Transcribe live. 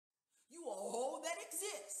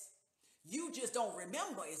You just don't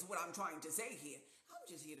remember is what I'm trying to say here. I'm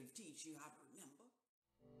just here to teach you how to remember.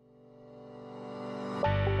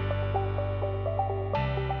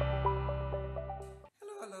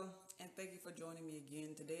 Hello, and thank you for joining me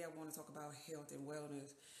again. Today I want to talk about health and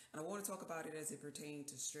wellness, and I want to talk about it as it pertains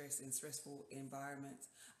to stress and stressful environments.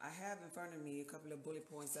 I have in front of me a couple of bullet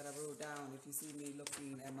points that I wrote down. If you see me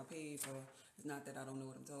looking at my paper, it's not that I don't know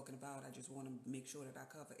what I'm talking about. I just want to make sure that I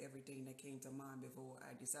cover everything that came to mind before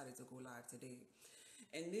I decided to go live today.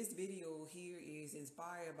 And this video here is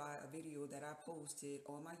inspired by a video that I posted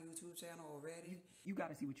on my YouTube channel already. You got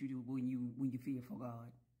to see what you do when you fear for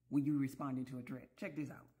God. When you responding to a threat. Check this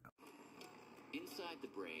out. Inside the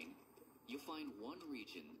brain, you'll find one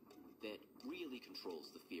region that really controls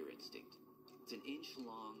the fear instinct. It's an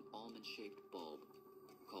inch-long, almond-shaped bulb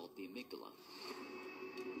called the amygdala.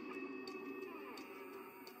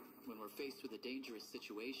 When we're faced with a dangerous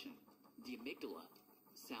situation, the amygdala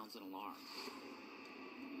sounds an alarm,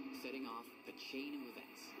 setting off a chain of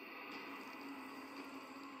events.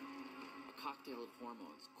 A cocktail of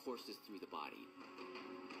hormones courses through the body.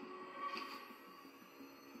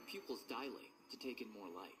 Pupils dilate to take in more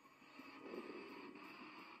light.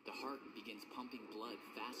 The heart begins pumping blood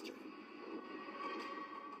faster.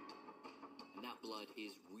 And that blood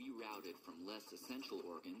is rerouted from less essential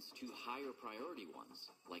organs to higher priority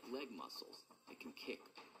ones, like leg muscles that can kick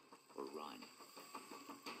or run.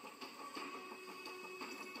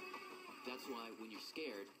 That's why when you're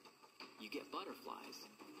scared, you get butterflies.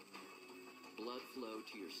 Blood flow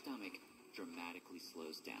to your stomach dramatically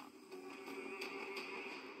slows down.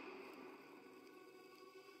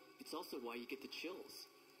 It's also why you get the chills,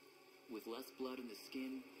 with less blood in the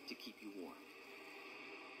skin to keep you warm.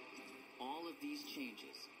 All of these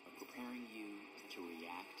changes are preparing you to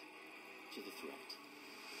react to the threat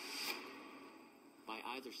by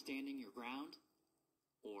either standing your ground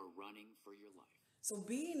or running for your life. So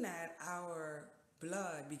being that our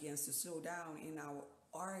blood begins to slow down in our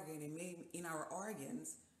organ and maybe in our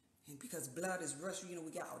organs, and because blood is rushing,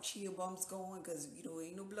 we got our chill bumps going because,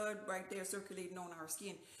 ain't no blood right there circulating on our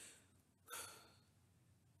skin.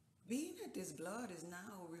 Being that this blood is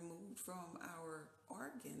now removed from our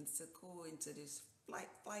organs to go into this flight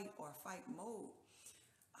or fight mode,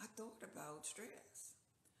 I thought about stress.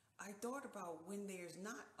 I thought about when there's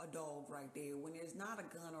not a dog right there, when there's not a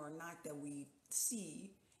gun or a knife that we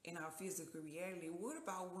see in our physical reality. What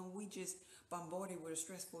about when we just bombarded with a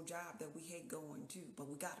stressful job that we hate going to, but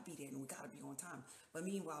we got to be there and we got to be on time. But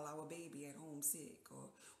meanwhile, our baby at home sick.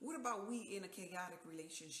 Or what about we in a chaotic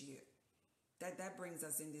relationship? That brings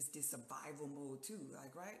us in this survival mode too,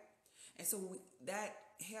 right? And so that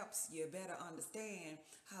helps you better understand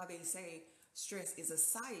how they say stress is a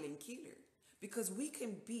silent killer. Because we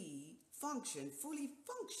can be fully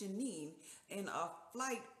functioning in a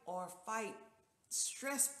flight or fight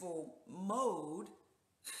stressful mode.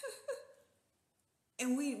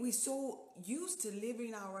 And we so used to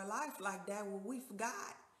living our life like that, where we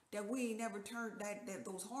forgot that we ain't never turned that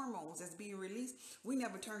those hormones that's being released, we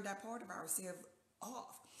never turned that part of ourselves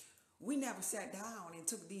off. We never sat down and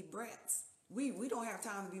took deep breaths. We don't have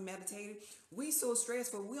time to be meditating. We so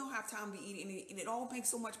stressful, we don't have time to eat. And it all makes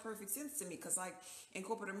so much perfect sense to me because, like, in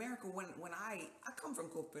corporate America, when I come from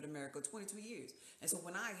corporate America, 22 years. And so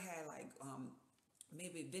when I had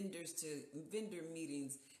maybe vendor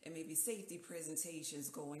meetings and maybe safety presentations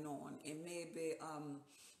going on and maybe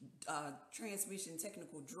transmission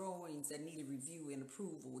technical drawings that needed review and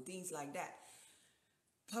approval, things like that,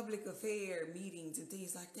 public affair meetings and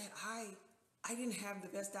things like that, I didn't have the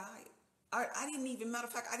best diet. I didn't even, matter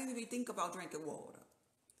of fact, I didn't even think about drinking water.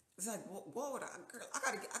 It's like, water, girl, I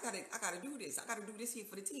gotta do this. I gotta do this here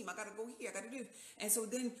for the team. I gotta go here. I gotta do this. And so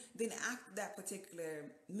then after that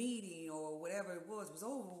particular meeting or whatever it was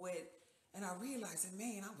over with, and I realized that,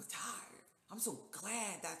 man, I was tired. I'm so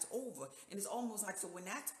glad that's over. And it's almost like, so when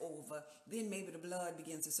that's over, then maybe the blood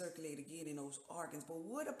begins to circulate again in those organs. But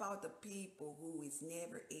what about the people who it's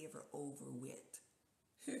never, ever over with?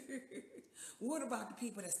 What about the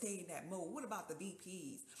people that stay in that mode? What about the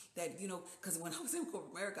VPs that, because when I was in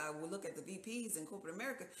corporate America, I would look at the VPs in corporate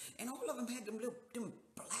America and all of them had them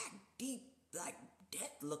black, deep, like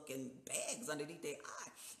death looking bags underneath their eye.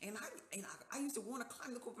 And I used to want to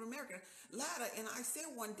climb the corporate America ladder. And I said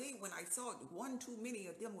one day when I saw one too many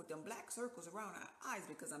of them with them black circles around our eyes,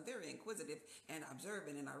 because I'm very inquisitive and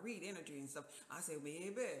observant and I read energy and stuff, I said,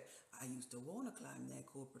 maybe I used to want to climb that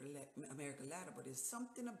corporate America ladder, but there's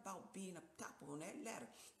something about being up top on that ladder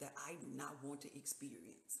that I do not want to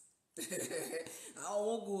experience. I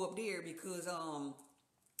won't go up there because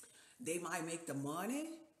they might make the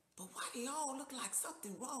money. But why they all look like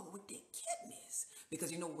something wrong with their kidneys?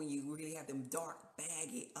 Because you know when you really have them dark,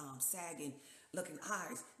 baggy, sagging looking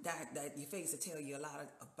eyes, that your face will tell you a lot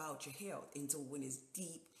about your health. And so when it's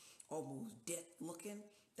deep, almost death looking,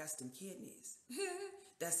 that's them kidneys.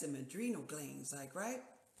 That's them adrenal glands, like, right?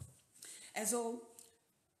 And so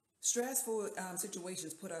stressful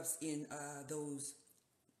situations put us in those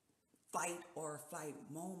fight or flight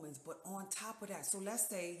moments. But on top of that, so let's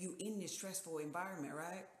say you in this stressful environment,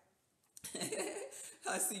 right?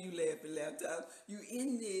 I see you laughing, laptop. You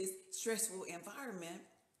in this stressful environment,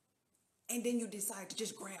 and then you decide to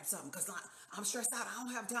just grab something because I'm stressed out. I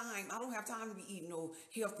don't have time. I don't have time to be eating no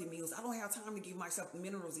healthy meals. I don't have time to give myself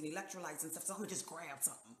minerals and electrolytes and stuff. So I'm gonna just grab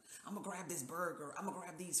something. I'm gonna grab this burger. I'm gonna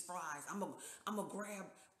grab these fries. I'm gonna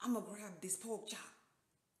grab this pork chop.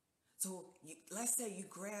 So let's say you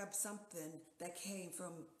grab something that came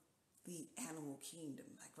from the animal kingdom,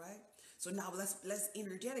 like, right? So now let's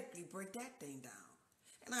energetically break that thing down.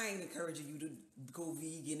 And I ain't encouraging you to go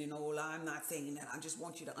vegan and all. I'm not saying that. I just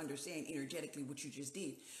want you to understand energetically what you just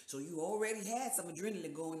did. So you already had some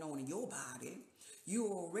adrenaline going on in your body. You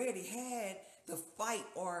already had the fight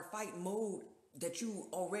or fight mode that you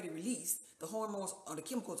already released. The hormones or the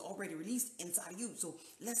chemicals already released inside of you. So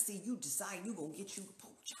let's say you decide you're going to get you a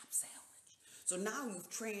pork chop sandwich. So now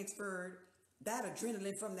you've transferred that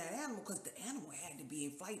adrenaline from that animal because the animal had to be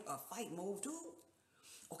in fight or fight mode too.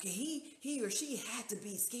 Okay, he or she had to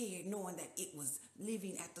be scared knowing that it was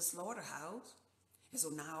living at the slaughterhouse. And so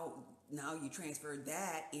now you transfer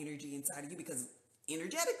that energy inside of you because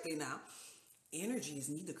energetically now, energy is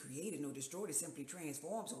neither created nor destroyed. It simply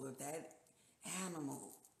transforms. So if that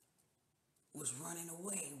animal was running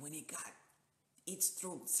away when it got its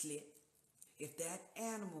throat slit, if that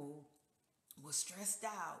animal was stressed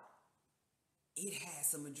out, it has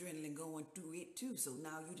some adrenaline going through it too. So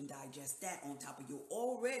now you can digest that on top of your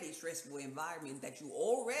already stressful environment that you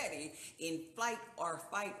already in flight or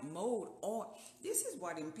fight mode on. This is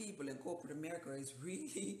why them people in corporate America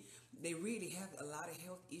they really have a lot of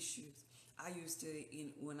health issues.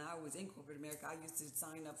 When I was in corporate America, I used to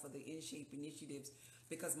sign up for the In Shape initiatives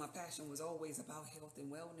because my passion was always about health and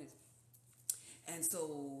wellness. And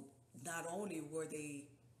so not only were they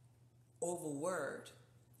overworked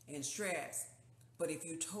and stressed, but if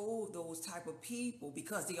you told those type of people,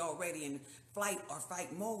 because they already in flight or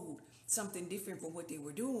fight mode, something different from what they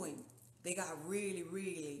were doing, they got really,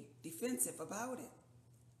 really defensive about it.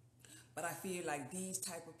 But I feel like these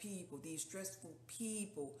type of people, these stressful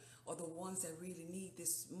people, are the ones that really need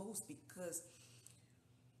this most because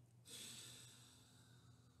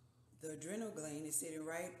the adrenal gland is sitting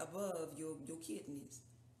right above your kidneys.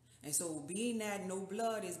 And so being that no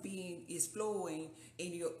blood is flowing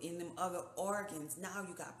in them other organs, now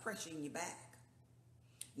you got pressure in your back.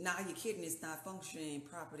 Now your kidneys not functioning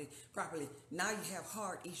properly. Now you have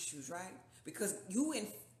heart issues, right? Because you in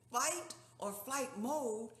fight or flight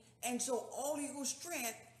mode, and so all your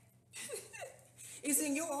strength is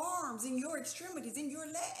in your arms, in your extremities, in your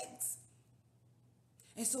legs.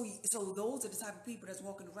 And so those are the type of people that's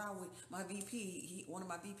walking around with my VP. One of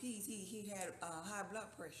my VPs, he had high blood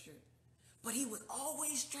pressure, but he was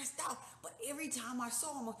always stressed out. But every time I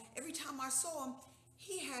saw him,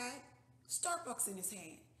 he had Starbucks in his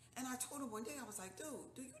hand. And I told him one day, I was like, dude,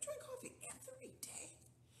 do you drink coffee every day?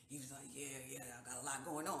 He was like, yeah, I got a lot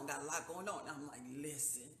going on. And I'm like,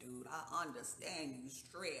 listen, dude, I understand you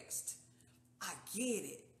stressed. I get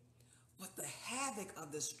it. But the havoc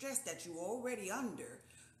of the stress that you're already under,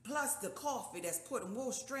 plus the coffee that's putting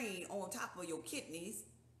more strain on top of your kidneys,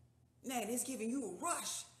 man, it's giving you a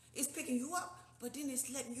rush. It's picking you up, but then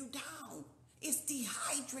it's letting you down. It's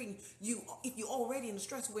dehydrating you. If you're already in a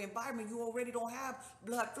stressful environment, you already don't have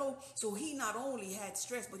blood flow. So he not only had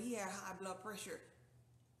stress, but he had high blood pressure.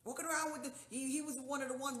 Walking around with he was one of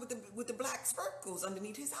the ones with the black circles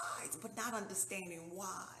underneath his eyes, but not understanding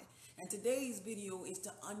why. And today's video is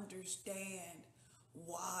to understand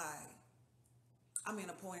why. I'm in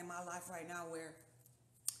a point in my life right now where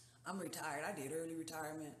I'm retired. I did early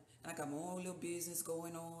retirement, and I got my own little business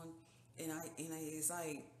going on. And it's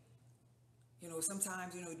like,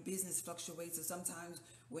 sometimes business fluctuates. So sometimes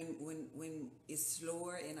when it's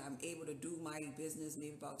slower and I'm able to do my business,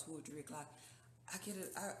 maybe about 2 or 3 o'clock, I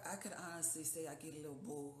could honestly say I get a little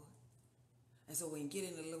bored. And so when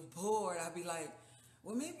getting a little bored, I'd be like,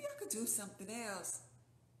 well, maybe I could do something else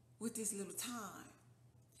with this little time.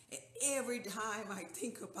 And every time I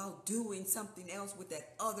think about doing something else with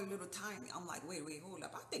that other little time, I'm like, wait, hold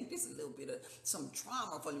up. I think this is a little bit of some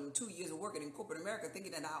trauma from 2 years of working in corporate America,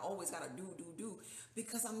 thinking that I always got to do,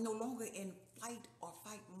 because I'm no longer in flight or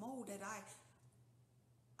fight mode. That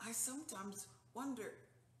I sometimes wonder,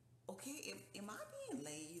 okay, am I being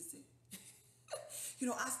lazy?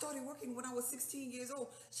 I started working when I was 16 years old.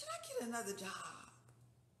 Should I get another job?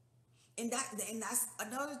 And that's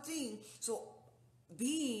another thing. So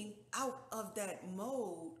being out of that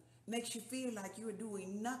mode makes you feel like you're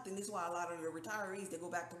doing nothing. That's why a lot of the retirees, they go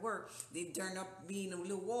back to work, they turn up being a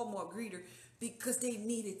little Walmart greeter because they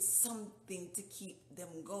needed something to keep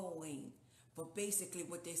them going. But basically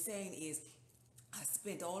what they're saying is, I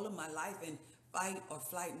spent all of my life in fight or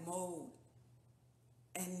flight mode,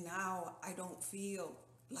 and now I don't feel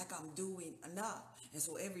like I'm doing enough. And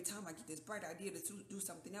so every time I get this bright idea to do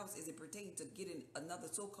something else as it pertains to getting another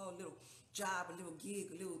so-called little job, a little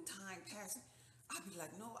gig, a little time passing, I'd be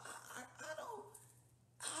like, no,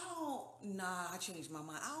 I changed my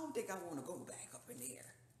mind. I don't think I want to go back up in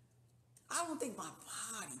there. I don't think my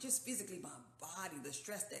body, just physically my body, the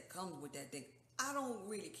stress that comes with that thing, I don't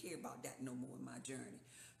really care about that no more in my journey.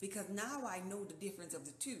 Because now I know the difference of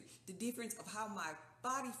the two. The difference of how my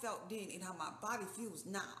body felt then and how my body feels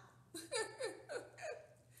now.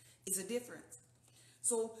 It's a difference.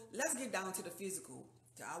 So let's get down to the physical.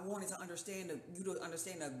 I wanted to understand you to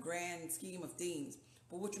understand the grand scheme of things,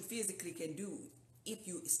 but what you physically can do if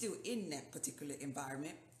you're still in that particular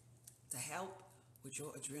environment to help with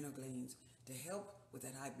your adrenal glands, to help with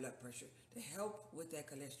that high blood pressure, to help with that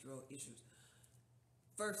cholesterol issues.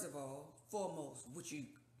 First of all, foremost, what you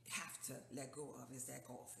have to let go of is that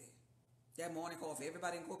coffee. That morning coffee.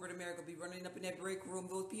 Everybody in corporate America be running up in that break room.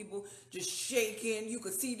 Those people just shaking. You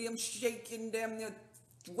could see them shaking them. They're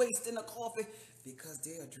wasting the coffee because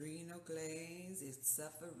their adrenal glands is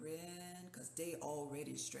suffering because they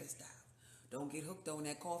already stressed out. Don't get hooked on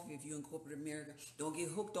that coffee if you're in corporate America. Don't get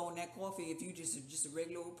hooked on that coffee if you just a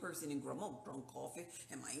regular old person in grandma drunk coffee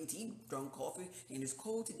and my auntie drunk coffee and it's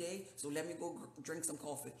cold today, so let me go drink some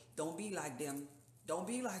coffee. Don't be like them. Don't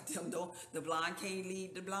be like them. Don't. The blind can't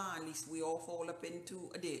lead the blind. At least we all fall up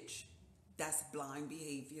into a ditch. That's blind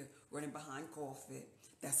behavior, running behind coffee.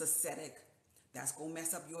 That's ascetic. That's gonna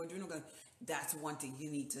mess up your adrenal gland. That's one thing we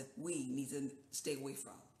need to stay away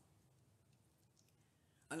from.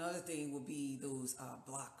 Another thing would be those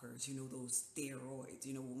blockers, those steroids.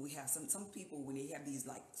 When we have some people, when they have these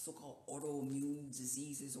like so-called autoimmune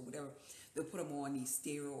diseases or whatever, they'll put them on these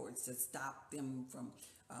steroids to stop them from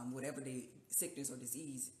whatever the sickness or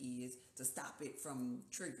disease is, to stop it from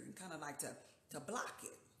triggering, kind of like to block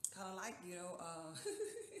it, kind of like,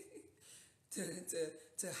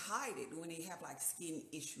 to hide it when they have like skin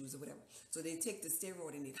issues or whatever. So they take the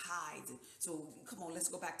steroid and it hides it. So come on, let's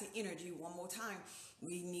go back to energy one more time.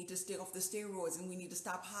 We need to stay off the steroids and we need to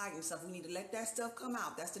stop hiding stuff. We need to let that stuff come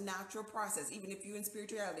out. That's the natural process. Even if you're in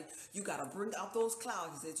spirituality, you got to bring out those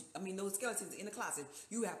closets. Those skeletons in the closet.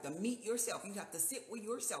 You have to meet yourself. You have to sit with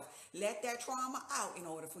yourself. Let that trauma out in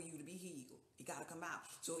order for you to be healed. It got to come out.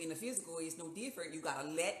 So in the physical, it's no different. You got to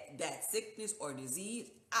let that sickness or disease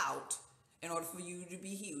out in order for you to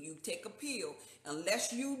be healed. You take a pill.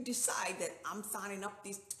 Unless you decide that I'm signing up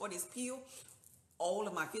for this pill all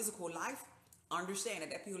of my physical life, understand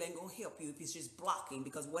that pill ain't going to help you if it's just blocking.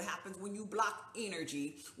 Because what happens when you block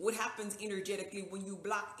energy, what happens energetically when you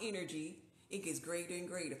block energy, it gets greater and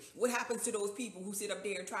greater. What happens to those people who sit up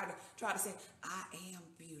there and try to say, I am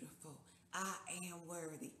beautiful, I am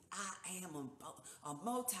worthy, I am a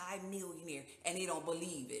multi-millionaire, and they don't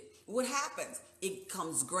believe it? What happens? It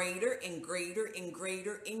comes greater and greater and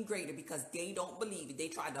greater and greater because they don't believe it. They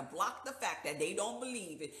tried to block the fact that they don't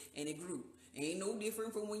believe it, and it grew. Ain't no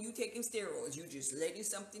different from when you taking steroids. You just letting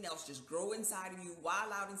something else just grow inside of you,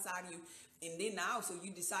 wild out inside of you. And then now, so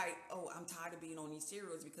you decide, oh, I'm tired of being on these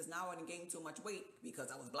steroids because now I done gained so much weight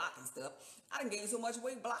because I was blocking stuff. I done gained so much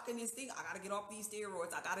weight blocking this thing. I got to get off these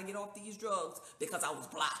steroids. I got to get off these drugs because I was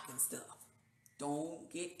blocking stuff.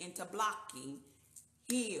 Don't get into blocking.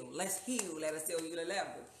 Heal. Let's heal at a cellular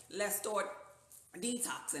level. Let's start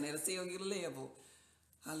detoxing at a cellular level.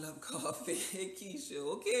 I love coffee. Keisha,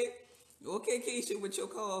 okay? Okay, Keisha, with your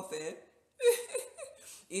coffee.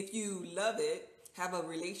 If you love it, have a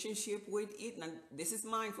relationship with it. Now, this is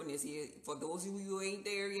mindfulness here. For those of you who ain't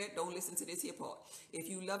there yet, don't listen to this here part. If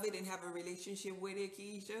you love it and have a relationship with it,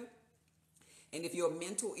 Keisha, and if your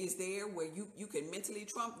mental is there where you can mentally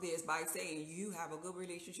trump this by saying you have a good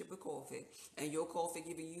relationship with coffee and your coffee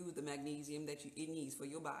giving you the magnesium that it needs for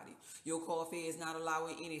your body. Your coffee is not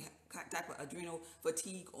allowing any type of adrenal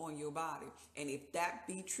fatigue on your body. And if that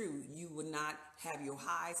be true, you will not have your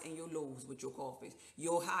highs and your lows with your coffees.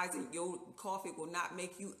 Your highs and your coffee will not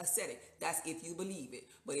make you ascetic. That's if you believe it.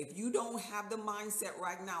 But if you don't have the mindset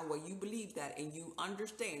right now where you believe that and you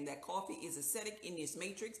understand that coffee is ascetic in this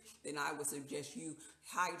matrix, then I would suggest you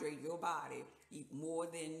hydrate your body, eat more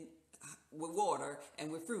than with water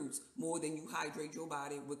and with fruits more than you hydrate your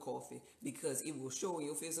body with coffee, because it will show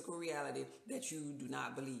your physical reality that you do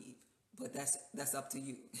not believe. But that's up to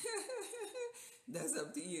you. That's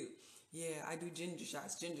up to you. Yeah, I do ginger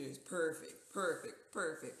shots. Ginger is perfect, perfect,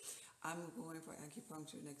 perfect. I'm going for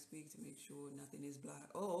acupuncture next week to make sure nothing is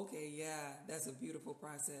blocked. Oh, okay, yeah, that's a beautiful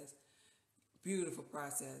process. Beautiful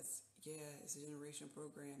process. Yeah, it's a generation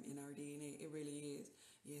program in our DNA. It really is.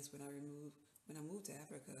 Yes, when I moved to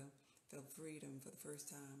Africa, felt freedom for the first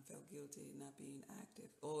time, felt guilty not being active.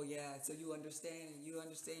 Oh yeah, so you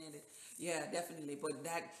understand it. Yeah, definitely. But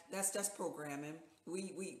that's just programming.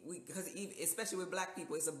 We because especially with black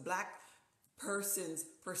people, it's a black person's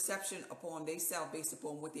perception upon themselves based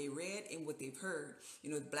upon what they read and what they've heard.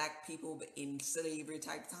 You know, black people in slavery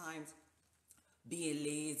type times, being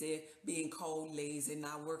lazy, being called lazy,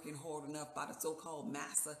 not working hard enough by the so-called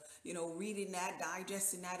massa, you know, reading that,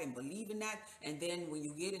 digesting that, and believing that. And then when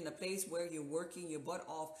you get in a place where you're working your butt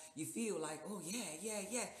off, you feel like, oh,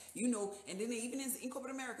 yeah, you know. And then even in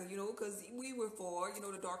corporate America, you know, because we were for, you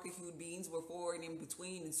know, the darker hued beings were for and in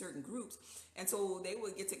between in certain groups. And so they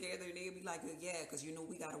would get together and they'd be like, yeah, because, you know,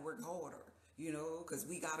 we got to work harder. You know, because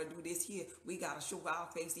we got to do this here. We got to show our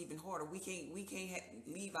face even harder. We can't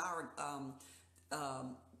leave our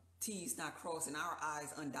T's not crossing, our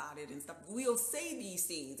I's undotted and stuff. We'll say these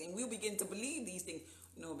things and we'll begin to believe these things.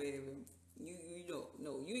 No, baby, you don't.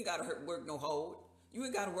 No, you ain't gotta work no hard. You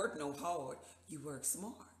ain't gotta work no hard. You work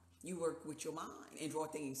smart. You work with your mind and draw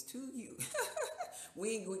things to you.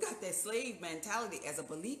 We got that slave mentality as a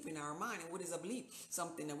belief in our mind. And what is a belief?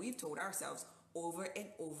 Something that we've told ourselves over and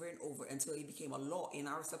over and over until it became a law in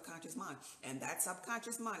our subconscious mind. And that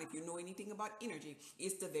subconscious mind, if you know anything about energy,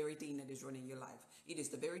 is the very thing that is running your life. It is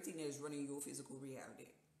the very thing that is running your physical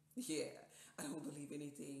reality. Yeah, I don't believe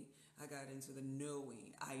anything. I got into the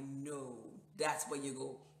knowing. I know. That's where you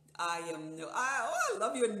go. I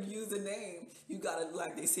love your username. You gotta,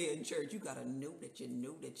 like they say in church, you gotta know that you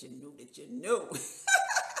know that you know that you know.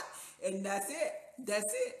 And that's it.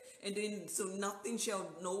 That's it. And then, so nothing shall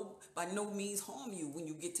by no means harm you when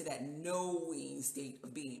you get to that knowing state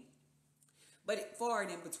of being. But far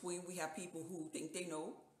and in between, we have people who think they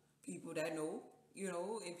know, people that know, you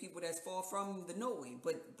know, and people that's far from the knowing.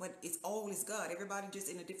 But it's all is God. Everybody just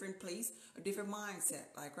in a different place, a different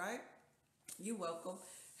mindset. Like, right? You're welcome.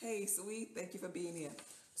 Hey, sweet. Thank you for being here.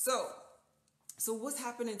 So what's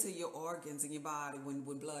happening to your organs in your body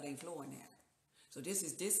when blood ain't flowing there? So this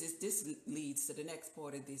leads to the next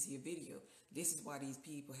part of this here video. This is why these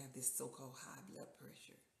people have this so-called high blood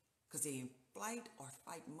pressure, because they're in flight or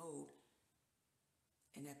fight mode,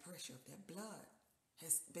 and that pressure of their blood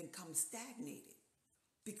has become stagnated.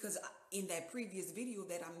 Because in that previous video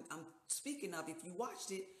that I'm speaking of, if you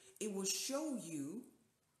watched it, it will show you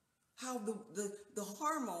how the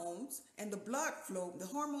hormones and the blood flow, the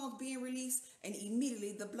hormones being released, and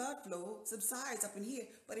immediately the blood flow subsides up in here,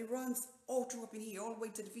 but it runs ultra up in here all the way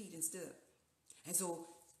to the feet and stuff. And so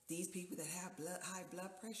these people that have high blood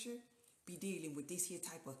pressure be dealing with this here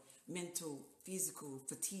type of mental, physical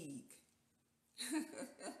fatigue.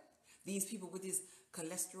 These people with this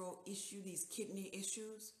cholesterol issue, these kidney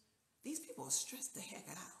issues, these people are stressed the heck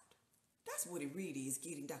out. That's what it really is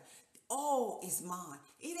getting down. All is mine.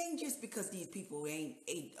 It ain't just because these people ain't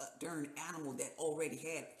ate a darn animal that already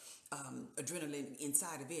had adrenaline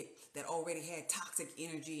inside of it, that already had toxic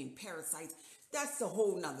energy and parasites. That's a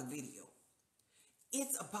whole nother video.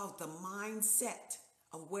 It's about the mindset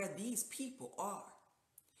of where these people are.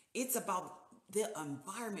 It's about the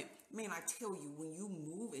environment. Man, I tell you, when you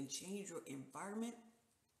move and change your environment,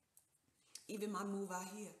 even my move out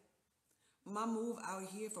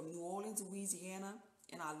here from New Orleans, Louisiana,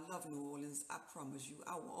 and I love New Orleans. I promise you,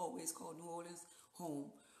 I will always call New Orleans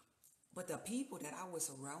home. But the people that I was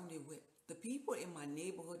surrounded with, the people in my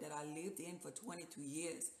neighborhood that I lived in for 22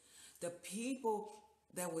 years, the people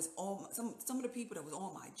that was on, some of the people that was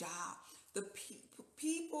on my job, the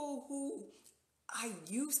people who I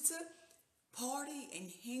used to party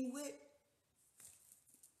and hang with,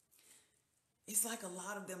 it's like a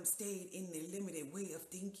lot of them stayed in their limited way of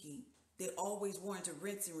thinking. They always wanted to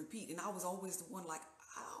rinse and repeat. And I was always the one like,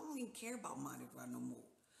 I don't even care about Mardi Gras no more.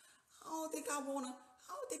 I don't think I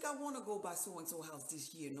wanna go by so and so house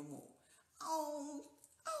this year no more. I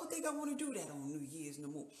don't think I want to do that on New Year's no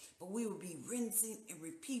more. But we would be rinsing and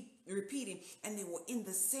repeating, and they were in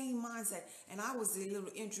the same mindset. And I was the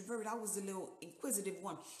little introvert. I was the little inquisitive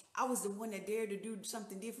one. I was the one that dared to do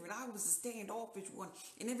something different. I was the standoffish one.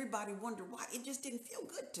 And everybody wondered why. It just didn't feel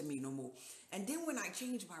good to me no more. And then when I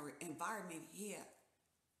changed my environment here,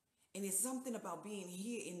 And it's something about being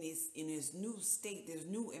here in this new state, this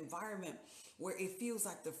new environment where it feels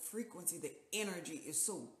like the frequency, the energy is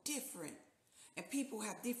so different. And people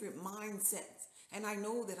have different mindsets. And I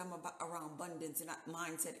know that I'm around abundance and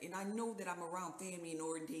mindset. And I know that I'm around family and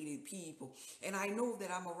orientated people. And I know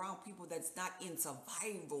that I'm around people that's not in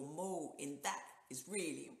survival mode. And that is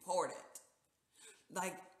really important.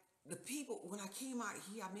 Like the people, when I came out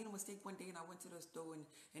here, I made a mistake one day and I went to the store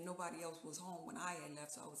and nobody else was home when I had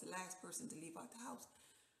left. So I was the last person to leave out the house.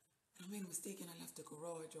 And I made a mistake and I left the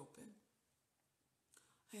garage open.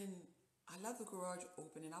 And I left the garage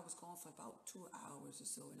open and I was gone for about 2 hours or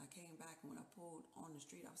so. And I came back and when I pulled on the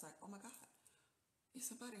street, I was like, oh my God, is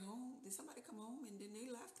somebody home? Did somebody come home and then they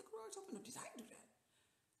left the garage open? Or did I do that?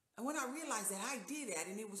 And when I realized that I did that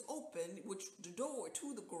and it was open, which the door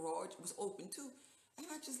to the garage was open too. And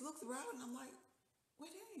I just looked around and I'm like,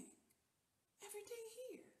 wait, dang, everything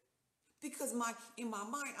here. Because in my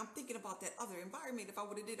mind, I'm thinking about that other environment. If I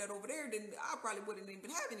would have did that over there, then I probably wouldn't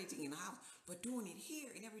even have anything in the house. But doing it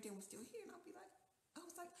here and everything was still here. And I was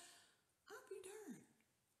like, I'll be darned.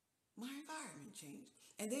 My environment changed.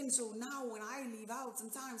 And then so now when I leave out,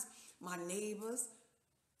 sometimes my neighbors,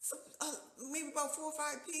 maybe about 4 or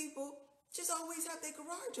 5 people, just always have their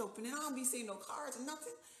garage open. And I don't be seeing no cars or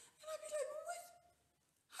nothing. And I'd be like, what?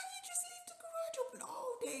 How you just leave the garage open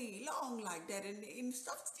all day long like that? And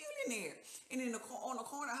stuff's still in there. And in on the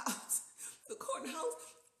corner house,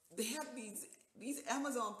 they have these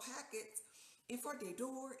Amazon packets in front of their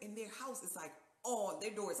door, and their house is like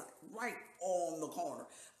their door is like right on the corner.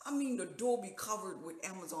 I mean, the door be covered with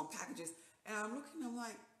Amazon packages. And I'm looking, I'm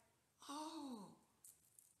like, oh,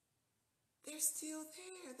 they're still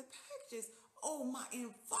there, the packages. Oh, my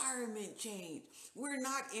environment changed. We're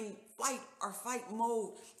not in flight or fight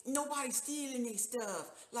mode. Nobody's stealing their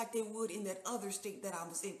stuff like they would in that other state that I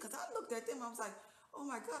was in. Because I looked at them, I was like, oh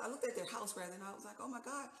my God. I looked at their house rather, and I was like, oh my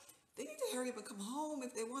God. They need to hurry up and come home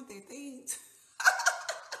if they want their things.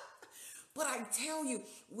 But I tell you,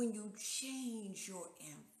 when you change your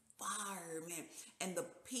environment and the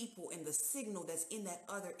people and the signal that's in that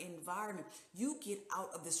other environment, you get out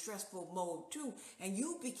of the stressful mode too, and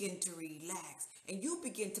you begin to relax, and you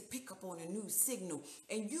begin to pick up on a new signal,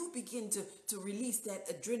 and you begin to release that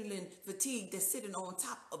adrenaline fatigue that's sitting on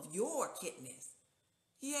top of your kidneys.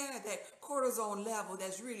 Yeah, that cortisol level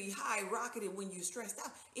that's really high rocketed when you're stressed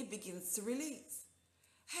out, it begins to release.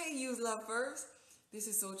 Hey, use love first. This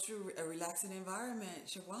is so true. A relaxing environment.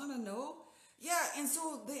 Shawana, no? Yeah, and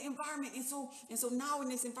so the environment, and so now in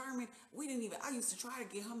this environment, I used to try to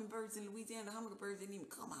get hummingbirds in Louisiana. The hummingbirds didn't even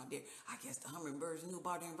come out there. I guess the hummingbirds knew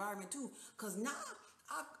about the environment too. Cause now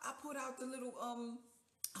I put out the little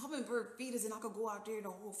hummingbird feeders and I could go out there and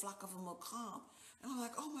a whole flock of them will come. And I'm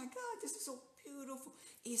like, oh my God, this is so beautiful.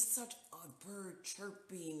 It's such a bird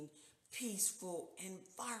chirping, peaceful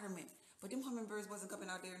environment. But them hummingbirds wasn't coming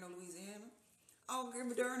out there in no Louisiana. I don't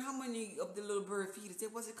give a darn how many of the little bird feeders there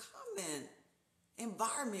wasn't coming.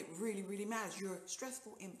 Environment really, really matters. Your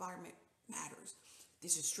stressful environment matters.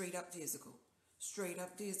 This is straight up physical. Straight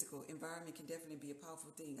up physical. Environment can definitely be a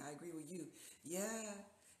powerful thing. I agree with you.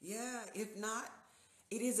 Yeah. If not,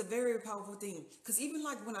 it is a very powerful thing. Because even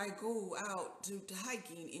like when I go out to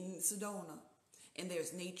hiking in Sedona, and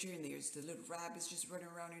there's nature, and there's the little rabbits just running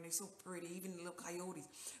around, and they're so pretty, even the little coyotes.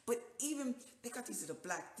 But even, they got these little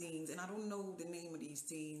black things, and I don't know the name of these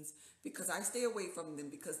things, because I stay away from them,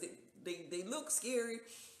 because they look scary,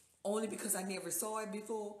 only because I never saw it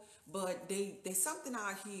before. But there's something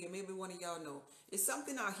out here, maybe one of y'all know, it's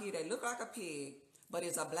something out here that look like a pig, but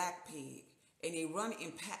it's a black pig, and they run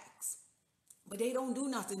in packs. But they don't do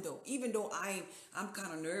nothing though, even though I'm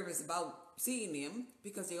kind of nervous about seeing them,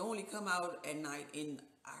 because they only come out at night, and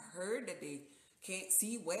I heard that they can't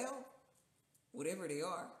see well, whatever they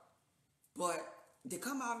are, but they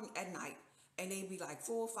come out at night, and they be like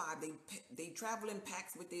 4 or 5. They travel in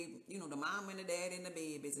packs with the mom and the dad and the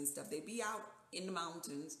babies and stuff. They be out in the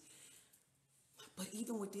mountains. But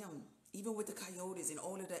even with them, even with the coyotes and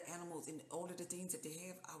all of the animals and all of the things that they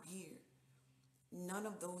have out here, none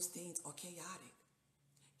of those things are chaotic.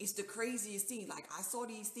 It's the craziest thing. Like, I saw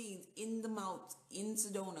these things in the mountains in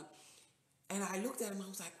Sedona, and I looked at them and I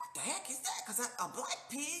was like, what the heck is that? Because a black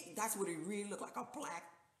pig, that's what it really looked like, a black.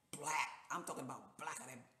 I'm talking about blacker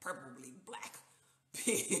than purpley black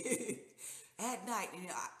pig. At night,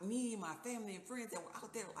 and me and my family and friends that were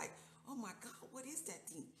out there like, oh my God, what is that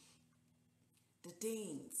thing? The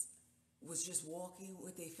things was just walking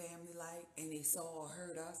with their family like, and they saw or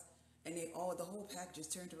heard us, and the whole pack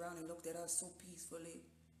just turned around and looked at us so peacefully.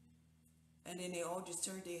 And then they all just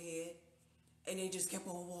turned their head and they just kept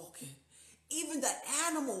on walking. Even the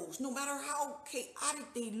animals, no matter how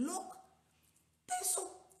chaotic they look, they're so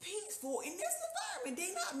peaceful in this environment.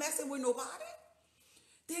 They're not messing with nobody.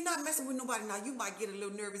 They're not messing with nobody. Now, you might get a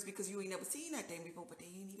little nervous because you ain't never seen that thing before, but they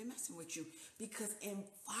ain't even messing with you because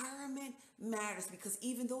environment matters. Because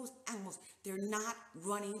even those animals, they're not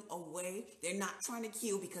running away. They're not trying to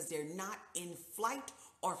kill because they're not in flight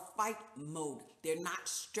or fight mode. They're not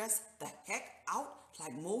stressed the heck out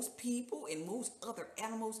like most people and most other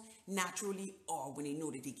animals naturally are when they know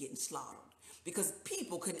that they're getting slaughtered. Because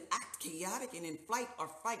people can act chaotic and in flight or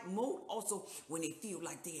fight mode also when they feel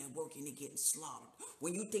like they're at work and they're getting slaughtered.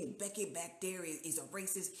 When you think Becky back there is a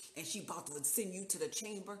racist and she about to send you to the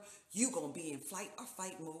chamber, you going to be in flight or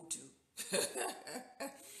fight mode too.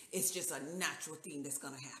 It's just a natural thing that's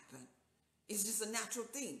going to happen. It's just a natural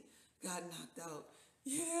thing. Got knocked out.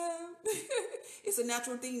 Yeah. It's a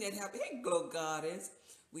natural thing that happens. Hey, go goddess.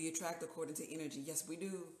 We attract according to energy. Yes, we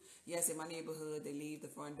do. Yes, in my neighborhood, they leave the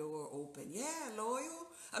front door open. Yeah, royal.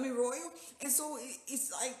 And so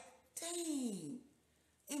it's like, dang,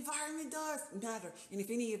 environment does matter. And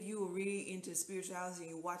if any of you are really into spirituality and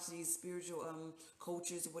you watch these spiritual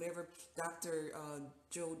coaches or whatever, Dr.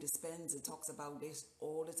 Joe Dispenza talks about this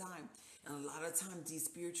all the time. And a lot of times these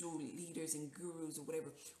spiritual leaders and gurus or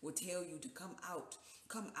whatever will tell you to come out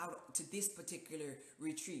to this particular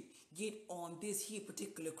retreat. Get on this here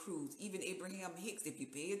particular cruise. Even Abraham Hicks, if you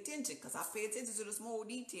pay attention, because I pay attention to the small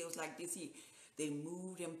details like this here, they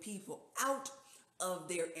move them people out of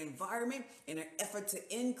their environment in an effort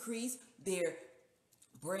to increase their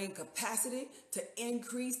brain capacity, to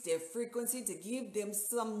increase their frequency, to give them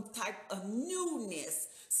some type of newness,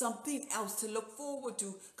 something else to look forward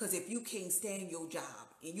to. Because if you can't stand your job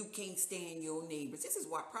and you can't stand your neighbors, this is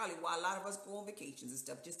probably why a lot of us go on vacations and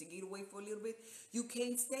stuff, just to get away for a little bit. You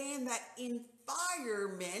can't stand that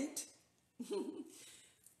environment.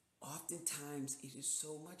 Oftentimes, it is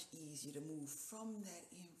so much easier to move from that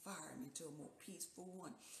environment to a more peaceful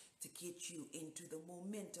one, to get you into the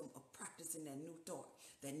momentum of practicing that new thought,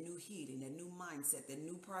 that new healing, that new mindset, that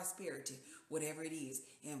new prosperity, whatever it is.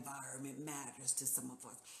 Environment matters to some of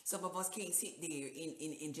us. Some of us can't sit there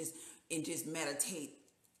and just meditate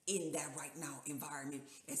in that right now environment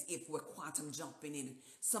as if we're quantum jumping in it.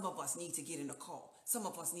 Some of us need to get in the car. Some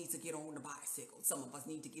of us need to get on the bicycle. Some of us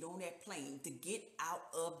need to get on that plane to get out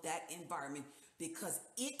of that environment, because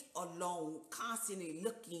it alone, constantly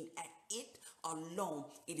looking at it alone,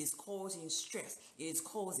 it is causing stress. It is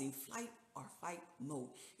causing flight or fight mode.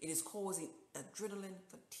 It is causing adrenaline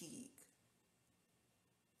fatigue.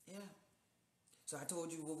 Yeah. So I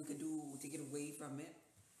told you what we could do to get away from it.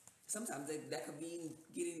 Sometimes that could mean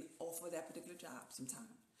getting off of that particular job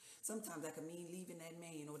Sometimes that could mean leaving that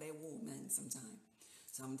man or that woman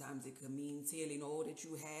Sometimes it could mean selling all that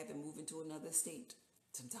you have and moving to another state.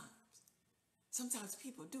 Sometimes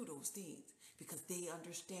people do those things because they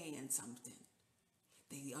understand something.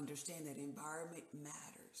 They understand that environment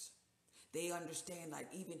matters. They understand, like,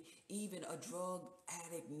 even a drug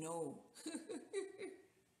addict know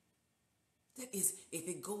that is, if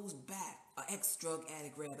it goes back, an ex-drug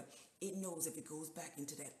addict rather, it knows if it goes back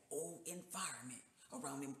into that old environment,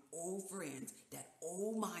 around them old friends, that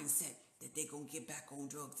old mindset, that they're going to get back on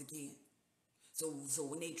drugs again. So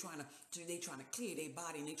when they trying to clear their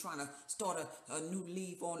body and they trying to start a new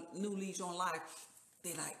lease on life,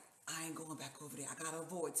 they like, I ain't going back over there. I gotta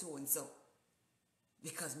avoid so and so,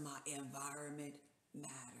 because my environment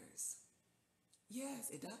matters. Yes,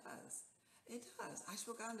 it does. It does.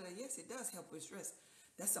 Ashwagandha, yes, it does help with stress.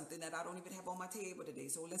 That's something that I don't even have on my table today.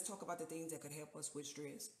 So let's talk about the things that could help us with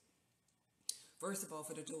stress. First of all,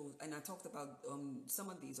 for the tools, and I talked about some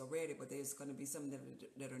of these already, but there's going to be some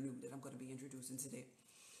that are new that I'm going to be introducing today.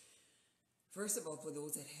 First of all, for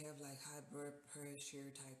those that have like high blood pressure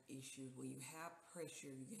type issues, when you have pressure,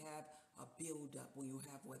 you have a buildup, when you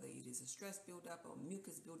have, whether it is a stress buildup or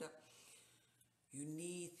mucus buildup, you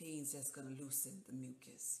need things that's going to loosen the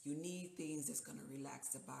mucus. You need things that's going to relax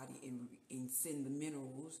the body and send the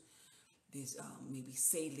minerals, this maybe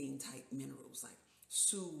saline type minerals, like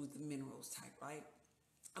soothe the minerals type, right?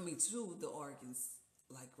 Soothe the organs,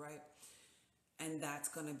 like, right? And that's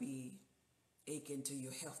going to be akin to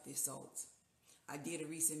your healthy salts. I did a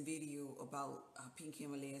recent video about pink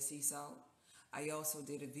Himalaya sea salt. I also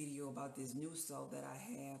did a video about this new salt that I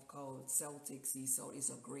have called Celtic sea salt. It's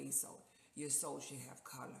a gray salt. Your salt should have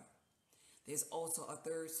color. There's also a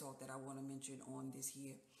third salt that I want to mention on this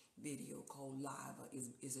here video called Lava.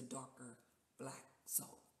 Is a darker black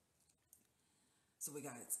salt. So we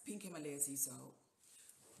got pink Himalaya sea salt.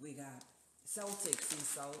 We got Celtic sea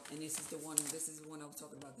salt, and this is the one. This is the one I was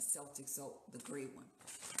talking about, the Celtic salt, the gray one.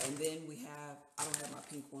 And then we have, I don't have my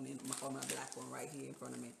pink one or my black one right here in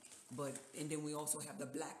front of me, but and then we also have the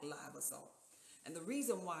black lava salt. And the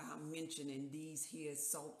reason why I'm mentioning these here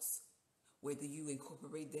salts, whether you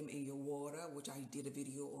incorporate them in your water, which I did a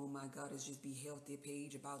video on my God, it's Just Be Healthy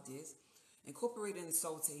page about this. Incorporating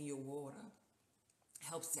salts in your water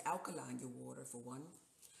helps to alkaline your water for one,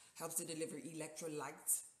 helps to deliver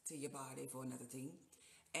electrolytes to your body for another thing,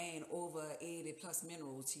 and over 80 plus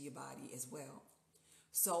minerals to your body as well.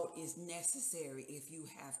 Salt is necessary if you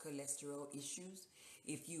have cholesterol issues,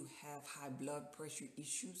 if you have high blood pressure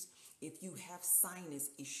issues, if you have sinus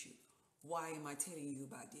issues. Why am I telling you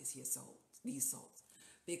about this here salt, these salts?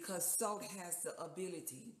 Because salt has the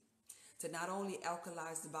ability to not only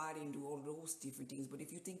alkalize the body and do all those different things, but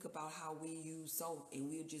if you think about how we use salt and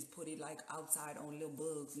we'll just put it like outside on little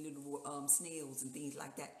bugs, little snails and things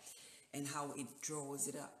like that, and how it draws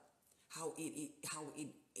it up, how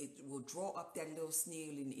it will draw up that little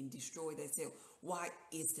snail and destroy that cell. Why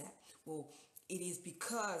is that? Well, it is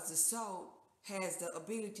because the salt has the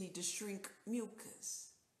ability to shrink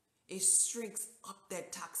mucus. It shrinks up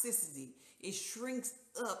that toxicity. It shrinks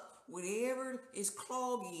up whatever is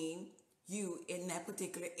clogging you in that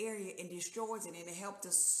particular area and destroys it, and it helps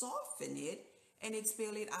to soften it and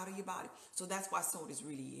expel it out of your body. So that's why salt is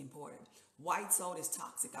really important. White salt is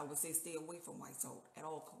toxic. I would say stay away from white salt at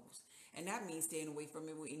all costs. And that means staying away from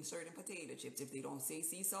it in certain potato chips. If they don't say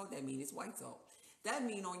sea salt, that means it's white salt. That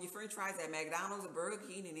means on your french fries at McDonald's or Burger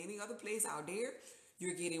King and any other place out there,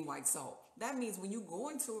 you're getting white salt. That means when you go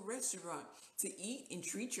into a restaurant to eat and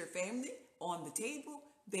treat your family on the table,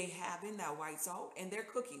 they have in that white salt and they're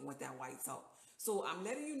cooking with that white salt. So I'm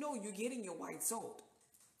letting you know you're getting your white salt.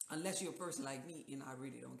 Unless you're a person like me, and I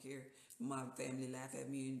really don't care. My family laugh at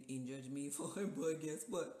me and judge me for it, but guess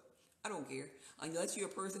what? I don't care. Unless you're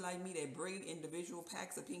a person like me that bring individual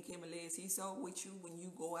packs of pink Himalayan sea salt with you when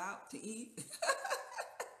you go out to eat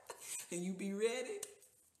and you be ready.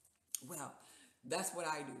 Well, that's what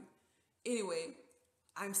I do. Anyway,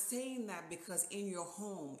 I'm saying that because in your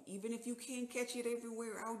home, even if you can't catch it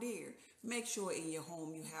everywhere out there, make sure in your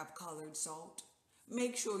home you have colored salt.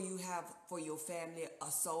 Make sure you have for your family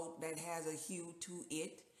a salt that has a hue to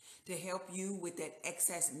it to help you with that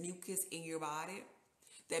excess mucus in your body.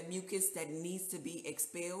 That mucus that needs to be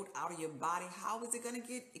expelled out of your body. How is it going to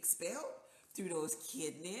get expelled? Through those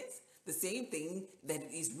kidneys. The same thing that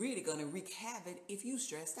is really going to wreak havoc if you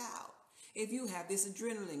stressed out. If you have this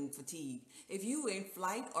adrenaline fatigue, if you in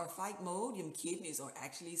flight or fight mode, your kidneys are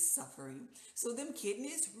actually suffering. So them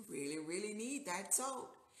kidneys really, really need that salt.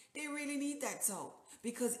 They really need that salt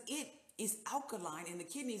because it is alkaline and the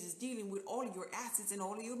kidneys is dealing with all of your acids and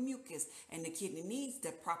all of your mucus. And the kidney needs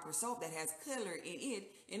the proper salt that has color in it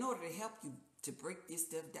in order to help you to break this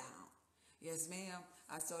stuff down. Yes, ma'am.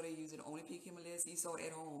 I started using only pink Himalayan sea salt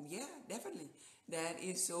at home. Yeah, definitely. That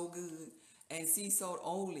is so good. And sea salt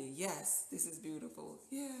only. Yes, this is beautiful.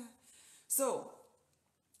 Yeah. So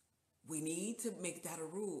we need to make that a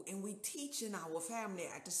rule. And we teach in our family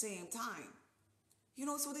at the same time. You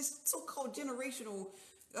know, so this so-called generational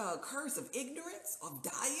curse of ignorance, of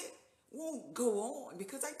diet, won't go on.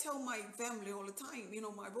 Because I tell my family all the time, you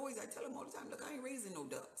know, my boys, I tell them all the time, look, I ain't raising no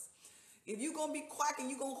ducks. If you're going to be quacking,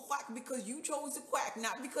 you're going to quack because you chose to quack,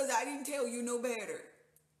 not because I didn't tell you no better.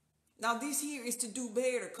 Now, this here is to do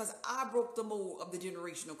better because I broke the mold of the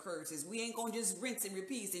generational curses. We ain't going to just rinse and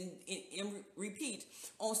repeat and repeat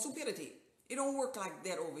on stupidity. It don't work like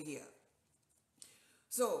that over here.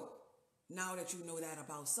 So, now that you know that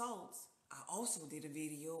about salts, I also did a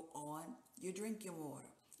video on your drinking water.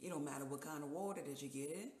 It don't matter what kind of water that you're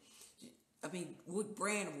getting. I mean, what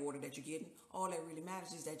brand of water that you're getting. All that really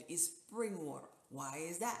matters is that it's spring water. Why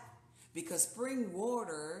is that? Because spring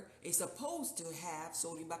water is supposed to have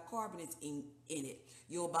sodium bicarbonate in it.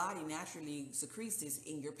 Your body naturally secretes this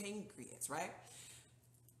in your pancreas, right?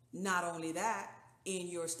 Not only that, in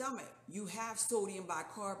your stomach, you have sodium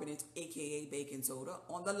bicarbonate, aka baking soda,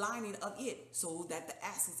 on the lining of it so that the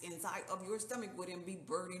acids inside of your stomach wouldn't be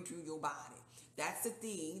burning through your body. That's the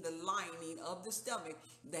thing, the lining of the stomach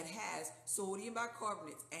that has sodium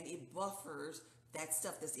bicarbonate and it buffers that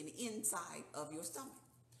stuff that's in the inside of your stomach.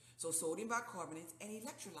 So sodium bicarbonate and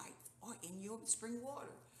electrolytes are in your spring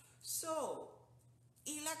water. So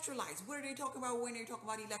electrolytes, what are they talking about when they talk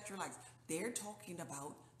about electrolytes? They're talking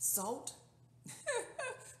about salt,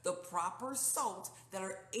 the proper salts that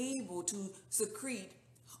are able to secrete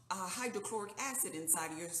hydrochloric acid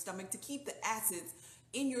inside of your stomach to keep the acids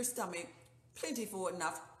in your stomach plentiful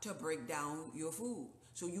enough to break down your food.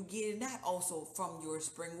 So you get that also from your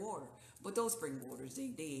spring water. But those spring waters,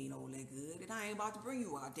 they ain't all that good. And I ain't about to bring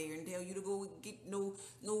you out there and tell you to go get no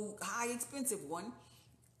high expensive one,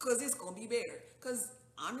 because it's going to be better. Because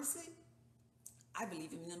honestly, I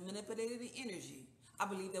believe in manipulating the energy. I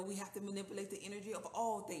believe that we have to manipulate the energy of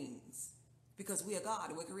all things, because we are God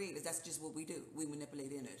and we're creators. That's just what we do. We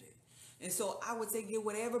manipulate energy. And so I would say get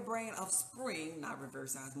whatever brand of spring, not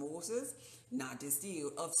reverse osmosis, not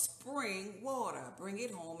distilled, of spring water. Bring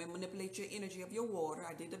it home and manipulate your energy of your water.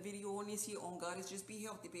 I did a video on this here on God is Just Be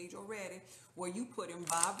Healthy page already, where you put in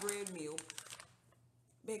 5 bread milk,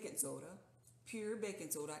 baking soda, pure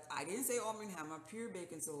baking soda. I didn't say Arm & Hammer, pure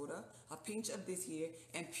baking soda, a pinch of this here,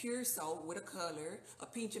 and pure salt with a color, a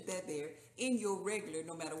pinch of that there, in your regular,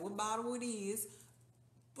 no matter what bottle it is,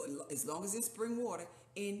 but as long as it's spring water,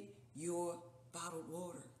 in your bottled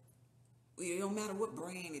water. It don't matter what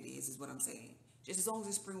brand it is what I'm saying. Just as long as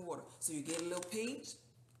it's spring water. So you get a little pinch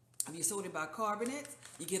of your sodium bicarbonate,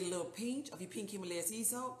 you get a little pinch of your pink Himalaya sea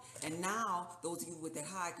salt, and now those of you with that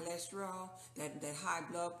high cholesterol, that high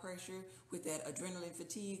blood pressure, with that adrenaline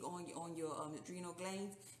fatigue on your adrenal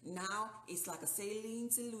glands, now it's like a saline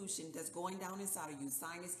solution that's going down inside of you.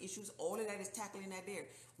 Sinus issues, all of that is tackling that there.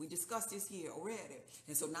 We discussed this here already.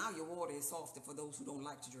 And so now your water is softer for those who don't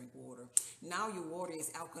like to drink water. Now your water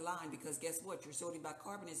is alkaline, because guess what? Your sodium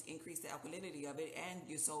bicarbonate increased the alkalinity of it, and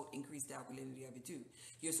your salt increased the alkalinity of it too.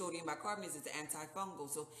 Your sodium bicarbonate is antifungal.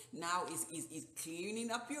 So now it's cleaning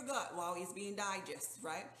up your gut while it's being digested,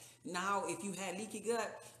 right? Now, if you had leaky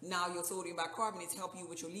gut, now your sodium bicarbonates help you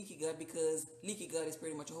with your leaky gut, because leaky gut is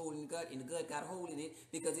pretty much a hole in the gut, and the gut got a hole in it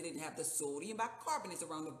because it didn't have the sodium bicarbonates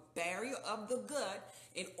around the barrier of the gut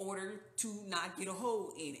in order to not get a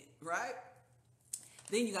hole in it, right?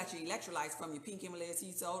 Then you got your electrolytes from your pink Himalaya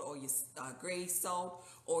sea salt, or your gray salt,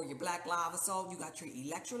 or your black lava salt. You got your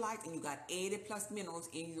electrolytes, and you got 80 plus minerals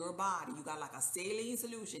in your body. You got like a saline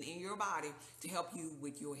solution in your body to help you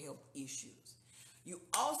with your health issues. You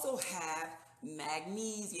also have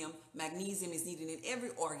magnesium. Magnesium is needed in every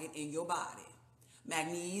organ in your body.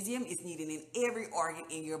 Magnesium is needed in every organ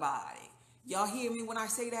in your body. Y'all hear me when I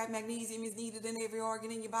say that magnesium is needed in every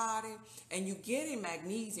organ in your body? And you get in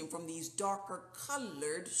magnesium from these darker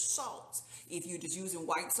colored salts. If you're just using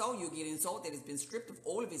white salt, you're getting salt that has been stripped of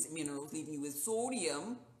all of its minerals, leaving you with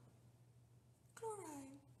sodium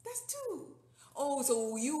chloride. That's 2. Oh,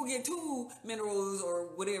 so you get 2 minerals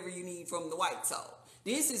or whatever you need from the white salt.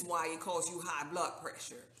 This is why it causes you high blood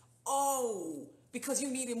pressure. Oh, because you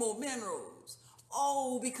needed more minerals.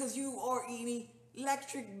 Oh, because you are eating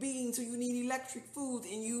electric beings, so you need electric foods,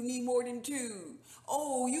 and you need more than 2.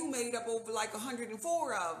 Oh, you made up over like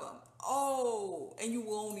 104 of them. Oh, and you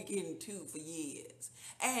were only getting 2 for years.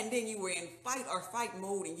 And then you were in fight or fight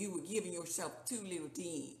mode, and you were giving yourself 2 little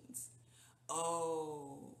teens.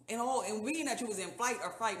 Oh, and being that you was in fight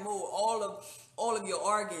or fight mode, all of your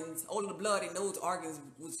organs, all of the blood in those organs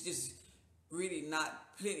was just really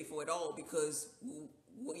not plentiful at all, because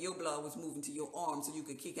your blood was moving to your arms so you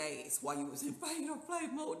could kick ass while you was in fight or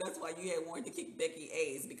flight mode. That's why you had wanted to kick Becky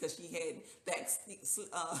ass, because she had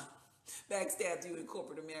backstabbed you in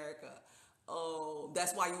corporate America. Oh,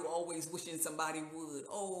 that's why you always wishing somebody would.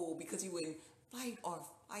 Oh, because you were in fight or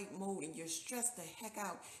fight mode, and you're stressed the heck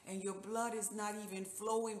out, and your blood is not even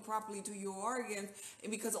flowing properly to your organs.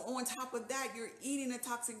 And because on top of that, you're eating a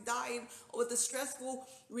toxic diet with the stressful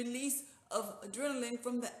release of adrenaline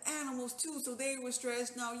from the animals too. So they were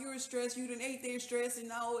stressed. Now you're stressed. You done ate their stress, and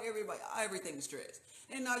now everything's stressed.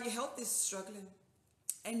 And now your health is struggling.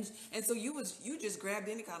 And so you just grabbed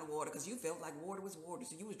any kind of water because you felt like water was water.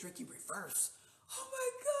 So you was drinking reverse. Oh my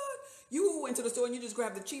God. You went to the store and you just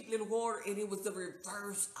grabbed the cheap little water, and it was the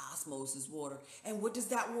reverse osmosis water. And what does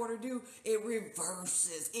that water do? It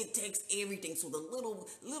reverses. It takes everything. So the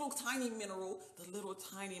little tiny mineral, the little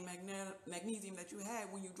tiny magnesium that you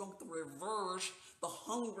had when you drank the reverse, the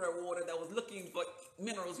hunger water that was looking for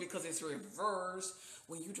minerals because it's reverse,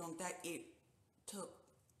 when you drank that, it took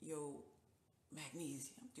your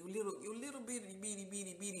magnesium, your little bitty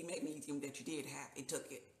magnesium that you did have, it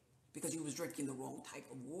took it. Because you was drinking the wrong type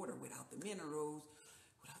of water, without the minerals,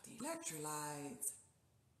 without the electrolytes,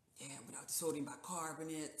 without the sodium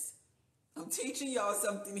bicarbonates. I'm teaching y'all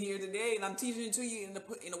something here today, and I'm teaching it to you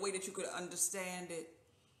in a way that you could understand it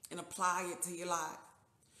and apply it to your life.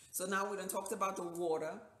 So now we done talked about the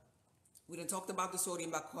water. We done talked about the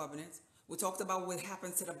sodium bicarbonates. We talked about what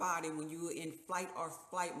happens to the body when you're in fight or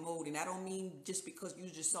flight mode. And I don't mean just because you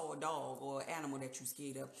just saw a dog or an animal that you're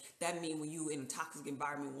scared of. That means when you're in a toxic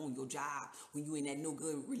environment on your job, when you're in that no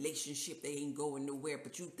good relationship that ain't going nowhere,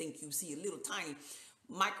 but you think you see a little tiny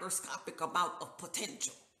microscopic amount of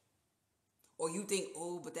potential. Or you think,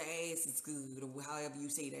 oh, but the ass is good, or however you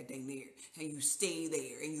say that thing there. And you stay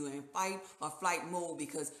there, and you're in fight or flight mode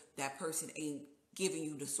because that person ain't giving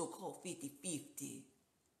you the so-called 50-50.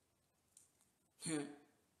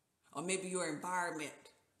 Or maybe your environment.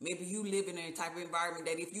 Maybe you live in a type of environment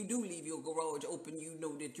that if you do leave your garage open, you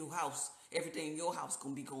know that your house, everything in your house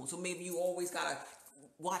gonna be gone. So maybe you always gotta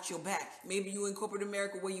watch your back. Maybe you in corporate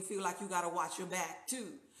America where you feel like you gotta watch your back too.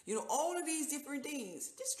 You know, all of these different things.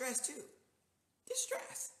 Distress too.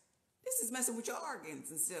 Distress. This is messing with your organs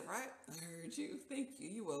and stuff, right? I heard you. Thank you.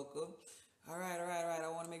 You're welcome. All right. I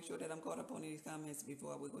want to make sure that I'm caught up on these comments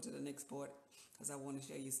before we go to the next part, because I want to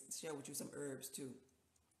share with you some herbs too.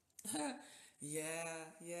 Yeah.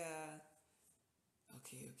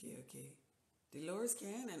 Okay. Dolores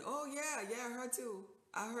Cannon. Oh yeah, her too.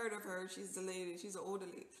 I heard of her. She's the lady. She's an older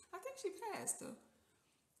lady. I think she passed though.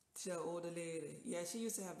 She's an older lady. Yeah, she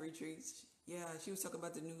used to have retreats. Yeah, she was talking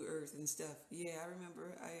about the new earth and stuff. Yeah, I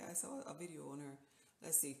remember. I saw a video on her.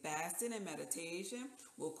 Let's see. Fasting and meditation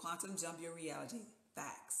will quantum jump your reality.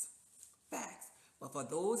 Facts. But for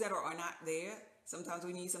those that are not there, sometimes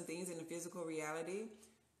we need some things in the physical reality.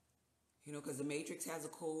 You know, because the matrix has a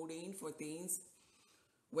coding for things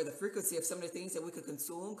where the frequency of some of the things that we could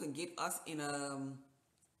consume can get us in a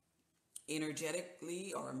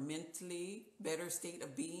energetically or mentally better state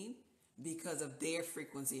of being because of their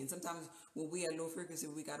frequency. And sometimes when we are low frequency,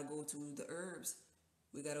 we got to go to the herbs.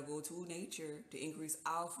 We got to go to nature to increase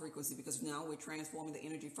our frequency, because now we're transforming the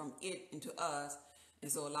energy from it into us.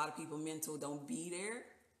 And so a lot of people mental don't be there.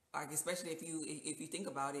 Like, especially if you think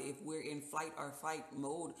about it, if we're in flight or fight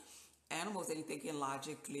mode, animals ain't thinking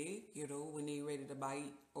logically, you know, when they're ready to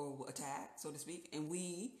bite or attack, so to speak. And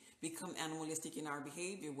we become animalistic in our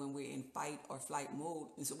behavior when we're in fight or flight mode.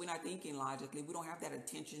 And so we're not thinking logically. We don't have that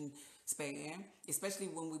attention span, especially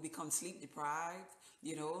when we become sleep deprived,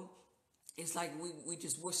 you know. It's like we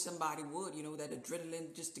just wish somebody would, you know, that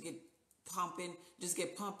adrenaline just to get pumping,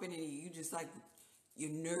 and you just like,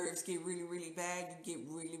 your nerves get really, really bad. You get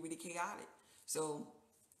really, really chaotic. So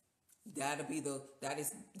that'll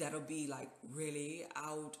be like really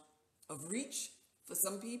out of reach for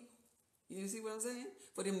some people. You see what I'm saying?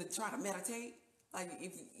 For them to try to meditate. Like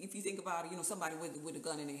if you think about it, you know, somebody with a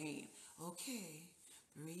gun in their hand. Okay,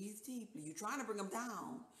 breathe deeply. You're trying to bring them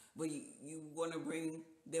down, but you want to bring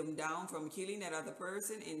them down from killing that other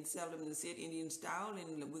person and tell them to sit Indian style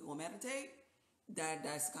and we're gonna meditate.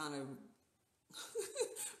 That's kind of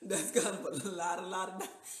that's kind of a lot of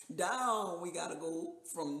down. We gotta go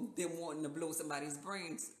from them wanting to blow somebody's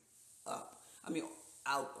brains up. I mean,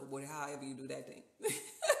 out, or however you do that thing.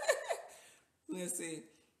 Let's see.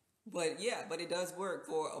 But it does work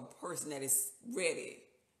for a person that is ready,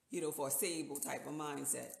 you know, for a sable type of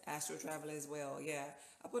mindset. Astral travel as well. Yeah,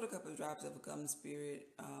 I put a couple of drops of a common spirit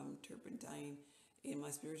turpentine in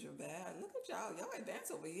my spiritual bag. Look at y'all advance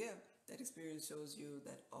over here. That experience shows you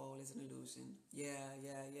that all is an illusion. Yeah.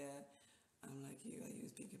 I'm like you. I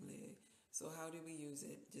use pink Himalaya. So how do we use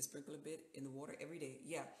it? Just sprinkle a bit in the water every day.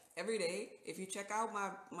 Yeah, every day. If you check out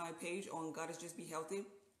my page on Goddess Just Be Healthy,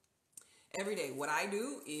 every day, what I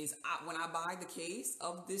do is when I buy the case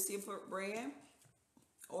of this brand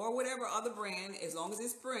or whatever other brand, as long as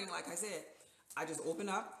it's spring, like I said, I just open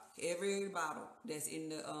up every bottle that's in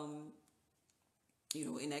the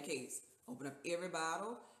in that case. Open up every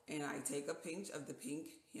bottle, and I take a pinch of the pink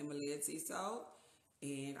Himalayan sea salt,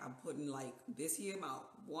 and I'm putting like this here amount,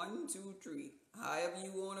 1, 2, 3, however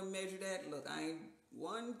you want to measure that. Look, I ain't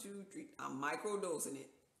 1, 2, 3. I'm microdosing it.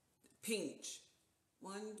 Pinch.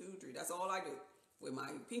 1, 2, 3. That's all I do with my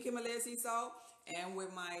pink Himalayan sea salt and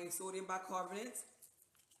with my sodium bicarbonate.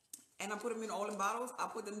 And I put them in all them bottles. I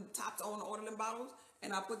put them tops on all of them bottles,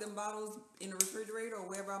 and I put them bottles in the refrigerator or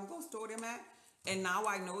wherever I'm going to store them at. And now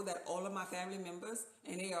I know that all of my family members,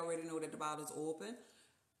 and they already know that the bottle's open,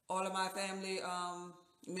 all of my family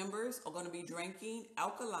members are going to be drinking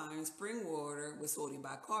alkaline spring water with sodium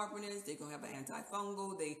bicarbonate. They're going to have an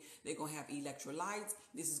antifungal. They're going to have electrolytes.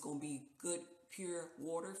 This is going to be good, pure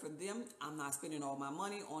water for them. I'm not spending all my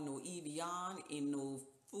money on no Evian and no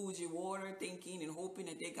Fuji water, thinking and hoping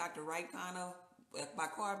that they got the right kind of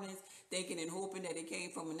bicarbonates, thinking and hoping that it came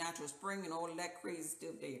from a natural spring and all of that crazy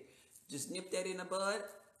stuff there. Just nip that in the bud,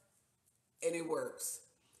 and it works.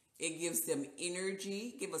 It gives them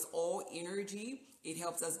energy, give us all energy. It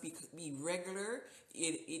helps us be regular.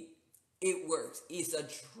 It works. It's a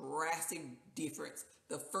drastic difference.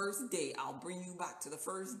 The first day, I'll bring you back to the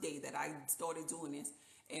first day that I started doing this,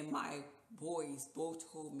 and my boys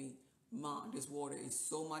both told me, Mom, this water is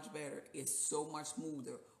so much better. It's so much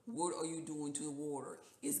smoother. What are you doing to the water?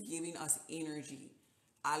 It's giving us energy.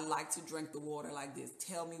 I like to drink the water like this.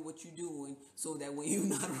 Tell me what you're doing so that when you're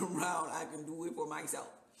not around, I can do it for myself.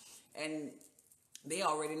 And they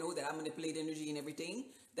already know that I manipulate energy and everything,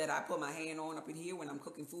 that I put my hand on up in here when I'm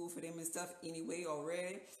cooking food for them and stuff anyway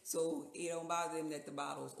already. So it don't bother them that the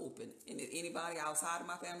bottle's open. And if anybody outside of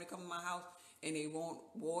my family come to my house and they want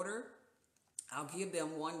water, I'll give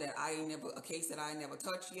them one that a case that I ain't never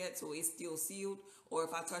touched yet, so it's still sealed. Or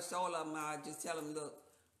if I touched all of them, I just tell them, look,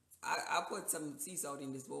 I put some sea salt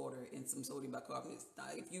in this water and some sodium bicarbonate. Now,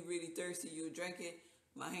 if you really thirsty, you'll drink it.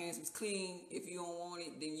 My hands was clean. If you don't want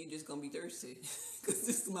it, then you just gonna be thirsty. Because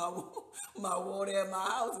this is my water at my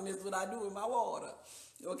house, and this is what I do with my water.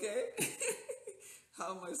 Okay?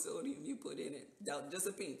 How much sodium you put in it? Just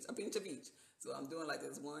a pinch of each. So I'm doing like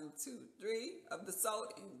this: 1, 2, 3 of the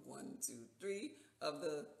salt, and 1, 2, 3 of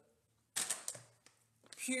the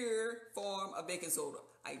pure form of baking soda.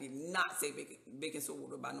 I did not say baking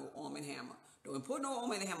soda by no Arm & Hammer. Don't put no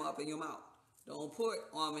Arm & Hammer up in your mouth. Don't put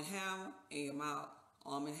Arm & Hammer in your mouth.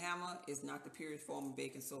 Arm & Hammer is not the purest form of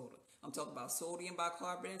baking soda. I'm talking about sodium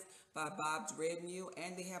bicarbonate by Bob's Red Mill,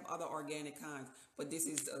 and they have other organic kinds. But this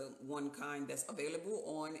is one kind that's available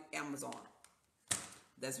on Amazon.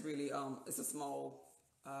 That's really, it's a small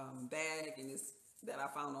bag, and it's that I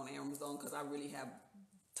found on Amazon because I really have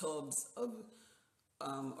tubs of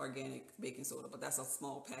organic baking soda, but that's a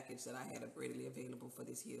small package that I had readily available for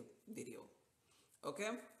this here video. Okay,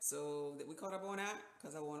 so we caught up on that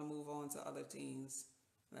because I want to move on to other things.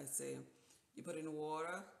 Let's say you put in the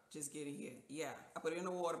water, just get in here. Yeah, I put it in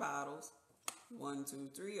the water bottles. 1, 2,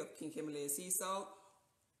 3 of pink Himalayan sea salt,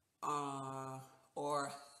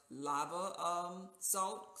 or lava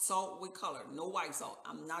salt with color. No white salt.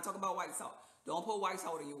 I'm not talking about white salt. Don't put white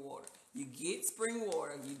salt in your water. You get spring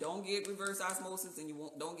water. You don't get reverse osmosis, and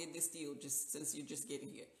don't get distilled. Just since you're just getting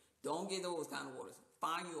here, don't get those kind of waters.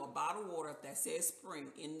 Find you a bottle of water that says spring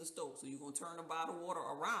in the stove. So you're gonna turn the bottle of water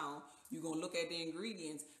around. You're gonna look at the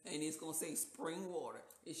ingredients, and it's gonna say spring water.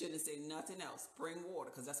 It shouldn't say nothing else. Spring water,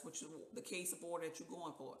 because that's what the case of water that you're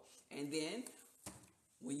going for. And then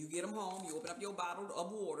when you get them home, you open up your bottle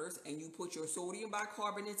of waters, and you put your sodium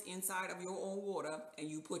bicarbonates inside of your own water, and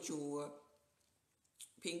you put your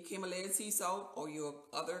pink Himalayan sea salt or your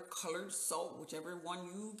other colored salt, whichever one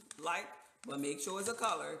you like, but make sure it's a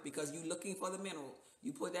color because you're looking for the mineral.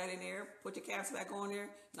 You put that in there, put your caps back on there.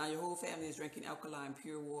 Now your whole family is drinking alkaline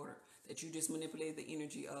pure water that you just manipulated the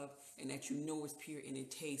energy of, and that you know is pure, and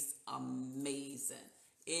it tastes amazing.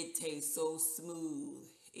 It tastes so smooth.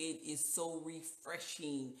 It is so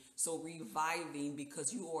refreshing, so reviving,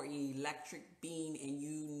 because you are an electric being and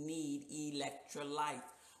you need electrolyte.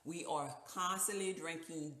 We are constantly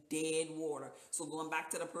drinking dead water. So going back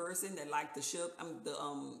to the person that liked the sugar, the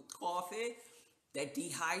coffee that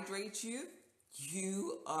dehydrates you,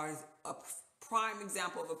 you are a prime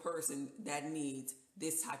example of a person that needs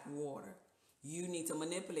this type of water. You need to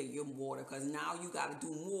manipulate your water, because now you got to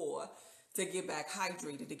do more to get back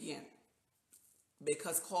hydrated again.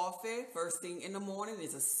 Because coffee, first thing in the morning,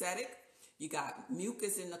 is acidic. You got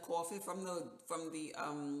mucus in the coffee from the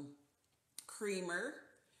creamer,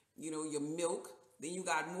 your milk. Then you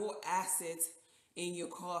got more acids in your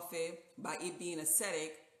coffee by it being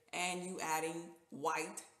acidic, and you adding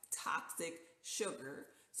white toxic sugar.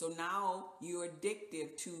 So now you're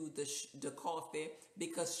addicted to the coffee,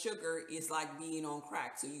 because sugar is like being on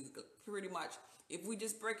crack. So you pretty much, if we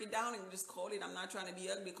just break it down and just call it, I'm not trying to be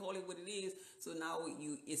ugly, call it what it is. So now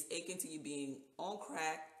it's aching to you being on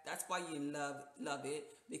crack. That's why you love it,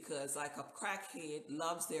 because like a crackhead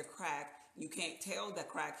loves their crack. You can't tell the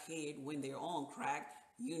crackhead when they're on crack.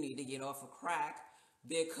 You need to get off of crack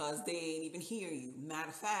because they ain't even hear you. Matter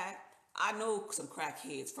of fact, I know some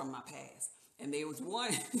crackheads from my past. And there was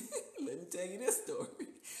one, let me tell you this story.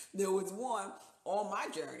 There was one on my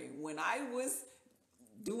journey when I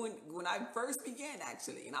first began,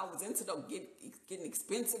 actually, and I was into getting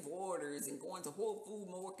expensive waters and going to Whole Food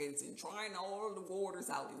markets and trying all the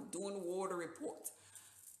waters out and doing the water reports.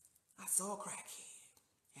 I saw a crackhead,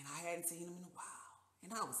 and I hadn't seen him in a while.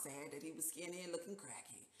 And I was sad that he was skinny and looking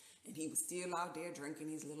crackhead, and he was still out there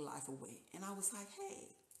drinking his little life away. And I was like,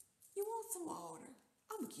 hey, you want some water?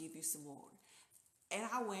 I'm going to give you some water. And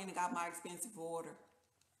I went and got my expensive water,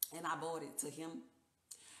 and I bought it to him.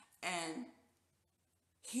 And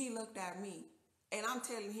he looked at me, and I'm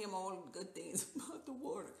telling him all the good things about the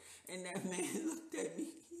water. And that man looked at me.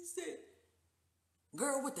 He said,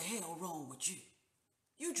 girl, what the hell wrong with you?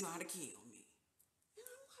 You trying to kill me. And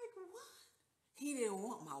I'm like, what? He didn't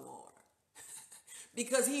want my water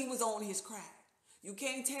because he was on his crack. You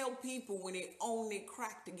can't tell people when they own their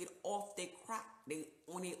crack to get off their crack.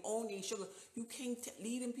 When they own their sugar, you can't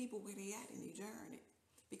lead them people where they at in their journey.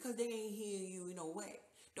 because they ain't hear you in no way.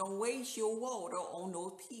 Don't waste your water on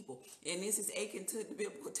those people. And this is akin to the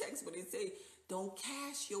biblical text, but it say, don't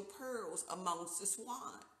cast your pearls amongst the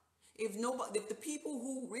swine. If the people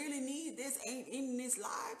who really need this ain't in this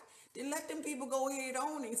life, then let them people go ahead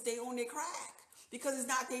on and stay on their crack because it's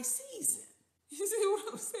not their season. You see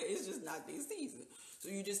what I'm saying? It's just not their season. So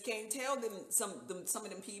you just can't tell them some of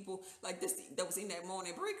them people like this that was in that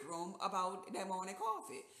morning break room about that morning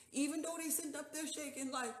coffee. Even though they sitting up there shaking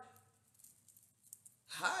like,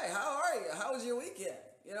 hi, how are you? How was your weekend?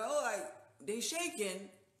 You know, like they shaking,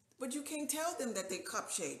 but you can't tell them that they cup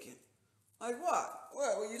shaking. Like what?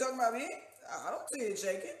 What? Were you talking about me? I don't see it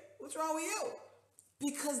shaking. What's wrong with you?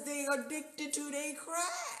 Because they addicted to their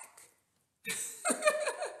crack.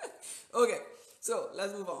 Okay, so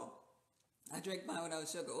let's move on. I drank mine without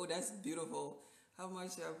sugar. Oh, that's beautiful. How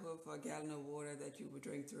much should I put for a gallon of water that you would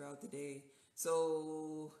drink throughout the day?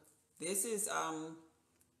 So this is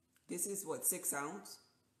what, 6 ounce.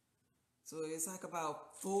 So it's like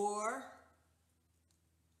about 4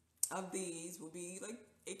 of these will be like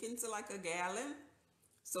akin to like a gallon.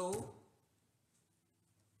 So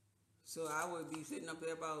I would be sitting up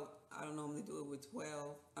there about, I don't normally do it with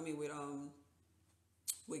 12. I mean with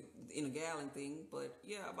in a gallon thing, but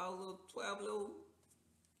yeah, about a little 12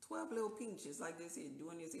 little pinches like this here.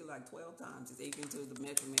 Doing this here like 12 times is akin to the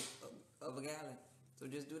measurement of a gallon. So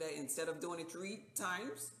just do that instead of doing it 3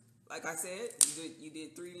 times. Like I said, you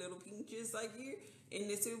did 3 little pinches like here in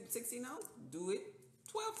this 16 ounce. Do it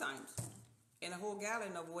 12 times in a whole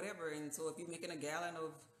gallon of whatever. And so if you're making a gallon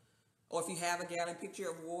of, or if you have a gallon picture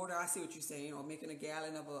of water, I see what you're saying, or making a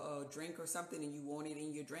gallon of a drink or something and you want it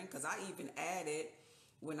in your drink. Because I even added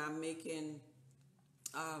when I'm making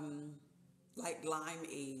like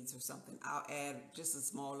limeades or something, I'll add just a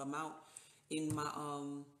small amount in my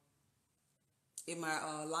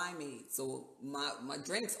limeade. So my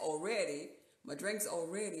drinks already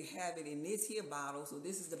have it in this here bottle. So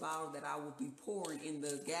this is the bottle that I will be pouring in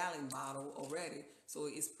the gallon bottle already. So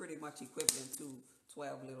it's pretty much equivalent to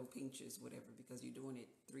 12 little pinches, whatever, because you're doing it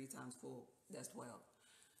 3 times full. That's 12.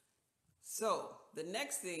 So the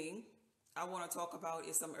next thing I want to talk about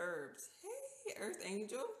is some herbs. Hey, Earth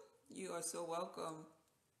Angel, you are so welcome.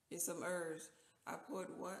 It's some herbs. I put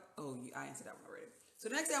what? Oh, I answered that one already. So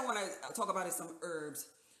the next thing I want to talk about is some herbs.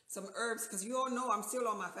 Some herbs, because you all know I'm still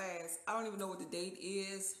on my fast. I don't even know what the date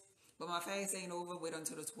is, but my fast ain't over. Wait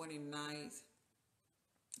until the 29th.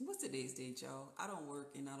 What's today's date, y'all? I don't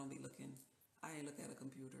work and I don't be looking. I ain't look at a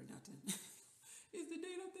computer or nothing. Is the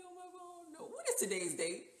date up there on my phone? No. What is today's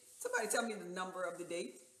date? Somebody tell me the number of the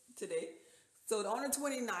date today. So on the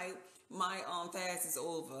 29th, my fast is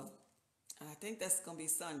over. And I think that's going to be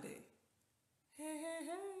Sunday. Hey.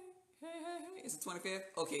 It's the 25th?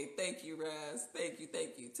 Okay, thank you, Raz. Thank you.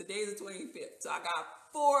 Today's the 25th. So I got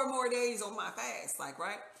 4 more days on my fast, like,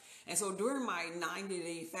 right? And so during my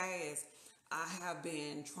 90-day fast, I have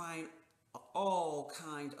been trying all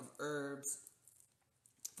kind of herbs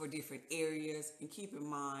for different areas. And keep in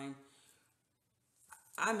mind,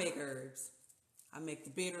 I make herbs. I make the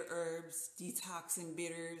bitter herbs, detoxing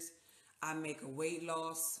bitters. I make a weight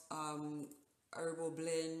loss herbal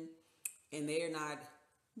blend, and they're not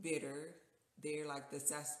bitter. They're like the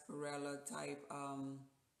sarsaparilla type, I'm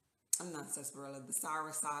not sarsaparilla, the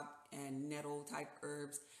soursop and nettle type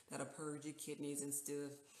herbs that'll purge your kidneys and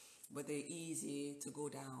stuff. But they're easy to go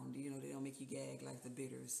down. You know, they don't make you gag like the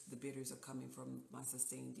bitters. The bitters are coming from my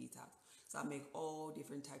sustained detox. So I make all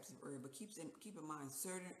different types of herbs. But keep in mind,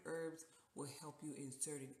 certain herbs will help you in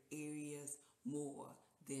certain areas more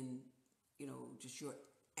than, you know, just your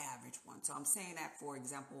average one. So I'm saying that, for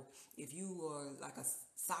example, if you are like a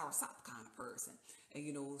soursop kind of person, and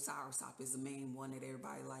you know, soursop is the main one that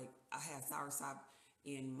everybody like. I have soursop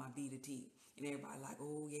in my Vita tea, and everybody like,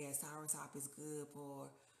 oh yeah, soursop is good for,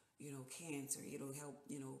 you know, cancer. It'll help,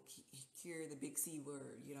 you know, cure the big C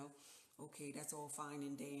word, you know. Okay, that's all fine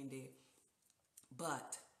and dandy.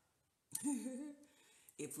 But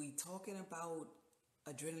if we talking about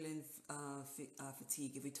adrenaline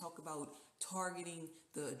fatigue, if we talk about targeting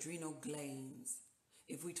the adrenal glands,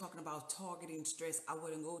 if we talking about targeting stress, I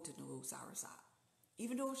wouldn't go to no soursop.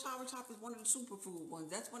 Even though soursop is one of the superfood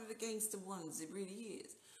ones, that's one of the gangster ones, it really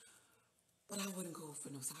is. But I wouldn't go for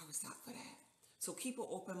no soursop for that. So keep an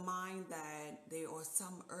open mind that there are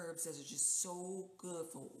some herbs that are just so good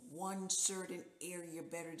for one certain area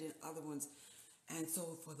better than other ones. And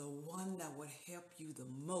so for the one that would help you the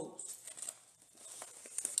most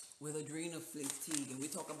with adrenal fatigue, and we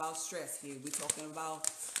talk about stress here, we talking about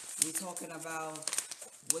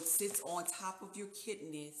what sits on top of your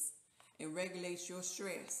kidneys and regulates your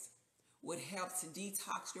stress, what helps to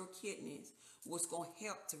detox your kidneys, what's going to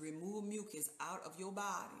help to remove mucus out of your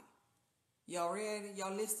body. Y'all ready?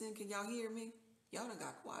 Y'all listening? Can y'all hear me? Y'all done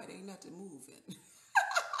got quiet. Ain't nothing moving.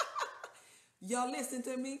 Y'all listen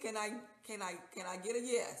to me? Can I get a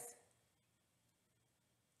yes?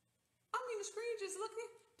 I mean, the screen just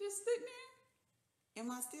sitting there.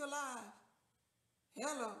 Am I still live?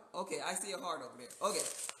 Hello. Okay, I see a heart over there. Okay.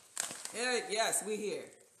 Yes, we here.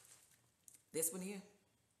 This one here.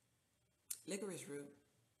 Licorice root.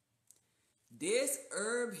 This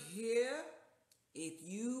herb here, if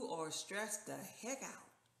you are stressed the heck out,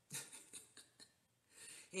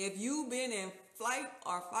 if you've been in flight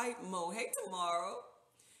or fight mode, hey, tomorrow.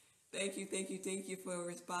 Thank you for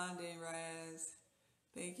responding, Raz.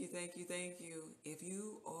 Thank you. If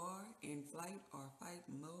you are in flight or fight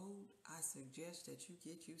mode, I suggest that you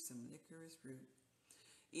get you some licorice root.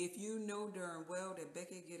 If you know darn well that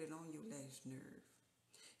Becky get it on your last nerve,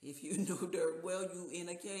 if you know darn well you in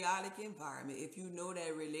a chaotic environment, if you know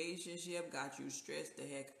that relationship got you stressed the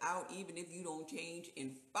heck out, even if you don't change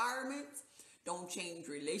environments, don't change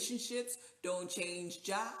relationships, don't change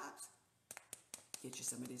jobs, get you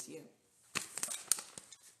some of this here.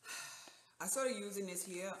 I started using this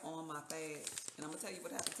here on my fast, and I'm going to tell you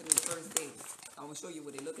what happened to me the first day. I'm going to show you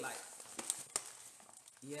what it looked like.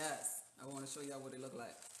 Yes, I want to show y'all what it looked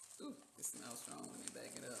like. Ooh, it smells strong when they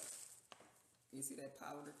back it up. You see that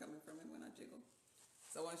powder coming from it when I jiggle?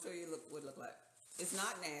 So I want to show you what it looked like. It's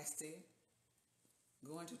not nasty.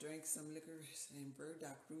 Going to drink some licorice and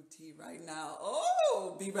burdock root tea right now.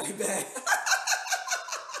 Oh, be right back.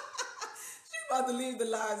 She's about to leave the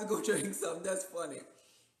lives and go drink some. That's funny.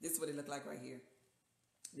 This is what it looked like right here.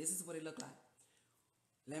 This is what it looked like.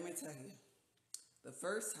 Let me tell you. The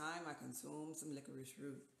first time I consumed some licorice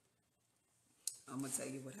root, I'm going to tell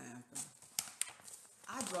you what happened.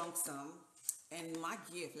 I drank some, and my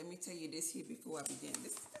gift, let me tell you this here before I begin.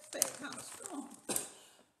 This bag kind of strong.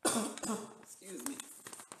 Excuse me.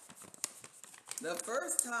 The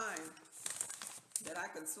first time that I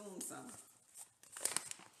consumed some,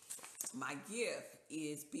 my gift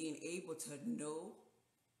is being able to know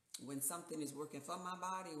when something is working for my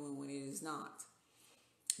body and when it is not.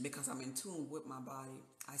 Because I'm in tune with my body.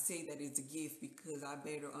 I say that it's a gift because I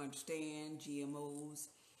better understand GMOs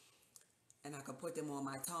and I can put them on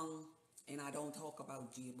my tongue, and I don't talk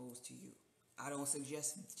about GMOs to you. I don't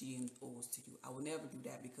suggest GMOs to you. I will never do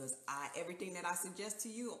that because everything that I suggest to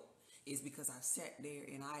you is because I've sat there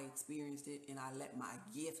and I experienced it and I let my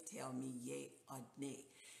gift tell me yay or nay.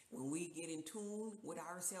 When we get in tune with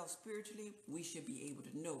ourselves spiritually, we should be able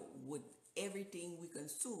to know what everything we're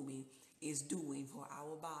consuming is doing for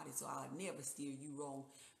our body. So I'll never steer you wrong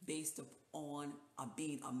based upon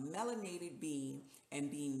being a melanated being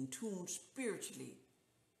and being in tune spiritually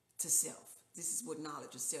to self. This is what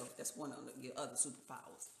knowledge of self, that's one of your other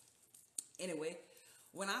superpowers. Anyway,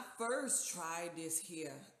 when I first tried this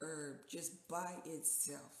here herb just by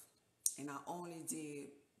itself, and I only did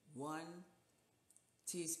one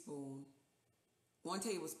tablespoon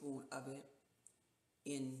of it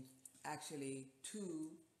in actually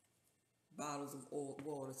 2 bottles of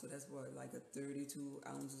water, so that's what, like a 32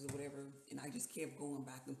 ounces or whatever, and I just kept going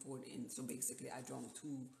back and forth, and so basically I drank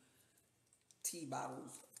 2 tea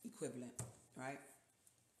bottles equivalent, right?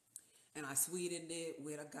 And I sweetened it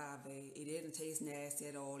with agave. It didn't taste nasty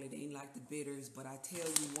at all. It ain't like the bitters, but I tell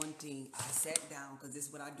you one thing, I sat down, because this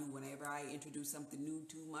is what I do whenever I introduce something new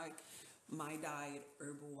to my diet,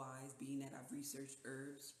 herbal wise, being that I've researched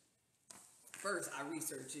herbs. First, I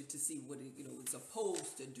research it to see what it's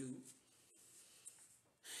supposed to do.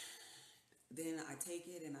 Then I take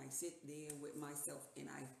it and I sit there with myself and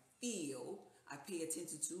I pay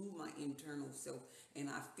attention to my internal self, and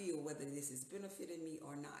I feel whether this is benefiting me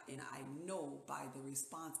or not. And I know by the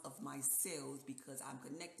response of my cells, because I'm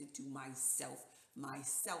connected to myself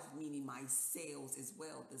meaning my cells as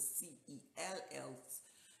well, the CELLS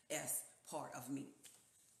part of me.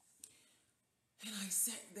 And I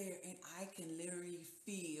sat there and I can literally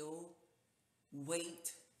feel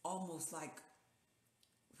weight, almost like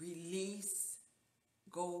release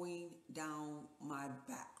going down my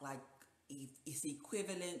back. Like it's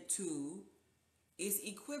equivalent to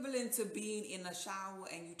being in a shower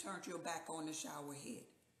and you turned your back on the shower head.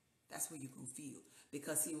 That's where you can feel.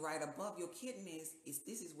 Because see, right above your kidneys,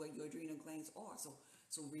 this is where your adrenal glands are.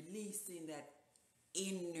 So releasing that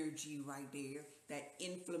energy right there, that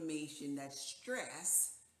inflammation, that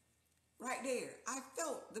stress, right there. I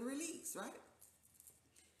felt the release, right?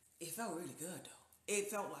 It felt really good though. It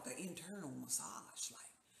felt like an internal massage,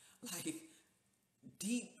 like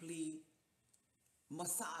deeply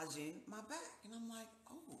massaging my back. And I'm like,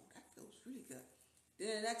 oh, that feels really good.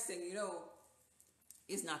 Then the next thing you know,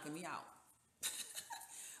 it's knocking me out.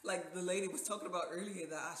 like the lady was talking about earlier,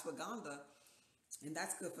 the ashwagandha, and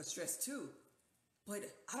that's good for stress too. But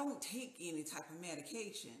I don't take any type of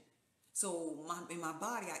medication. So in my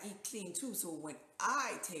body, I eat clean too. So when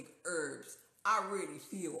I take herbs, I really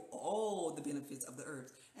feel all the benefits of the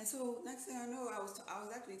herbs. And so next thing I know, I was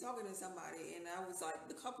actually talking to somebody, and I was like,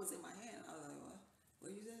 the cup was in my hand. I was like,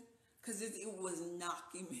 what you said? Because it was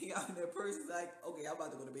knocking me out. And that person's like, okay, I'm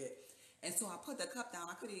about to go to bed. And so I put the cup down.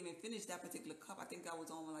 I couldn't even finish that particular cup. I think I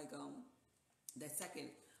was on like that second,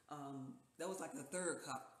 that was like the third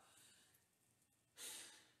cup.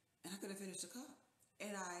 And I couldn't finish the cup.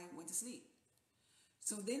 And I went to sleep.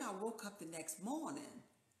 So then I woke up the next morning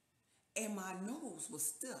and my nose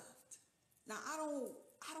was stuffed. Now I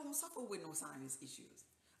don't suffer with no sinus issues.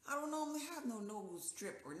 I don't normally have no nose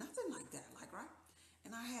drip or nothing like that, like, right?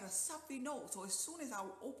 And I had a stuffy nose. So as soon as I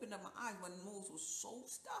opened up my eyes, my nose was so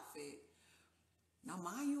stuffy. Now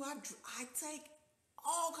mind you, I take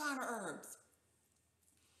all kind of herbs.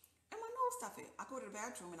 And my nose stuffy. I go to the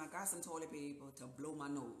bathroom and I got some toilet paper to blow my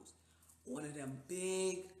nose. One of them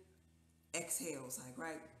big exhales, like,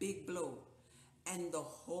 right? Big blow. And the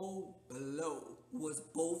whole blow was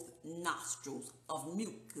both nostrils of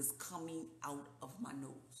mucus coming out of my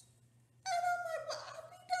nose. And I'm like, well, I'll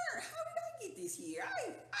be darned. How did I get this here?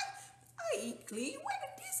 I eat clean. Where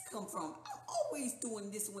did this come from? I'm always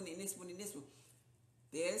doing this one and this one and this one.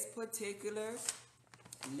 This particular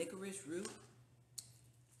licorice root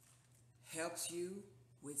helps you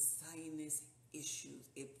with sinus issues.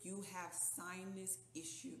 If you have sinus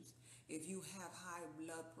issues, if you have high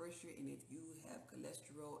blood pressure, and if you have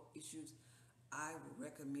cholesterol issues, I would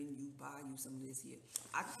recommend you buy you some of this here.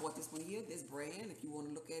 I bought this one here, this brand. If you want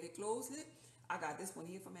to look at it closely, I got this one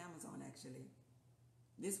here from Amazon, actually.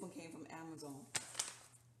 This one came from Amazon.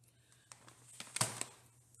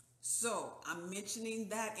 So I'm mentioning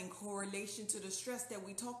that in correlation to the stress that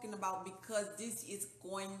we're talking about, because this is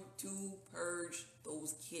going to purge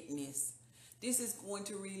those kidneys. This is going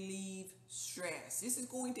to relieve stress. This is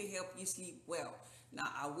going to help you sleep well. Now,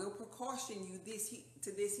 I will precaution you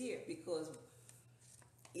this here, because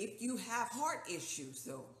if you have heart issues,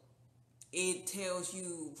 though, it tells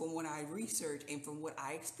you from what I researched and from what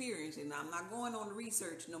I experienced, and I'm not going on the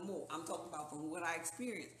research no more. I'm talking about from what I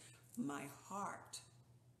experienced. My heart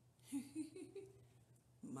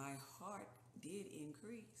did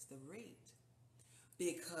increase the rate,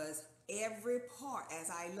 because every part, as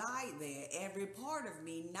I lied there, every part of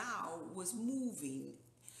me now was moving,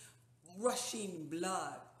 rushing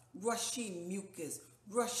blood, rushing mucus,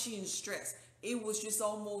 rushing stress. It was just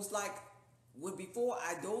almost like before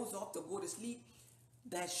I dozed off to go to sleep,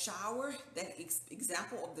 that shower, that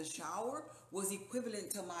example of the shower was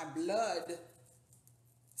equivalent to my blood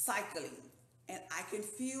cycling. And I can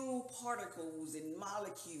feel particles and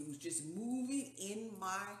molecules just moving in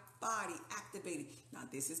my body, activating. Now,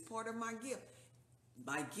 this is part of my gift.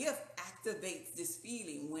 My gift activates this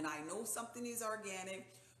feeling when I know something is organic,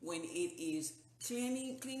 when it is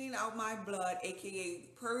cleaning out my blood, aka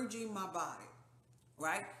purging my body,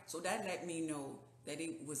 right? So that let me know that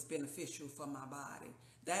it was beneficial for my body.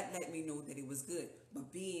 That let me know that it was good.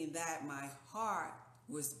 But being that my heart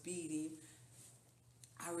was beating,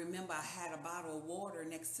 I remember I had a bottle of water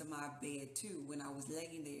next to my bed too when I was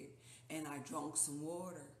laying there, and I drank some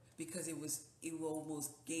water because it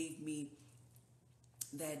almost gave me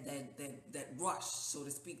that rush, so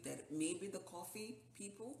to speak, that maybe the coffee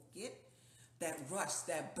people get, that rush,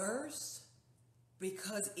 that burst,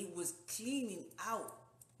 because it was cleaning out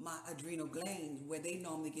my adrenal glands where they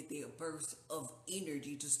normally get their burst of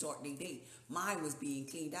energy to start their day. Mine was being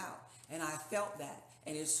cleaned out, and I felt that.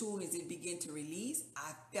 And as soon as it began to release,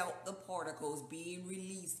 I felt the particles being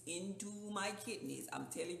released into my kidneys. I'm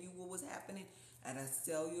telling you what was happening at a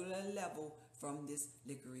cellular level from this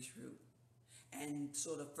licorice root. And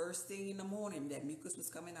so the first thing in the morning, that mucus was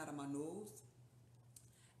coming out of my nose,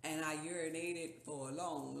 and I urinated for a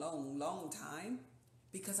long time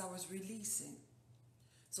because I was releasing.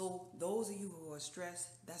 So those of you who are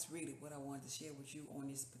stressed, that's really what I wanted to share with you on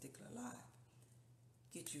this particular live.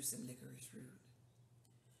 Get you some licorice root.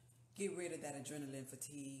 Get rid of that adrenaline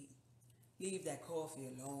fatigue. Leave that coffee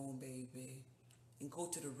alone, baby. And go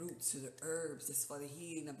to the roots, to the herbs that's for the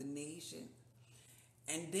healing of the nation.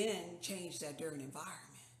 And then change that dirty environment.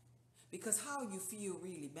 Because how you feel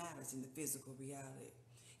really matters in the physical reality.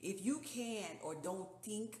 If you can't or don't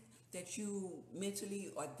think that you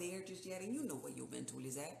mentally are there just yet, and you know where your mental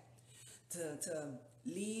is at, to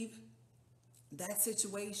leave that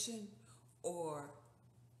situation or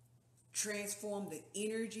transform the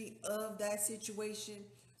energy of that situation,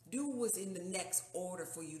 do what's in the next order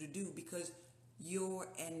for you to do, because your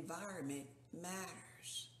environment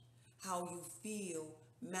matters. how you feel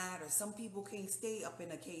matters. Some people can't stay up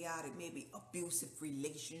in a chaotic, maybe abusive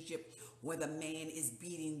relationship where the man is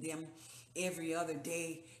beating them every other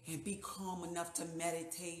day, and be calm enough to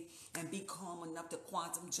meditate and be calm enough to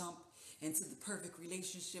quantum jump into the perfect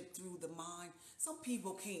relationship through the mind. Some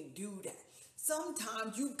people can't do that.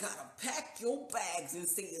 Sometimes you gotta pack your bags and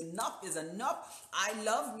say enough is enough. I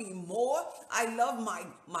love me more. I love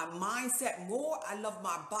my mindset more. I love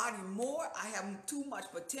my body more. I have too much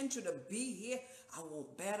potential to be here. I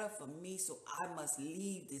want better for me, so I must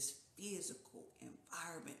leave this physical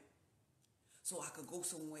environment so I could go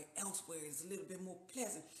somewhere else where it's a little bit more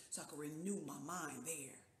pleasant, so I can renew my mind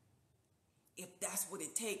there. If that's what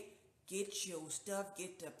it takes, get your stuff,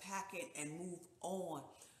 get to packing, and move on.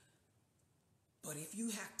 But if you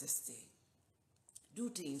have to stay, do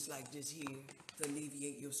things like this here to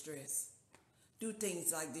alleviate your stress. Do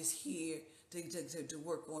things like this here to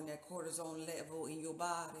work on that cortisol level in your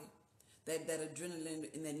body, that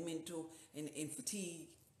adrenaline and that mental and fatigue.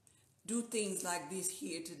 Do things like this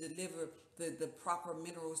here to deliver the proper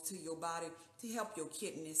minerals to your body to help your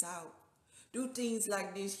kidneys out. Do things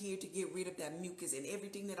like this here to get rid of that mucus, and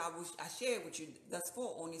everything that I shared with you thus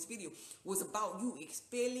far on this video was about you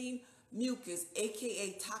expelling mucus,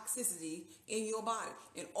 aka toxicity, in your body.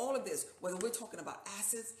 And all of this, whether we're talking about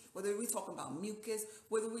acids, whether we're talking about mucus,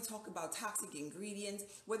 whether we're talking about toxic ingredients,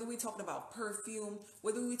 whether we're talking about perfume,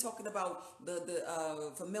 whether we're talking about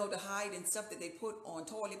the formaldehyde and stuff that they put on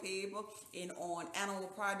toilet paper and on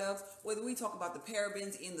animal products, whether we talk about the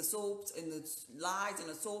parabens in the soaps and the lies in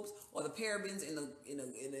the soaps, or the parabens in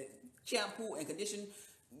the shampoo and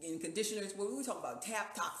conditioners, whether we talk about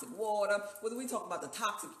toxic water, whether we talk about the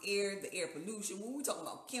toxic air, the air pollution, when we talk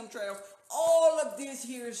about chemtrails, all of this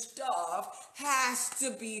here stuff has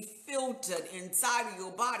to be filtered inside of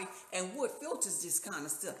your body. And what filters this kind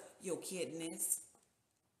of stuff? Your kidneys.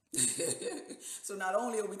 So not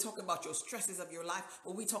only are we talking about your stresses of your life,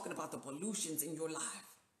 but we're talking about the pollutions in your life,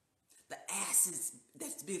 the acids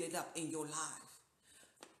that's built up in your life.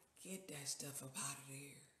 Get that stuff up out of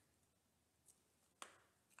there.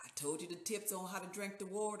 I told you the tips on how to drink the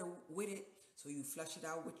water with it. So you flush it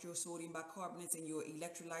out with your sodium bicarbonates and your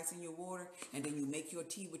electrolytes in your water, and then you make your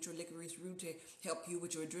tea with your licorice root to help you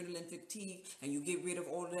with your adrenaline fatigue, and you get rid of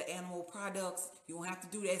all of the animal products. You don't have to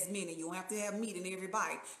do as many. You don't have to have meat in every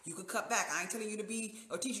bite. You can cut back. I ain't telling you to be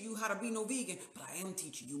or teaching you how to be no vegan, but I am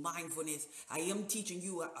teaching you mindfulness. I am teaching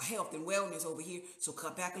you health and wellness over here. So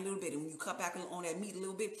cut back a little bit, and when you cut back on that meat a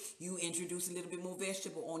little bit, you introduce a little bit more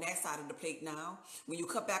vegetable on that side of the plate now. When you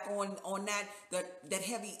cut back on that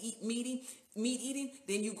heavy meat eating,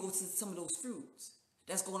 then you go to some of those fruits.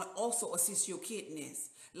 That's going to also assist your kidneys,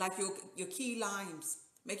 like your key limes.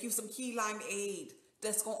 Make you some key limeade.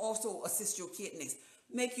 That's going to also assist your kidneys.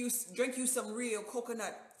 Drink you some real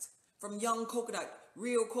coconut from young coconut,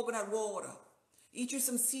 real coconut water. Eat you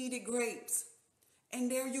some seeded grapes.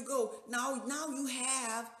 And there you go. Now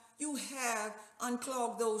you have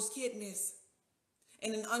unclogged those kidneys.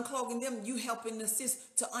 And in unclogging them, you helping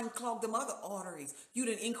assist to unclog them other arteries. You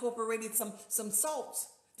done incorporated some salts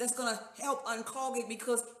that's going to help unclog it,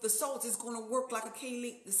 because the salt is going to work like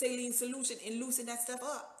the saline solution and loosen that stuff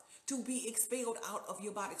up to be expelled out of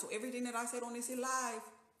your body. So everything that I said on this here live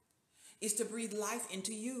is to breathe life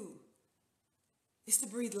into you. It's to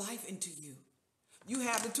breathe life into you. You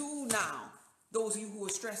have the tool now. Those of you who are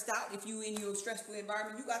stressed out, if you in your stressful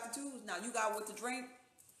environment, you got the tools now. You got what to drink.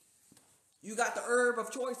 You got the herb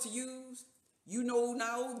of choice to use. You know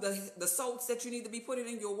now the salts that you need to be putting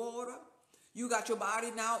in your water. You got your body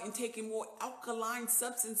now in taking more alkaline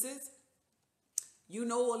substances. You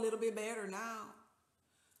know a little bit better now.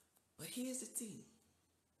 But here's the thing.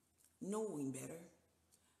 Knowing better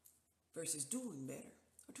versus doing better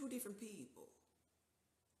are two different people.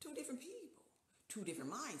 Two different people. Two different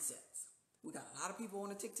mindsets. We got a lot of people on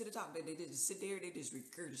the tick to the top. They just sit there, they just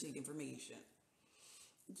regurgitate information.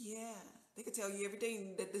 Yeah, they could tell you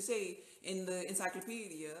everything that they say in the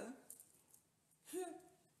encyclopedia.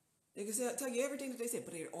 They can tell you everything that they said,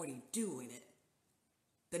 but they're already doing it.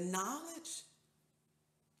 The knowledge,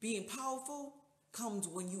 being powerful, comes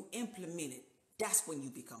when you implement it. That's when you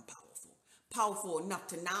become powerful. Powerful enough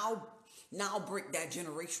to now break that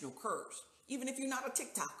generational curse. Even if you're not a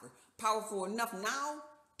TikToker, powerful enough now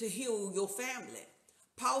to heal your family.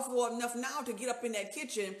 Powerful enough now to get up in that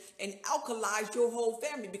kitchen and alkalize your whole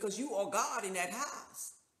family, because you are God in that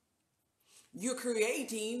house. You're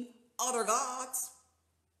creating other gods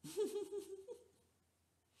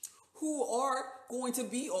who are going to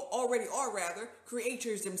be, or already are rather,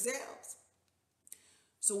 creators themselves.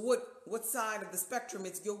 So what side of the spectrum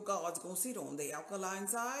is your God's going to sit on? The alkaline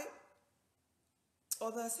side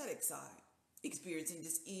or the aesthetic side, experiencing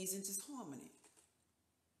dis-ease and disharmony.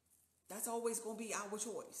 That's always going to be our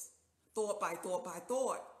choice, thought by thought by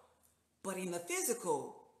thought. But in the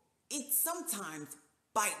physical, it's sometimes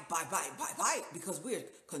bite by bite by bite, because we're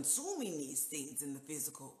consuming these things in the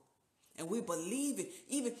physical. And we believe it,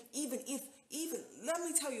 even let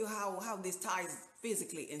me tell you how this ties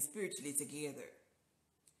physically and spiritually together.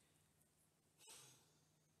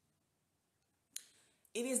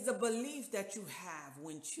 It is the belief that you have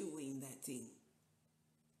when chewing that thing.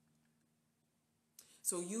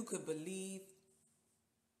 So you could believe,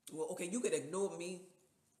 well, okay, you could ignore me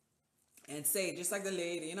and say, just like the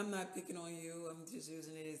lady, and I'm not picking on you, I'm just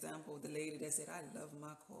using an example of the lady that said, I love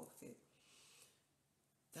my coffee.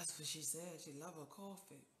 That's what she said, she loved her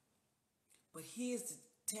coffee. But here's the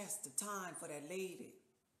test of time for that lady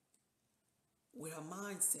with her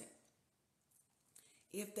mindset.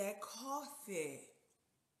 If that coffee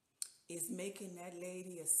is making that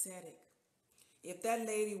lady ascetic, if that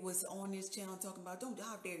lady was on this channel talking about,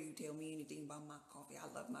 how dare you tell me anything about my coffee,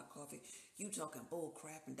 I love my coffee, you talking bull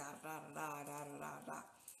crap and da da da da da da da da.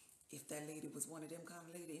 If that lady was one of them kind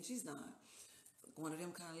of ladies, and she's not one of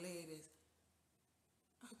them kind of ladies,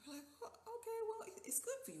 I'd be like, oh, okay, well, it's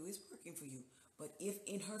good for you, it's working for you. But if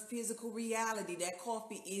in her physical reality that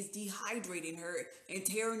coffee is dehydrating her and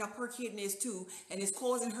tearing up her kidneys too, and it's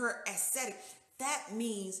causing her aesthetic, that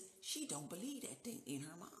means she don't believe that thing in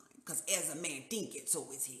her mind. Because as a man thinketh,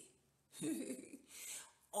 so is he.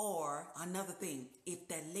 Or another thing, if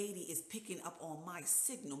that lady is picking up on my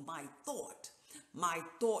signal, my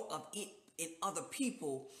thought of it in other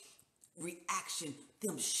people, reaction,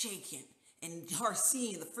 them shaking, and her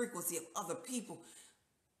seeing the frequency of other people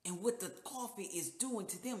and what the coffee is doing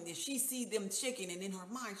to them, if she see them shaking, and in her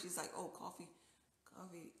mind she's like, oh, coffee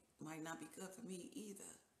might not be good for me either.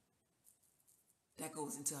 That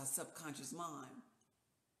goes into her subconscious mind.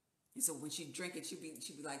 And so when she drink it, she'd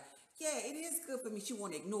be like, yeah, it is good for me. She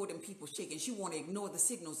want to ignore them people shaking. She want to ignore the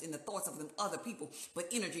signals in the thoughts of them other people. But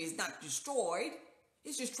energy is not destroyed.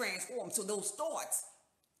 It's just transformed. So those thoughts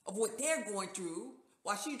of what they're going through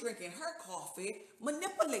while she's drinking her coffee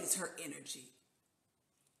manipulates her energy,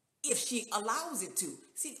 if she allows it to.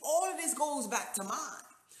 See, all of this goes back to mind.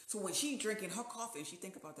 So when she's drinking her coffee and she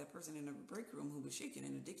think about that person in the break room who was shaking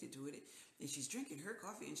and addicted to it, and she's drinking her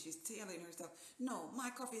coffee and she's telling herself, no, my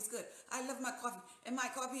coffee is good. I love my coffee, and my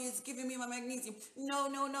coffee is giving me my magnesium. No,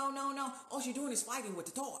 no, no, no, no. All she's doing is fighting with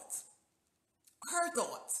the thoughts. Her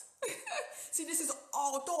thoughts. See, this is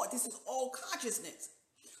all thought. This is all consciousness.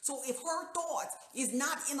 So if her thoughts is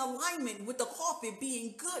not in alignment with the coffee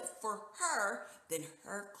being good for her, then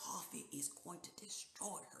her coffee is going to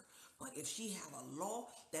destroy her. But if she have a law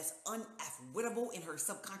that's unavoidable in her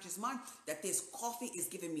subconscious mind, that this coffee is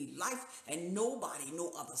giving me life and nobody,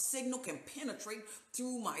 no other signal can penetrate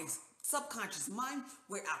through my subconscious mind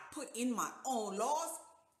where I put in my own laws,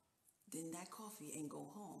 then that coffee ain't gonna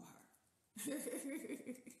harm her.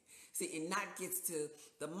 See, and that gets to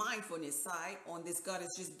the mindfulness side on this God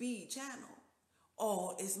is just be channel.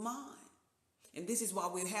 All is mine. And this is why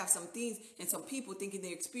we have some things and some people thinking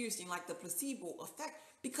they're experiencing like the placebo effect.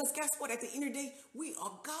 Because guess what? At the end of the day, we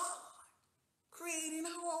are God, creating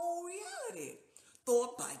our own reality.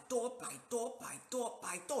 Thought by thought by thought by thought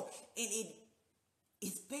by thought. And it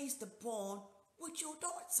is based upon what your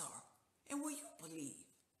thoughts are and what you believe.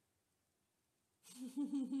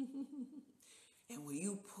 And what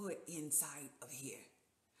you put inside of here.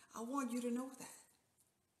 I want you to know that.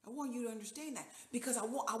 I want you to understand that. Because I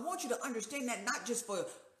want you to understand that not just for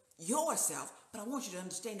yourself, but I want you to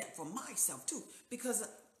understand that for myself too. Because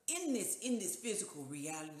in this physical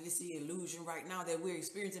reality, this illusion right now that we're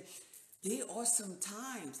experiencing, there are some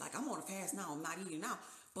times, like I'm on a fast now, I'm not eating now.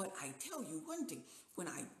 But I tell you one thing, when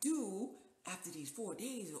I do, after these 4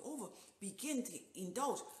 days are over, begin to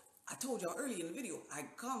indulge. I told y'all earlier in the video, I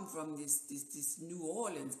come from this New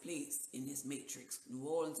Orleans place in this matrix, New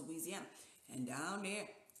Orleans, Louisiana. And down there,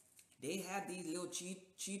 they have these little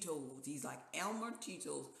Cheetos, these like Elmer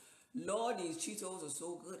Cheetos. Lord, these Cheetos are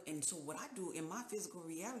so good. And so what I do in my physical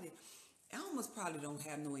reality, Elmer's probably don't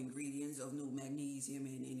have no ingredients of no magnesium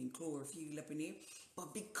and any chlorophyll up in there.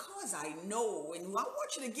 But because I know, and I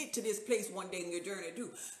want you to get to this place one day in your journey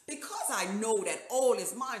too, because I know that all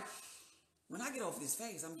is mine, when I get off this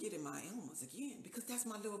phase, I'm getting my Elmer's again, because that's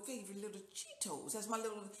my little favorite little Cheetos. That's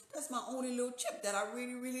my only little chip that I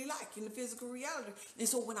really, really like in the physical reality. And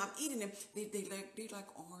so when I'm eating them, they like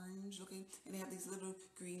orange looking, and they have these little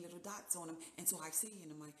green little dots on them. And so I say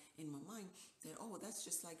in my mind that, oh, that's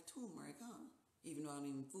just like turmeric, huh? Even though I don't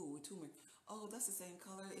even fool with turmeric. Oh, that's the same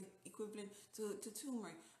color equivalent to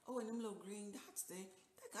turmeric. Oh, and them little green dots there,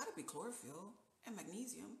 that gotta be chlorophyll. and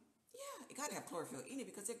magnesium. Yeah, it gotta have chlorophyll in it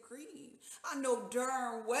because they're green. I know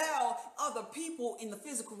darn well other people in the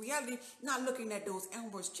physical reality not looking at those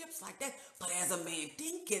Elmer's chips like that, but as a man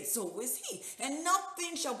thinketh, so is he. And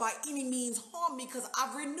nothing shall by any means harm me because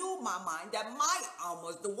I've renewed my mind that my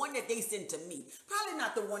Elmer's, the one that they sent to me, probably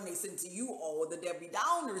not the one they sent to you all, the Debbie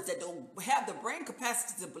Downers that don't have the brain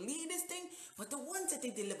capacity to believe this thing, but the ones that they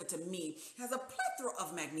deliver to me has a plethora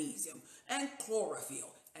of magnesium and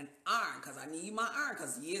chlorophyll and iron, because I need my iron,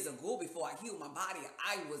 because years ago before I healed my body,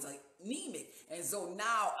 I was anemic, and so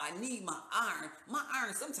now I need my iron. My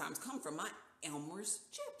iron sometimes comes from my Elmer's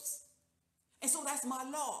chips, and so that's my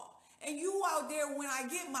law. And you out there, when I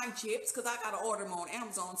get my chips, because I got to order them on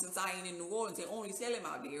Amazon since I ain't in New Orleans, they only sell them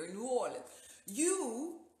out there in New Orleans.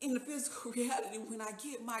 You, in the physical reality, when I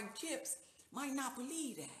get my chips, might not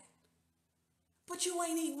believe that, but you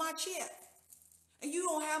ain't eat my chip, and you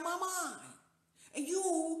don't have my mind. And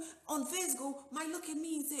you, on physical, might look at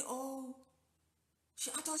me and say, oh,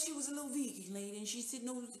 I thought she was a little vegan lady and she said,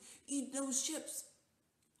 no, eat those chips.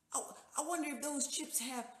 Oh, I wonder if those chips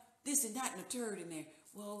have this and that and a third in there.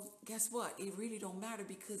 Well, guess what? It really don't matter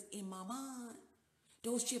because in my mind,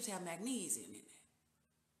 those chips have magnesium in it.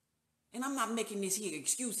 And I'm not making this here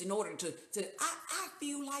excuse in order to I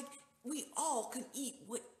feel like we all can eat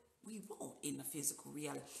what we want in the physical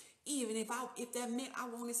reality. Even if that meant I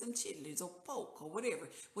wanted some chitlins or pork or whatever,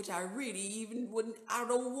 which I really I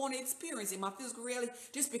don't want to experience in my physical reality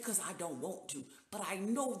just because I don't want to. But I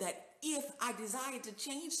know that if I desired to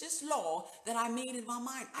change this law that I made in my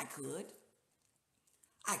mind, I could.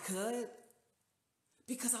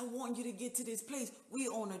 Because I want you to get to this place.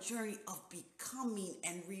 We're on a journey of becoming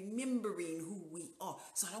and remembering who we are.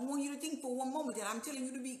 So I don't want you to think for one moment that I'm telling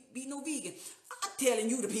you to be no vegan. I'm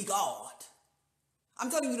telling you to be God. I'm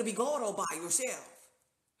telling you to be God all by yourself.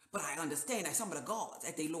 But I understand that some of the gods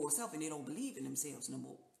at their lower self and they don't believe in themselves no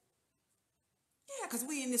more. Yeah, because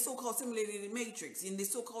we're in this so-called simulated matrix, in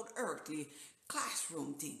this so-called earthly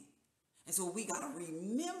classroom thing. And so we got to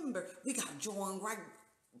remember, we got to join right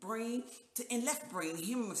brain and left brain,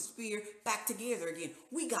 hemisphere back together again.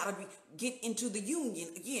 We got to get into the union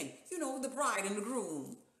again. You know, the bride and the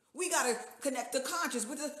groom. We got to connect the conscious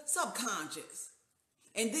with the subconscious.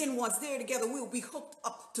 And then once they're together, we'll be hooked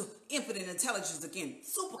up to infinite intelligence again,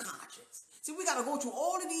 superconscious. See, we got to go through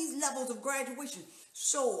all of these levels of graduation.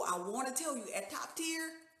 So I want to tell you, at top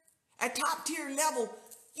tier level,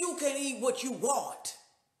 you can eat what you want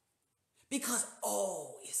because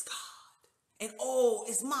all is God and all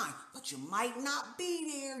is mine. But you might not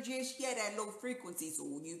be there just yet at low frequency, so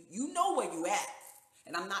you know where you at.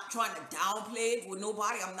 And I'm not trying to downplay it with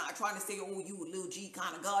nobody. I'm not trying to say, oh, you a little G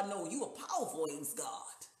kind of God. No, you a powerful ace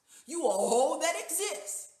God. You a whole that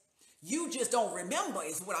exists. You just don't remember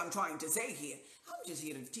is what I'm trying to say here. I'm just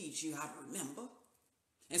here to teach you how to remember.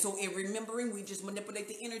 And so in remembering, we just manipulate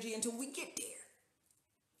the energy until we get there.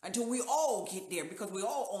 Until we all get there, because we're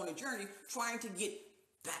all on a journey trying to get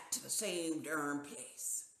back to the same darn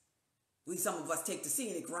place. Some of us take the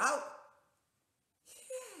scenic route.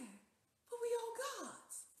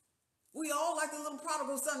 We all like the little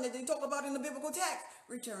prodigal son that they talk about in the biblical text,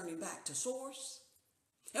 returning back to source.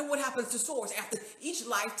 And what happens to source after each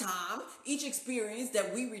lifetime, each experience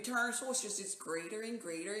that we return source just is greater and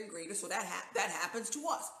greater and greater. So that happens to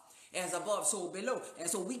us. As above, so below. And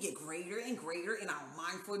so we get greater and greater in our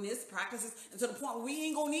mindfulness practices, and to the point where we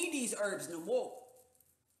ain't gonna need these herbs no more.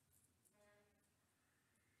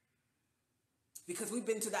 Because we've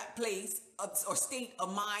been to that place or state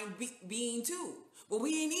of mind being too. But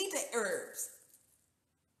we ain't need the herbs.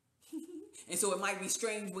 And so it might be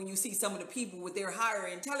strange when you see some of the people with their higher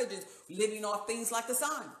intelligence living off things like the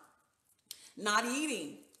sun. Not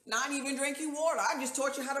eating, not even drinking water. I just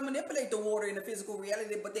taught you how to manipulate the water in the physical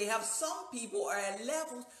reality, but they have some people are at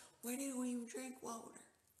levels where they don't even drink water.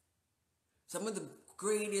 Some of the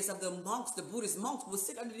greatest of the monks, the Buddhist monks, will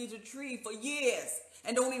sit underneath a tree for years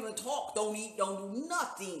and don't even talk, don't eat, don't do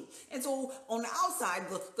nothing. And so on the outside,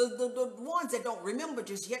 the ones that don't remember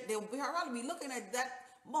just yet, they'll probably be looking at that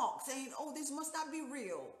monk saying, oh, this must not be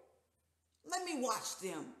real. Let me watch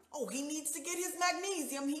them. Oh, he needs to get his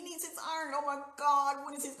magnesium. He needs his iron. Oh my God,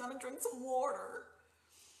 when is he going to drink some water?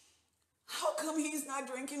 How come he's not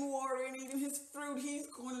drinking water and eating his fruit? He's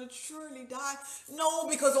going to surely die. No,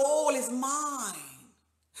 because all is mine.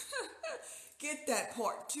 Get that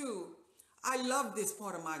part too. I love this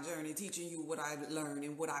part of my journey, teaching you what I've learned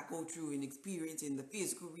and what I go through and experience in the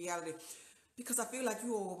physical reality, because I feel like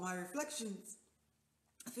you are my reflections.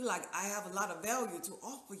 I feel like I have a lot of value to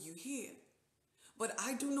offer you here, but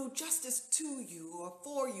I do no justice to you or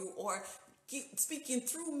for you or speaking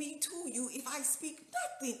through me to you if I speak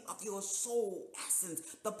nothing of your soul essence,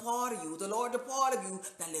 the part of you, the Lord, the part of you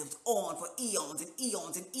that lives on for eons and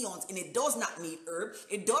eons and eons, and it does not need herb,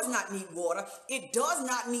 it does not need water, it does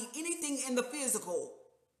not need anything in the physical.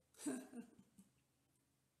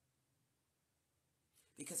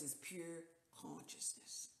 Because it's pure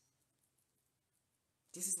consciousness.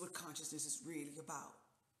 This is what consciousness is really about.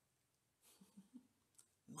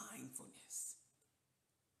 Mindfulness.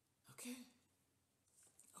 Okay?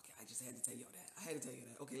 Okay, I just had to tell y'all that. I had to tell you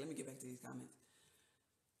that. Okay, let me get back to these comments.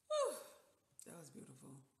 Whew, that was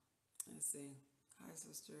beautiful. Let's see. Hi,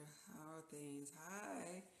 sister. How are things?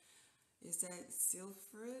 Hi. Is that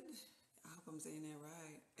Silfred? I hope I'm saying that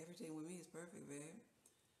right. Everything with me is perfect, babe.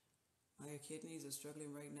 My kidneys are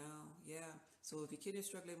struggling right now. Yeah. So if your kidney is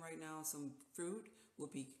struggling right now, some fruit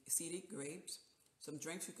would be seeded grapes. Some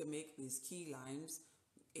drinks you can make is key limes.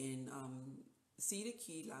 And seeded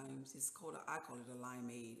key limes. I call it a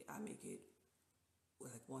limeade. I make it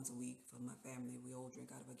like once a week for my family. We all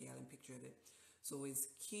drink out of a gallon, picture of it. So it's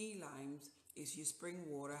key limes. It's your spring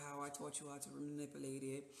water, how I taught you how to manipulate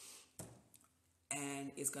it.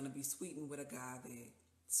 And it's going to be sweetened with agave.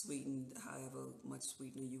 Sweetened however much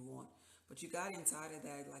sweetener you want. But you got inside of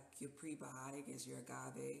that, like your prebiotic is your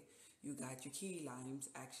agave. You got your key limes,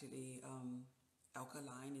 actually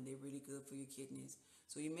alkaline, and they're really good for your kidneys.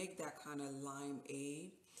 So you make that kind of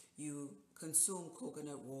limeade. You consume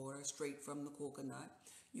coconut water straight from the coconut.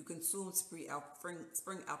 You consume spring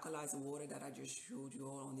alkalizing water that I just showed you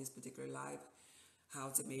all on this particular live, how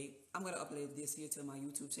to make. I'm going to upload this here to my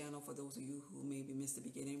YouTube channel for those of you who maybe missed the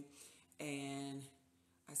beginning. And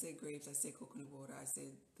I said grapes, I said coconut water, I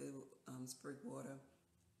said the sprig water,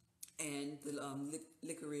 and the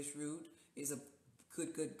licorice root is a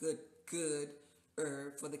good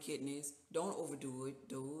herb for the kidneys. Don't overdo it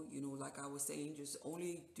though. You know, like I was saying, just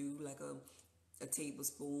only do like a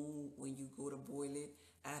tablespoon when you go to boil it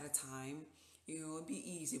at a time. You know, and be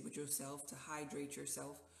easy with yourself to hydrate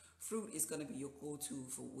yourself. Fruit is going to be your go-to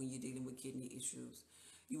for when you're dealing with kidney issues.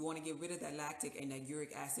 You want to get rid of that lactic and that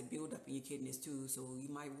uric acid buildup in your kidneys too. So you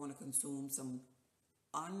might want to consume some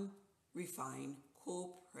unrefined,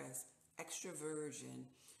 cold-pressed, extra virgin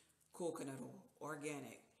coconut oil,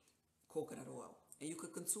 organic coconut oil. And you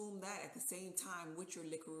could consume that at the same time with your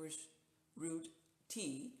licorice root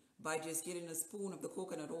tea by just getting a spoon of the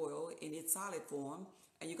coconut oil in its solid form.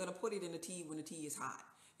 And you're going to put it in the tea when the tea is hot.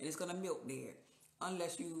 And it's going to melt there.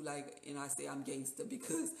 Unless you like, and I say I'm gangster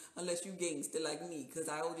because unless you gangster like me, because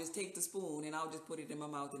I'll just take the spoon and I'll just put it in my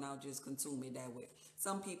mouth and I'll just consume it that way.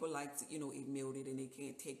 Some people like to, it melted and they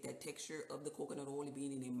can't take that texture of the coconut oil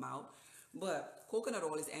being in their mouth. But coconut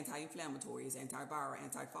oil is anti-inflammatory, it's antiviral,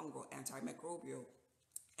 antifungal, antimicrobial,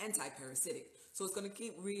 anti-parasitic. So it's going to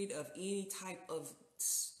get rid of any type of,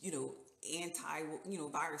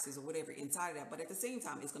 viruses or whatever inside of that. But at the same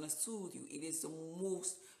time, it's going to soothe you. It is the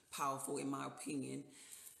most powerful, in my opinion,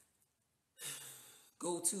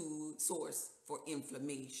 go-to source for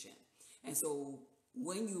inflammation. And so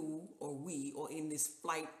when you or we are in this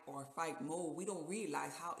flight or fight mode, we don't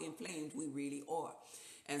realize how inflamed we really are.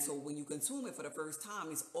 And so when you consume it for the first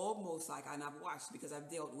time, it's almost like, and I've watched because I've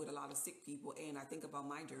dealt with a lot of sick people, and I think about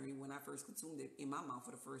my journey when I first consumed it in my mouth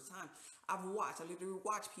for the first time. I literally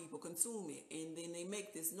watch people consume it, and then they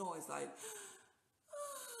make this noise like,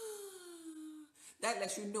 that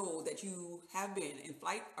lets you know that you have been in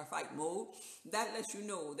flight or fight mode. That lets you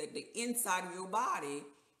know that the inside of your body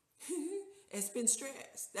has been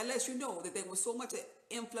stressed. That lets you know that there was so much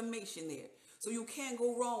inflammation there. So you can't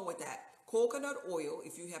go wrong with that. Coconut oil,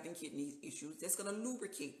 if you're having kidney issues, that's going to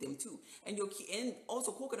lubricate them too. And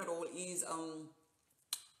also coconut oil is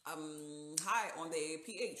high on the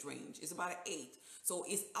pH range. It's about an 8. So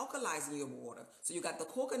it's alkalizing your water. So you got the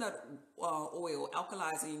coconut oil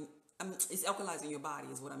alkalizing. It's alkalizing your body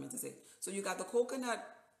is what I meant to say. So you got the coconut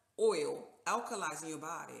oil alkalizing your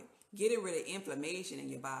body, getting rid of inflammation in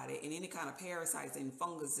your body and any kind of parasites and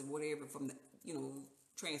fungus and whatever from the,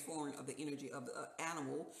 transforming of the energy of the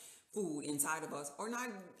animal food inside of us, or not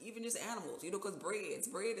even just animals, because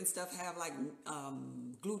bread and stuff have like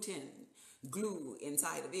glue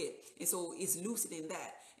inside of it. And so it's loosening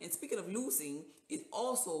that. And speaking of loosing, it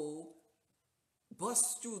also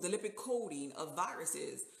busts through the lipid coating of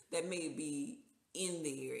viruses that may be in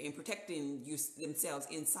there and protecting themselves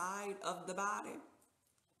inside of the body.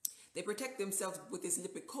 They protect themselves with this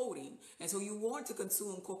lipid coating. And so you want to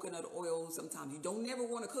consume coconut oil sometimes. You don't never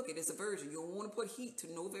want to cook it. It's a virgin. You don't want to put heat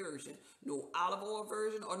to no virgin, no olive oil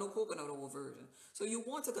virgin or no coconut oil virgin. So you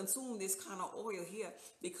want to consume this kind of oil here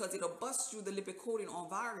because it'll bust through the lipid coating on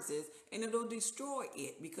viruses and it'll destroy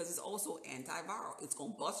it because it's also antiviral. It's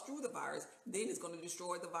going to bust through the virus, then it's going to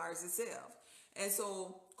destroy the virus itself. And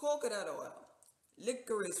so coconut oil,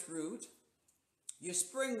 licorice root, your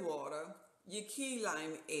spring water, your key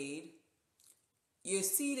limeade, your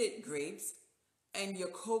seeded grapes, and your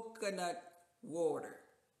coconut water.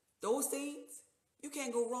 Those things, you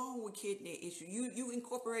can't go wrong with kidney issue. You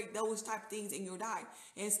incorporate those type of things in your diet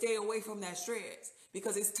and stay away from that stress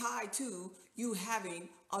because it's tied to you having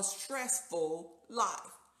a stressful life.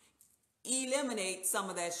 Eliminate some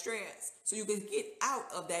of that stress so you can get out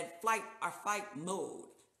of that flight or fight mode.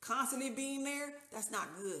 Constantly being there, that's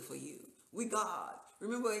not good for you. We God.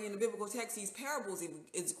 Remember in the biblical text, these parables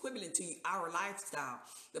is equivalent to our lifestyle.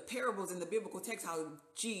 The parables in the biblical text, how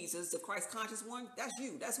Jesus, the Christ conscious one, that's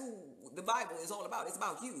you. That's who the Bible is all about. It's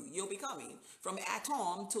about you. You're becoming from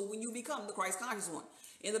atom to when you become the Christ conscious one.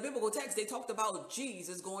 In the biblical text, they talked about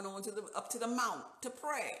Jesus going on to up to the mount to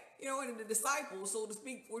pray. You know, and the disciples, so to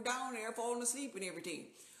speak, were down there falling asleep and everything.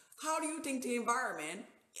 How do you think the environment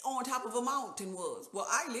on top of a mountain was? Well,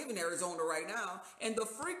 I live in Arizona right now, and the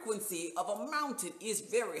frequency of a mountain is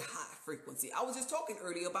very high frequency. I was just talking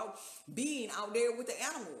earlier about being out there with the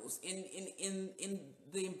animals in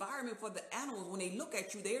the environment for the animals. When they look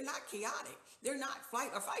at you, they're not chaotic. They're not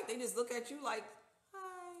flight or fight. They just look at you like, hi,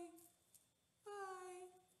 hi.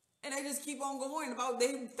 And they just keep on going about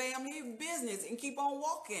their family business and keep on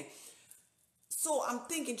walking. So I'm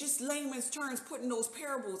thinking, just layman's terms, putting those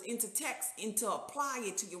parables into text and to apply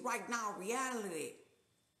it to your right now reality,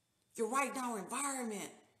 your right now environment.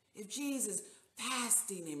 If Jesus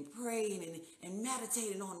fasting and praying and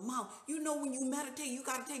meditating on the mount, you know when you meditate, you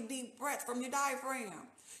got to take deep breaths from your diaphragm.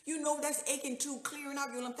 You know that's aching to clearing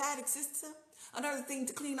out your lymphatic system. Another thing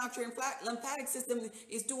to clean out your lymphatic system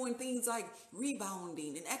is doing things like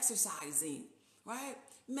rebounding and exercising, right?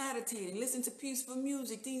 Meditating, listen to peaceful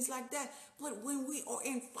music, things like that. But when we are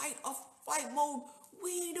in fight or flight mode,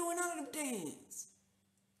 we ain't doing none of them things.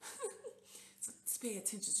 So just pay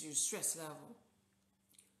attention to your stress level.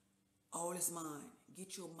 All is mind.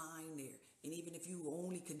 Get your mind there. And even if you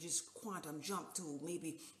only can just quantum jump to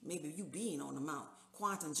maybe you being on the mount.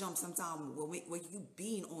 Quantum jump sometime where you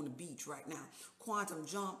being on the beach right now. Quantum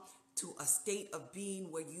jump to a state of being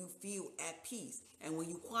where you feel at peace. And when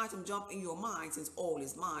you quantum jump in your mind, since all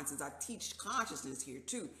is mind, since I teach consciousness here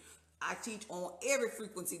too, I teach on every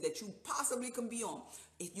frequency that you possibly can be on.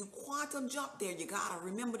 If you quantum jump there, you gotta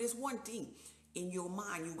remember this one thing. In your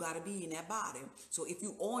mind, you gotta be in that body. So if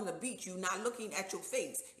you on the beach, you're not looking at your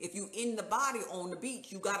face. If you in the body on the beach,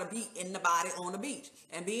 you gotta be in the body on the beach.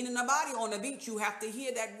 And being in the body on the beach, you have to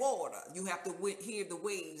hear that water. You have to hear the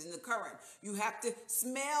waves and the current. You have to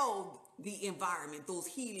smell the environment, those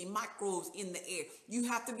healing microbes in the air. You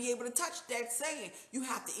have to be able to touch that sand. You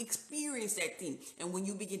have to experience that thing. And when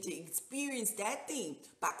you begin to experience that thing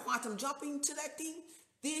by quantum jumping to that thing,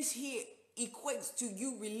 this here equates to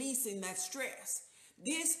you releasing that stress.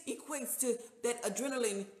 This equates to that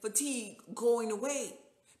adrenaline fatigue going away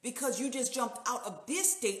because you just jumped out of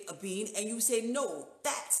this state of being and you say no,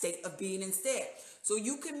 that state of being instead. So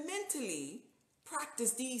you can mentally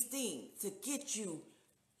practice these things to get you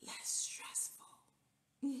less stressful.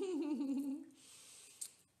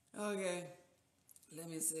 Okay, let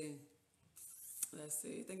me see. Let's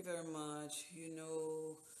see. Thank you very much. You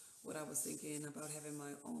know what I was thinking about having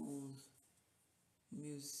my own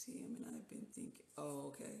museum, and I've been thinking, oh,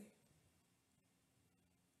 okay,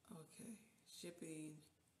 shipping,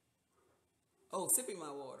 sipping my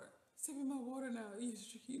water now.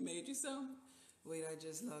 You made you some? Wait, I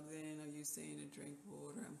just logged in. Are you saying to drink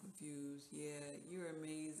water? I'm confused. Yeah, you're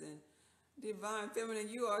amazing. Divine Feminine,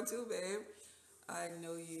 you are too, babe. I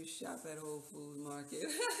know you shop at Whole Foods Market.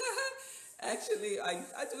 Actually, I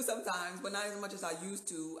do sometimes, but not as much as I used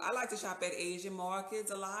to. I like to shop at Asian markets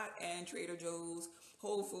a lot and Trader Joe's.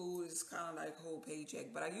 Whole Foods is kind of like whole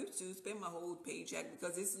paycheck, but I used to spend my whole paycheck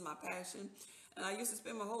because this is my passion. And I used to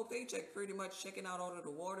spend my whole paycheck pretty much checking out all of the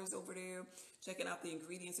waters over there, checking out the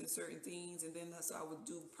ingredients in certain things. And then so I would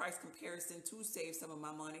do price comparison to save some of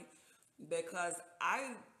my money because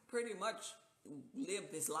I pretty much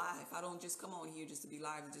live this life. I don't just come on here just to be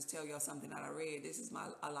live and just tell y'all something that I read. This is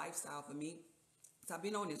a lifestyle for me. So I've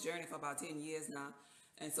been on this journey for about 10 years now.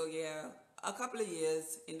 And so, yeah, a couple of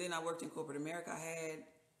years. And then I worked in corporate America.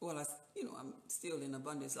 I'm still in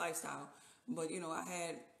abundance lifestyle. But, I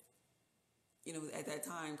had, at that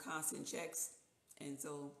time, constant checks. And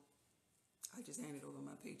so I just handed over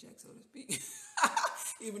my paycheck, so to speak.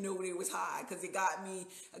 Even though it was high, because they got me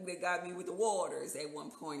with the waters at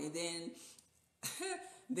one point, and then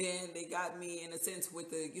then they got me in a sense with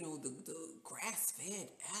the grass fed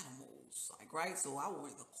animals, like, right. So I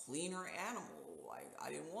wanted the cleaner animal, like I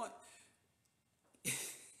didn't want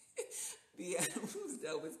the animals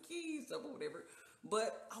that was key stuff or whatever.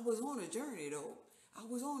 But I was on a journey though. I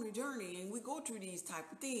was on a journey, and we go through these type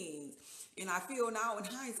of things. And I feel now in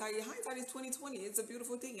hindsight is 2020. It's a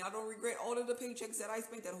beautiful thing. I don't regret all of the paychecks that I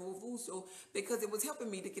spent at Whole Foods, so because it was helping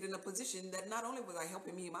me to get in a position that not only was I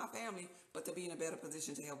helping me and my family, but to be in a better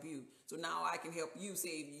position to help you. So now I can help you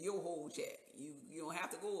save your whole check. You don't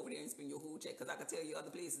have to go over there and spend your whole check, because I can tell you other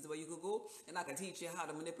places where you could go, and I can teach you how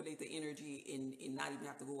to manipulate the energy and not even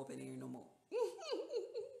have to go up in there no more.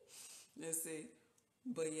 Let's see.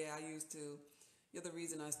 But yeah, I used to. You're the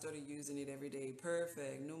reason I started using it every day.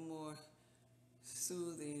 Perfect. No more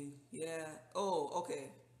soothing. Yeah. Oh,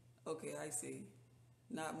 okay. Okay, I see.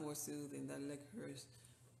 Not more soothing. That licorice.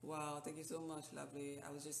 Wow, thank you so much, lovely.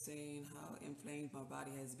 I was just saying how inflamed my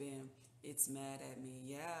body has been. It's mad at me.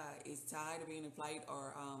 Yeah, it's tired of being in flight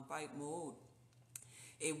or fight mode.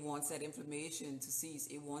 It wants that inflammation to cease.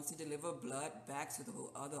 It wants to deliver blood back to the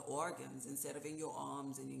other organs instead of in your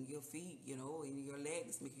arms and in your feet, in your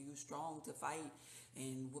legs, making you strong to fight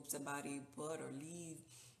and whoop somebody butt or leave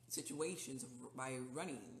situations by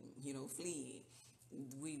running, fleeing.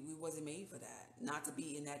 We wasn't made for that. Not to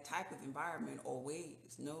be in that type of environment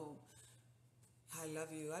always. No. I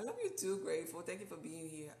love you. I love you too, Grateful. Thank you for being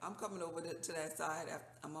here. I'm coming over to that side.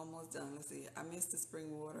 I'm almost done. Let's see. I missed the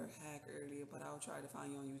spring water hack earlier, but I'll try to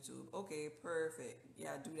find you on YouTube. Okay, perfect.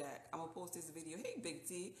 Yeah, do that. I'm going to post this video. Hey, Big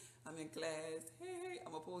T. I'm in class. Hey,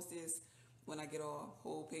 I'm going to post this when I get a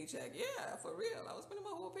whole paycheck. Yeah, for real. I was spending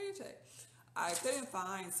my whole paycheck. I couldn't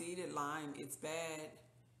find seeded lime. It's bad.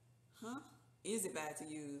 Huh? Is it bad to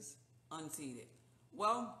use unseeded?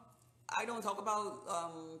 Well, I don't talk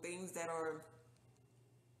about things that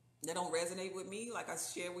don't resonate with me. Like I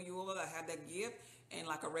share with you all, I have that gift, and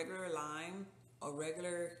like a regular lime, a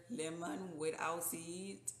regular lemon without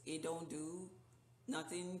seeds, it don't do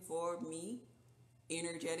nothing for me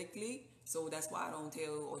energetically. So that's why I don't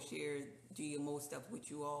tell or share GMO stuff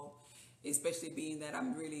with you all, especially being that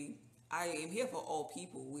I am here for all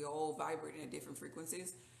people. We are all vibrating at different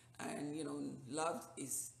frequencies, and love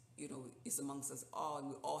is it's amongst us all, and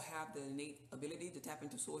we all have the innate ability to tap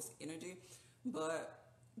into source energy. But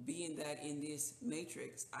being that in this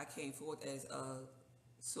matrix, I came forth as a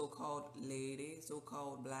so-called lady,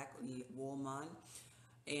 so-called black woman,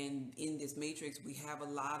 and in this matrix we have a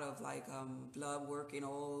lot of like blood work and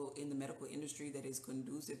all in the medical industry that is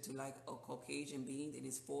conducive to like a Caucasian being. It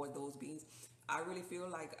is for those beings. I really feel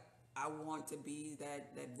like I want to be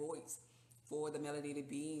that voice for the melanated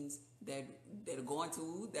beings that are going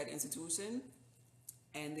to that institution,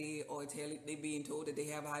 and they being told that they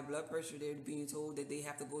have high blood pressure. They're being told that they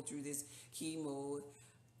have to go through this chemo,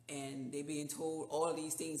 and they're being told all of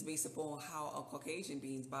these things based upon how a Caucasian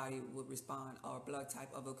being's body would respond, or blood type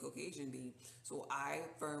of a Caucasian being. So I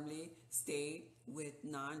firmly stay with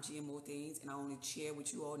non-GMO things, and I only share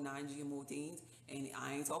with you all non-GMO things, and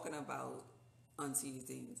I ain't talking about unseeded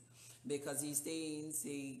things, because these things,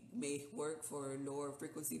 they may work for lower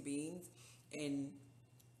frequency beings, and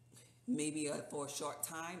maybe for a short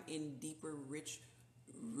time in deeper, rich,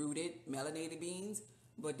 rooted melanated beings.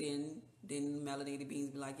 But then melanated beings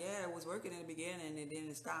be like, yeah, it was working in the beginning and then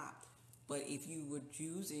it stopped. But if you were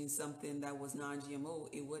using something that was non-GMO,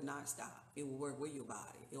 it would not stop. It will work with your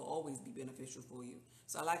body. It will always be beneficial for you.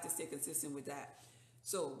 So I like to stay consistent with that.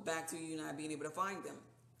 So back to you not being able to find them.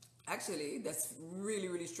 Actually, that's really,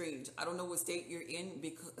 really strange. I don't know what state you're in,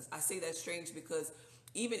 because I say that's strange because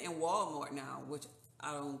even in Walmart now, which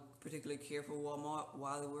I don't particularly care for Walmart,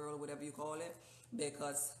 Wild World, whatever you call it,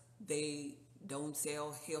 because they don't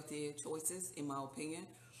sell healthy choices, in my opinion,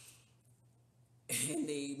 and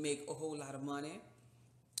they make a whole lot of money.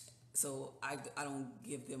 So I don't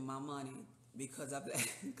give them my money because of that,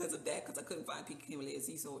 because I couldn't find pink Himalayan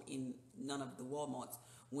sea salt in none of the Walmarts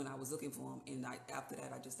when I was looking for them, and after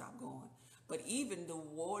that I just stopped going. But even the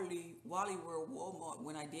Wally World Walmart,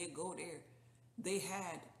 when I did go there, they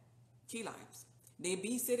had key limes. They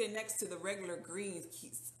be sitting next to the regular greens,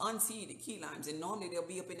 unseeded key limes, and normally they'll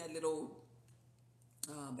be up in that little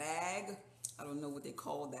bag. I don't know what they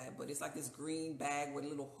call that, but it's like this green bag with a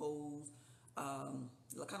little hose,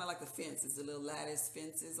 kind of like the fences, the little lattice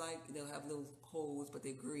fences. Like they'll have little holes, but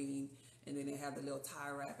they're green, and then they have the little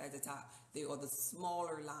tie wrap at the top. They are the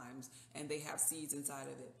smaller limes, and they have seeds inside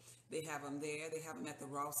of it. They have them there. They have them at the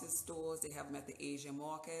Ross's stores. They have them at the Asian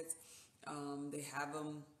markets. They have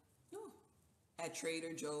them. Oh, at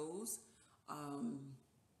Trader Joe's. Um,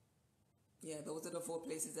 yeah, those are the four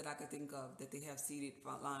places that I could think of that they have seeded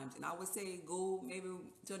limes. And I would say go maybe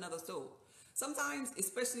to another store. Sometimes,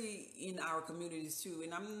 especially in our communities too,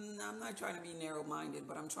 and I'm not trying to be narrow-minded,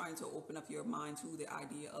 but I'm trying to open up your mind to the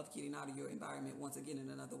idea of getting out of your environment once again in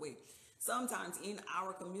another way. Sometimes in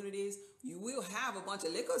our communities, you will have a bunch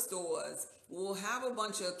of liquor stores. We'll have a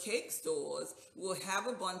bunch of cake stores. We'll have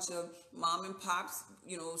a bunch of mom and pops,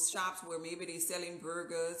 shops where maybe they're selling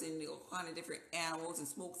burgers and all kind of different animals and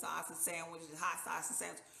smoked sausage sandwiches, hot sausage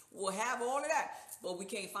sandwiches. We'll have all of that, but we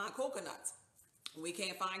can't find coconuts. We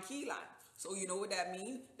can't find key lime. So you know what that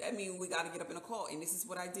means? That means we got to get up in a car. And this is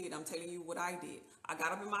what I did. I'm telling you what I did. I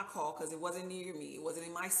got up in my car because it wasn't near me. It wasn't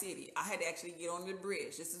in my city. I had to actually get on the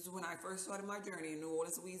bridge. This is when I first started my journey in New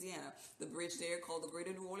Orleans, Louisiana. The bridge there called the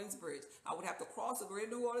Greater New Orleans Bridge. I would have to cross the Greater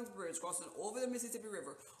New Orleans Bridge, crossing over the Mississippi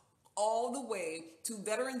River, all the way to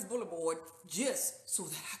Veterans Boulevard just so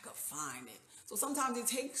that I could find it. So sometimes it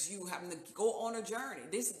takes you having to go on a journey.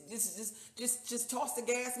 This is just toss the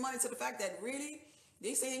gas money to the fact that really,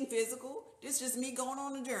 this ain't physical. This is just me going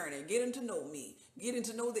on a journey, getting to know me, getting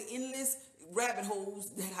to know the endless rabbit holes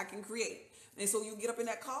that I can create. And so you get up in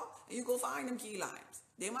that car and you go find them key limes.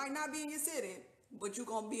 They might not be in your city, but you're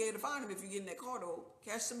going to be able to find them if you get in that car though.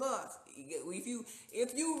 Catch the bus.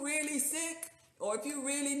 If you really sick or if you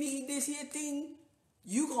really need this here thing,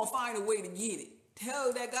 you going to find a way to get it.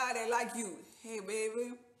 Tell that guy that like you, hey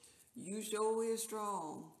baby, you sure is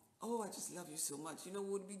strong. Oh, I just love you so much. You know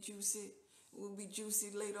what would be juicy? We'll be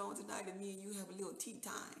juicy later on tonight, and me and you have a little tea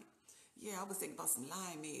time. Yeah, I was thinking about some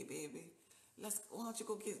limeade, baby. Why don't you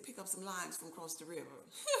go pick up some limes from across the river?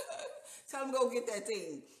 Tell him go get that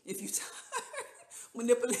thing. If you tired,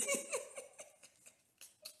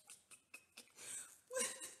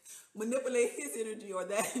 manipulate his energy or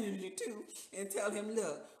that energy too, and tell him,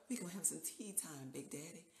 look, we gonna have some tea time, Big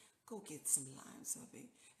Daddy. Go get some limes, hubby,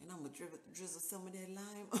 and I'm gonna drizzle some of that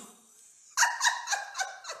lime.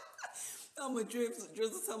 I'm going to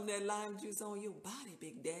drizzle some of that lime juice on your body,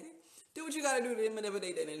 Big Daddy. Do what you got to do to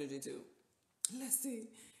manipulate that energy, too. Let's see.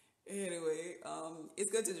 Anyway, it's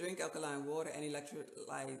good to drink alkaline water and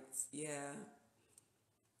electrolytes. Yeah.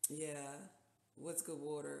 What's good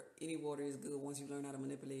water? Any water is good once you learn how to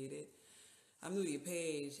manipulate it. I'm new to your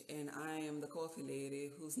page, and I am the coffee lady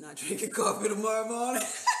who's not drinking coffee tomorrow morning.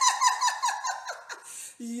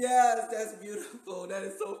 Yes, that's beautiful. That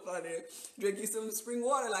is so funny. Drink you some spring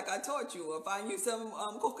water like I taught you, or find you some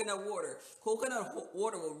coconut water. Coconut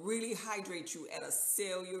water will really hydrate you at a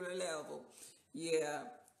cellular level. Yeah.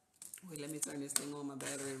 Wait, let me turn this thing on. My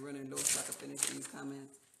battery running low so I can finish these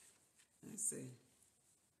comments. Let's see.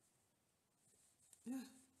 Yeah.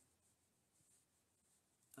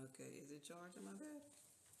 Okay, is it charging my battery?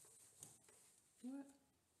 What?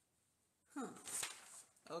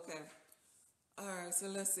 Huh. Okay. All right, so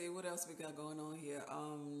let's see what else we got going on here.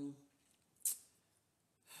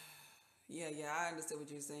 Yeah, I understand what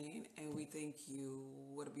you're saying, and we thank you.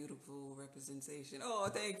 What a beautiful representation. Oh,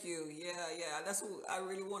 thank you. Yeah. That's what I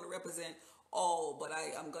really want to represent all, but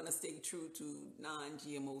I'm gonna stay true to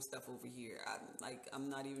non-GMO stuff over here. I'm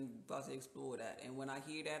not even about to explore that. And when I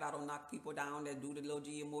hear that, I don't knock people down that do the little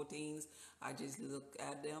GMO things. I just look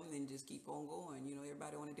at them and just keep on going.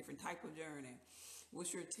 Everybody on a different type of journey.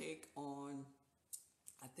 What's your take on?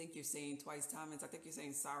 I think you're saying twice Thomas. I think you're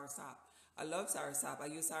saying soursop. I love soursop. I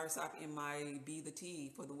use soursop in my Be the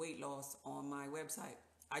Tea for the weight loss on my website.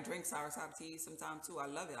 I drink soursop tea sometimes too. I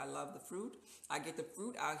love it. I love the fruit. I get the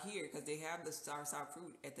fruit out here because they have the soursop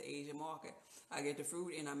fruit at the Asian market. I get the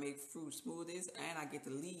fruit and I make fruit smoothies, and I get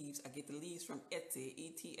the leaves. I get the leaves from Etsy,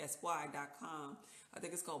 ETSY.com. I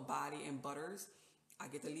think it's called Body and Butters. I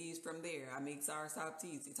get the leaves from there. I make soursop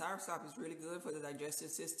teas. Soursop is really good for the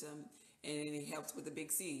digestive system, and it helps with the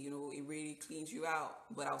big C. It really cleans you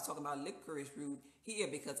out. But I was talking about licorice root here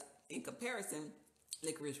because in comparison,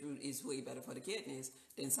 licorice root is way better for the kidneys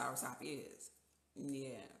than soursop is.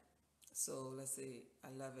 Yeah. So let's see. I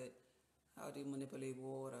love it. How do you manipulate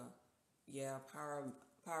water? Yeah, power.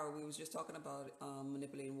 We was just talking about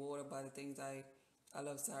manipulating water by the things I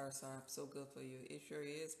love soursop. So good for you. It sure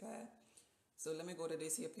is, Pat. So let me go to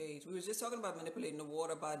this here page. We was just talking about manipulating the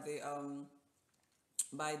water by the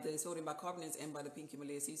sodium bicarbonates and by the pink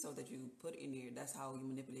Himalayan sea salt that you put in there. That's how you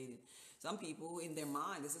manipulate it. Some people in their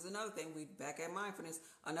mind, this is another thing, we back at mindfulness.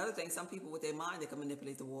 Another thing, some people with their mind, they can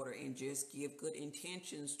manipulate the water and just give good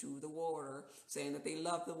intentions to the water, saying that they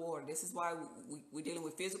love the water. This is why we're dealing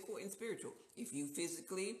with physical and spiritual. If you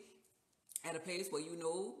physically at a place where you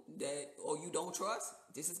know that, or you don't trust,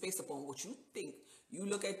 this is based upon what you think. You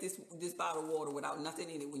look at this bottle of water without nothing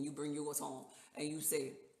in it when you bring yours home, and you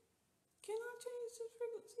say, can I change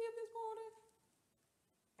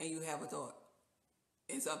and you have a thought.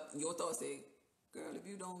 And so your thought say, girl, if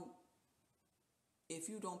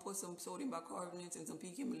you don't put some sodium bicarbonates and some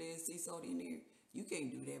pecan sea salt in there, you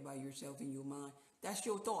can't do that by yourself in your mind. That's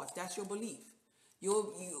your thoughts. That's your belief.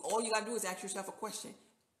 All you got to do is ask yourself a question.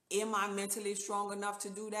 Am I mentally strong enough to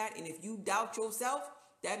do that? And if you doubt yourself,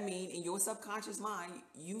 that means in your subconscious mind,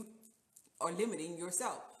 you are limiting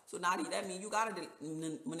yourself. So now that means you got to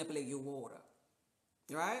manipulate your water,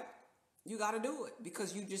 right? You got to do it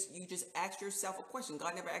because you just asked yourself a question.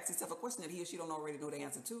 God never asks himself a question that he or she don't already know the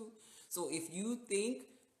answer to. So if you think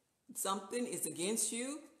something is against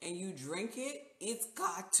you and you drink it, it's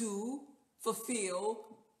got to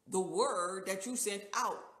fulfill the word that you sent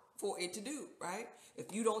out for it to do, right?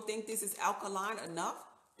 If you don't think this is alkaline enough,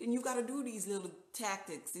 then you got to do these little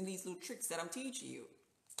tactics and these little tricks that I'm teaching you.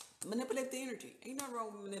 Manipulate the energy. Ain't nothing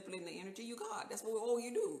wrong with manipulating the energy. You God. That's what all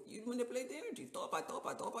you do. You manipulate the energy. Thought by thought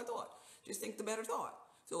by thought by thought. Just think the better thought.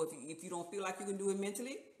 So if you don't feel like you can do it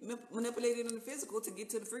mentally, manipulate it in the physical to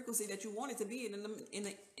get to the frequency that you want it to be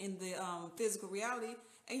in the physical reality,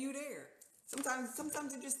 and you there.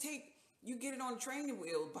 Sometimes it just take you get it on a training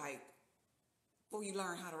wheel bike before you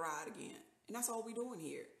learn how to ride again. And that's all we doing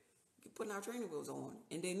here. You're putting our training wheels on,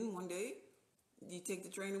 and then one day you take the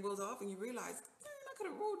training wheels off and you realize, I could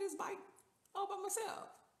have rode this bike all by myself.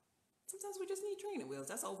 Sometimes we just need training wheels.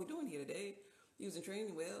 That's all we're doing here today, using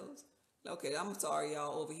training wheels. Okay, I'm sorry,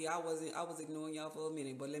 y'all, over here. I was ignoring y'all for a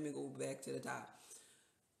minute, but let me go back to the top.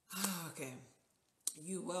 Okay.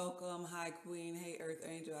 You welcome. Hi, Queen. Hey, Earth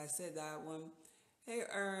Angel. I said that one. Hey,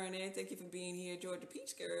 Ernie. Thank you for being here. Georgia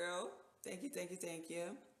Peach Girl. Thank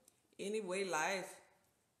you. Anyway, life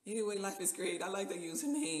is great. I like the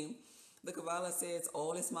username. The Kabbalah says,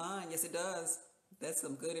 all is mine. Yes, it does. That's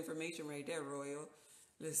some good information right there, Royal.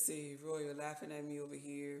 Let's see. Royal laughing at me over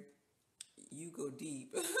here. You go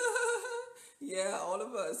deep. Yeah, all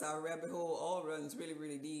of us. Our rabbit hole all runs really,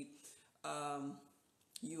 really deep.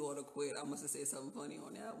 You ought to quit. I must have said something funny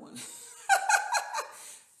on that one.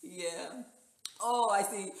 Yeah. Oh, I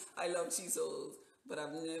see. I love Chisos, but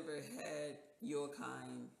I've never had your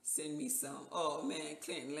kind. Send me some. Oh, man,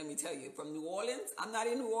 Clinton, let me tell you. From New Orleans, I'm not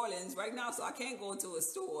in New Orleans right now, so I can't go to a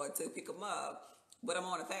store to pick them up. But I'm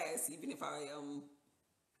on a fast, even if I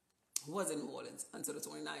was in New Orleans until the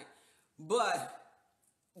 29th. But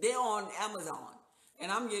they're on Amazon,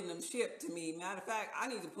 and I'm getting them shipped to me. Matter of fact, I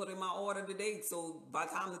need to put in my order today, so by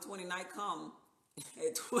the time the 29th come,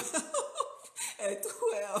 at 12,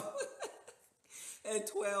 at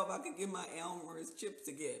 12, I could get my Elmer's chips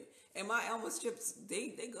again. And my Elmer's chips,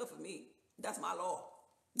 they good for me. That's my law.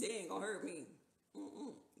 They ain't gonna hurt me.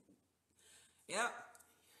 Yep.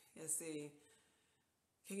 Let's see.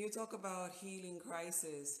 Can you talk about healing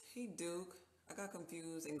crisis? Hey, Duke. I got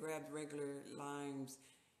confused and grabbed regular limes.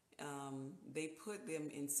 They put them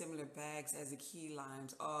in similar bags as the key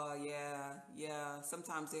limes. Oh, yeah.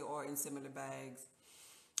 Sometimes they are in similar bags.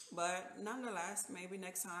 But nonetheless, maybe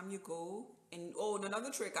next time you go. And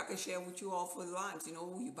another trick I can share with you all for the limes.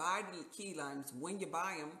 You buy the key limes. When you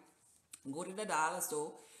buy them, go to the dollar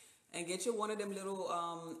store and get you one of them little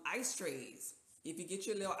ice trays. If you get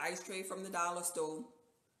your little ice tray from the dollar store,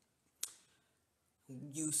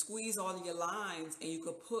 you squeeze all of your limes and you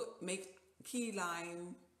could make key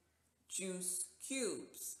lime juice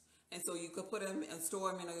cubes. And so you could put them and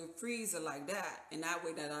store them in a freezer like that. And that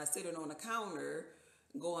way that I sitting on the counter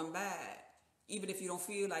going bad. Even if you don't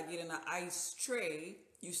feel like getting an ice tray,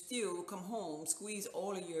 you still come home, squeeze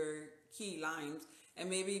all of your key limes, and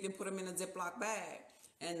maybe even put them in a Ziploc bag.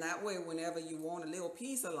 And that way, whenever you want a little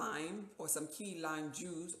piece of lime or some key lime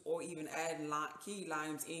juice, or even add key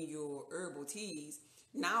limes in your herbal teas,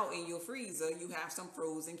 now in your freezer, you have some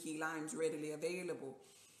frozen key limes readily available.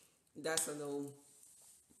 That's a little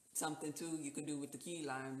something too you can do with the key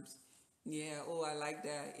limes. Yeah, I like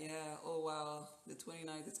that. Yeah, oh wow, the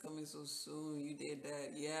 29th is coming so soon. You did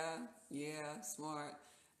that. Yeah, smart.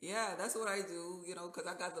 Yeah, that's what I do, because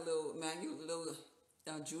I got the little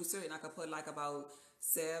juicer, and I could put like about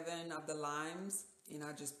 7 of the limes, and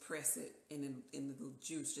I just press it, and the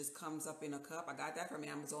juice just comes up in a cup. I got that from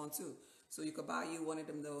Amazon too. So you could buy you one of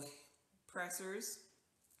them little pressers,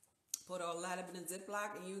 put all that in a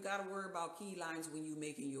Ziploc, and you got to worry about key limes when you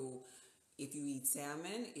making if you eat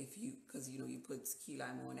salmon, because you put key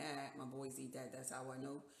lime on that. My boys eat that. That's how I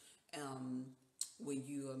know. When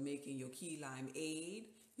you are making your key lime aid,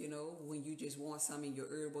 when you just want some in your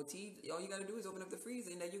herbal tea, all you got to do is open up the freezer,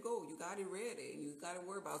 and there you go. You got it ready, and you got to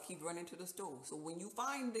worry about keep running to the store. So when you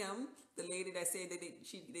find them, the lady that said that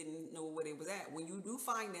she didn't know where they was at, when you do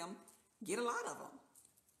find them, get a lot of them.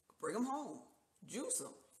 Bring them home. Juice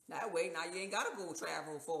them. That way, now you ain't got to go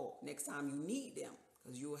travel for next time you need them.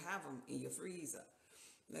 because you'll have them in your freezer.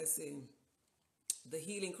 Let's see. The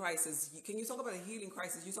healing crisis. Can you talk about the healing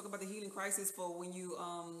crisis? You talk about the healing crisis for when you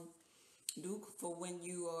for when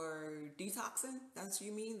you are detoxing. That's what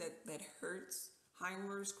you mean, that hurts.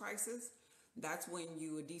 Heimer's crisis. That's when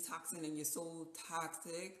you are detoxing and you're so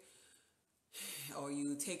toxic, or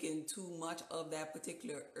you taking too much of that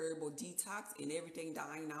particular herbal detox and everything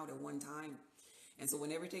dying out at one time. And so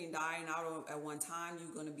when everything dying out at one time,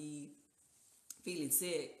 you're going to be feeling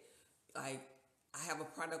sick. Like, I have a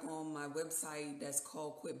product on my website that's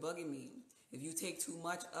called Quit Bugging Me. If you take too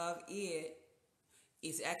much of it,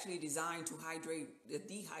 it's actually designed to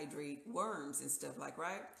dehydrate worms and stuff, like,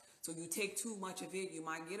 right? So you take too much of it, you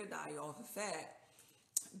might get a die-off effect,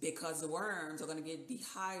 because the worms are going to get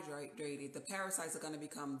dehydrated. The parasites are going to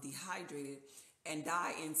become dehydrated and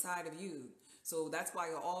die inside of you. So that's why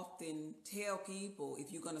I often tell people,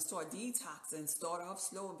 if you're going to start detoxing, start off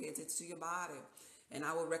slow and pay attention to your body. And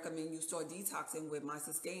I would recommend you start detoxing with my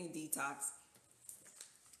sustained detox.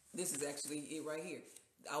 This is actually it right here.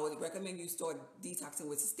 I would recommend you start detoxing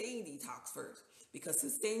with sustained detox first, because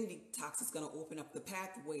sustained detox is going to open up the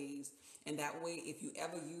pathways. And that way, if you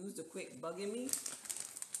ever use the Quit Bugging Me,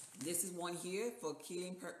 this is one here for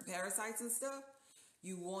killing parasites and stuff.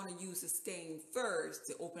 You want to use sustain first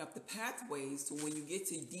to open up the pathways. So when you get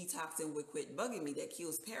to detoxing with Quit Bugging Me that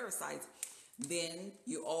kills parasites, then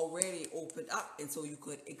you already opened up, and so you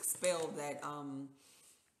could expel that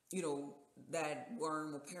that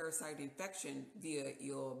worm or parasite infection via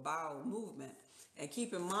your bowel movement. And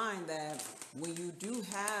keep in mind that when you do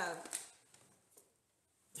have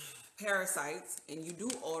parasites and you do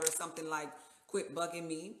order something like Quit Bugging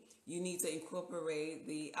Me, you need to incorporate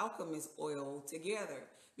the alchemist oil together,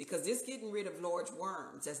 because this getting rid of large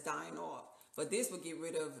worms that's dying off. But this will get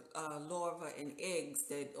rid of larvae and eggs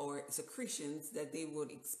or secretions that they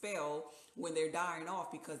would expel when they're dying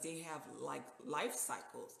off, because they have like life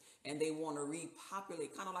cycles and they want to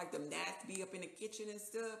repopulate, kind of like them gnats be up in the kitchen and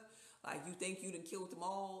stuff. Like, you think you done killed them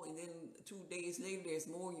all, and then 2 days later there's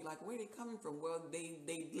more. You're like, where are they coming from? Well, they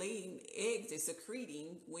laying eggs, they're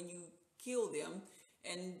secreting when you kill them.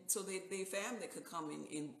 And so their family could come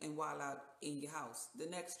in and wild out in your house. The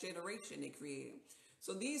next generation they created.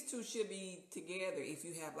 So these two should be together if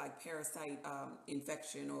you have like parasite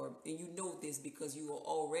infection, and you know this because you are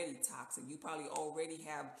already toxic. You probably already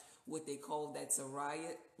have what they call that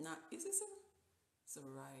psoriasis.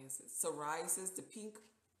 Psoriasis, the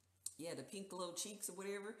pink little cheeks or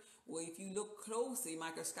whatever. Well, if you look closely,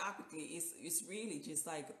 microscopically, it's really just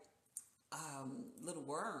like little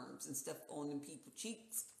worms and stuff on them people's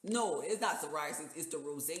cheeks. No, it's not psoriasis. It's the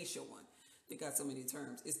rosacea one. They got so many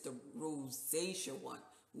terms. It's the rosacea one.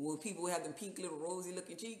 When people have them pink little rosy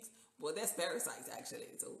looking cheeks, well, that's parasites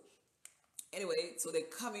actually. So anyway, so they're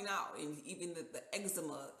coming out, and even the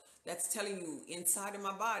eczema, that's telling you inside of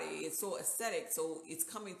my body, it's so acidic. So it's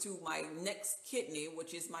coming through my next kidney,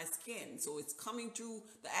 which is my skin. So it's coming through,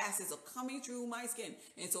 the acids are coming through my skin.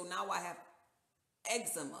 And so now I have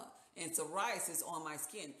eczema and psoriasis on my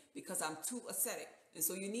skin because I'm too acidic. And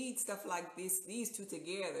so you need stuff like these two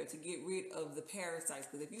together to get rid of the parasites.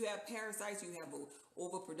 Because if you have parasites, you have an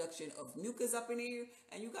overproduction of mucus up in there,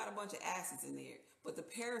 and you got a bunch of acids in there. But the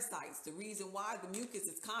parasites, the reason why the mucus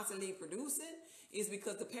is constantly producing is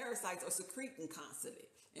because the parasites are secreting constantly.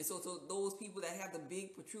 And so those people that have the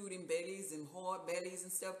big protruding bellies and hard bellies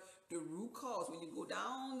and stuff, the root cause, when you go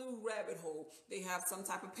down the rabbit hole, they have some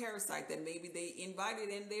type of parasite that maybe they invited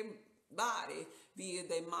in their body via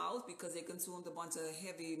their mouths because they consumed a bunch of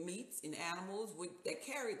heavy meats and animals that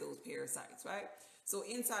carry those parasites, right? So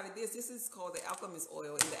inside of this is called the alchemist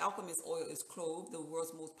oil, and the alchemist oil is clove, the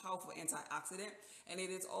world's most powerful antioxidant, and it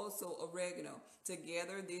is also oregano.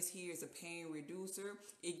 Together, this here is a pain reducer.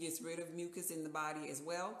 It gets rid of mucus in the body as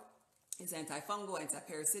well. It's antifungal,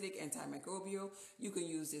 antiparasitic, antimicrobial. You can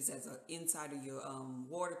use this as an inside of your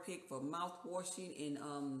water pick for mouth washing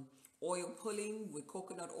and oil pulling with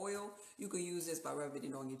coconut oil. You can use this by rubbing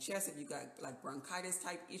it on your chest if you got like bronchitis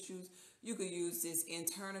type issues. You can use this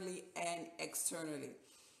internally and externally.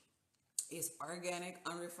 It's organic,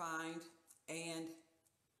 unrefined, and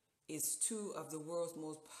it's two of the world's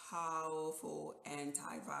most powerful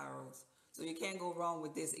antivirals. So you can't go wrong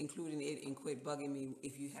with this, including it in Quit Bugging Me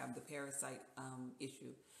if you have the parasite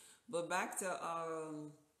issue. But back to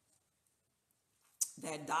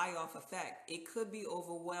that die-off effect, it could be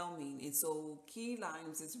overwhelming. And so key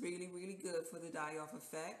limes is really, really good for the die-off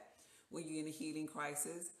effect when you're in a healing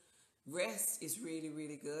crisis. Rest is really,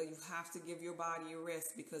 really good. You have to give your body a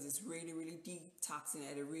rest because it's really, really detoxing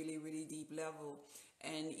at a really, really deep level.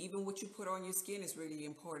 And even what you put on your skin is really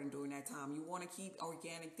important during that time. You want to keep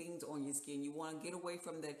organic things on your skin. You want to get away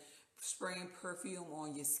from that spraying perfume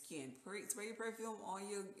on your skin. Spray perfume on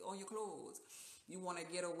your clothes. You want to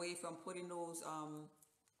get away from putting those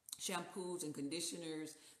shampoos and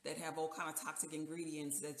conditioners that have all kind of toxic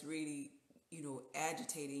ingredients that's really,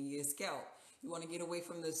 agitating your scalp. You want to get away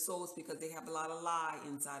from the soaps because they have a lot of lye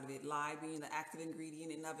inside of it. Lye being the active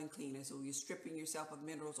ingredient in oven cleaner. So you're stripping yourself of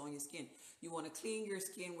minerals on your skin. You want to clean your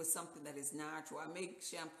skin with something that is natural. I make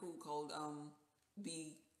shampoo called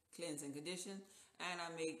Be Cleanse and Condition, and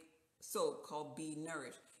I make soap called Be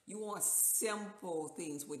Nourish. You want simple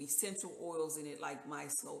things with essential oils in it, like my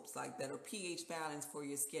soaps, like that are pH balanced for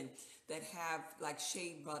your skin, that have like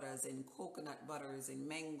shea butters and coconut butters and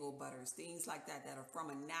mango butters, things like that that are from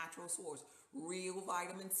a natural source, real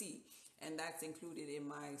vitamin C. And that's included in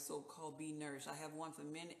my soap called Be Nourished. I have one for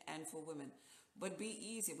men and for women. But be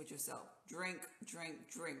easy with yourself. Drink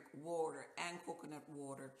water and coconut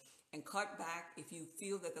water, and cut back if you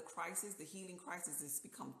feel that the healing crisis has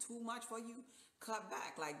become too much for you. Cut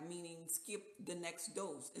back, like meaning skip the next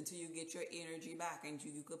dose until you get your energy back and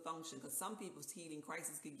you could function. Because some people's healing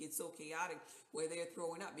crisis could get so chaotic where they're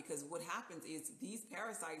throwing up. Because what happens is these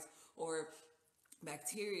parasites or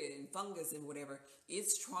bacteria and fungus and whatever,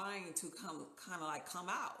 it's trying to come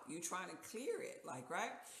out. You're trying to clear it,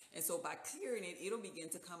 right? And so by clearing it, it'll begin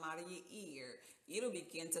to come out of your ear. It'll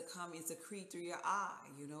begin to come and secrete through your eye,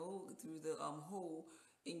 through the hole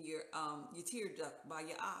in your tear duct by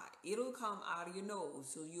your eye. It'll come out of your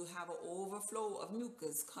nose, so you have an overflow of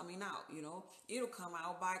mucus coming out. It'll come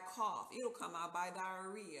out by cough. It'll come out by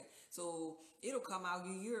diarrhea. So it'll come out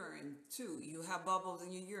your urine too. You have bubbles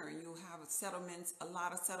in your urine. You have a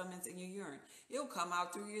lot of settlements in your urine. It'll come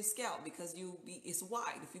out through your scalp because it's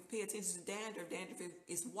white. If you pay attention to dandruff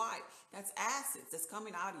is white. That's acids that's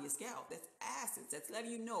coming out of your scalp. That's acids. That's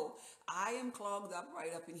letting you know I am clogged up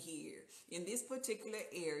right up in here. In this particular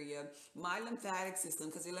area, my lymphatic system,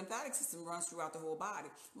 because the lymphatic system runs throughout the whole body,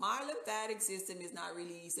 my lymphatic system is not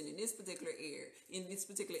releasing in this particular area.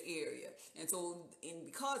 And so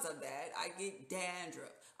because of that, I get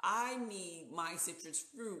dandruff. I need my citrus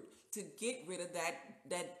fruit to get rid of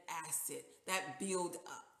that acid, that build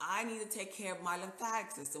up. I need to take care of my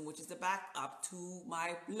lymphatic system, which is the backup to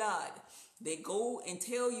my blood. They go and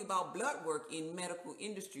tell you about blood work in medical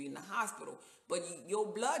industry, in the hospital, but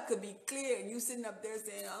your blood could be clear and you sitting up there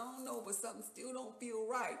saying, I don't know, but something still don't feel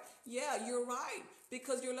right. Yeah, you're right,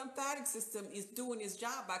 because your lymphatic system is doing its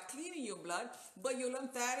job by cleaning your blood, but your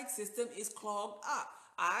lymphatic system is clogged up.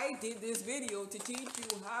 I did this video to teach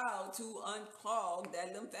you how to unclog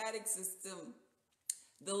that lymphatic system.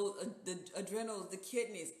 The adrenals, the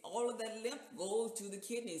kidneys, all of that lymph goes to the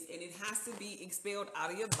kidneys, and it has to be expelled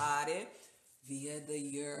out of your body via the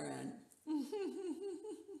urine.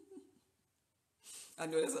 I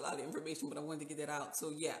know there's a lot of information, but I wanted to get that out.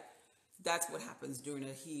 So yeah, that's what happens during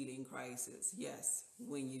a healing crisis. Yes,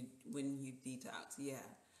 when you detox. Yeah.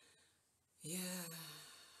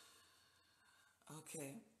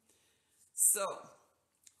 Okay. So,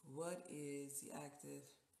 what is the active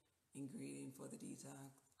ingredient for the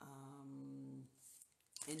detox?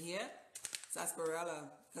 In here,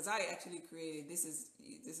 sarsaparilla, because I actually created this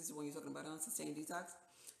is when you're talking about unsustained detox.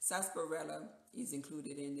 Sarsaparilla is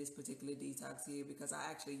included in this particular detox here because I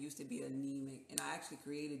actually used to be anemic, and I actually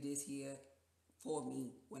created this here for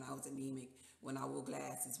me when I was anemic, when I wore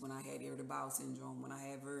glasses, when I had irritable bowel syndrome, when I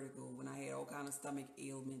had vertigo, when I had all kind of stomach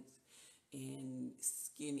ailments and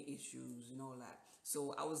skin issues and all that.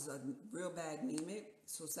 So I was a real bad anemic.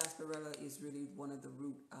 So sarsaparilla is really one of the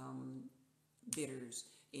root bitters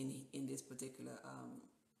in this particular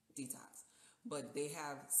detox. But they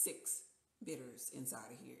have 6 bitters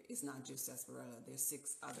inside of here. It's not just sarsaparilla. There's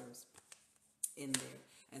 6 others in there.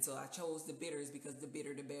 And so I chose the bitters because the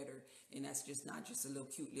bitter the better. And that's just not just a little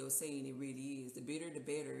cute little saying. It really is. The bitter the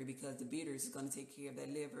better, because the bitters is going to take care of that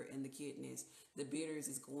liver and the kidneys. The bitters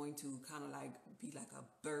is going to kind of like be like a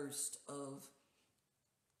burst of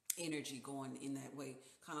energy going in that way.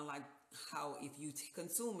 Kind of like how if you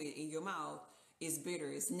consume it in your mouth, it's bitter,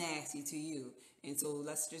 it's nasty to you. And so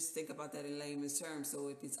let's just think about that in layman's terms. So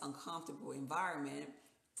if it's uncomfortable environment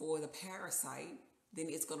for the parasite, then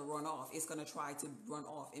it's going to run off. It's going to try to run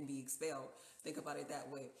off and be expelled. Think about it that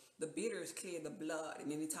way. The bitters clear the blood.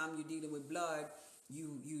 And anytime you're dealing with blood,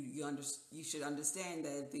 you should understand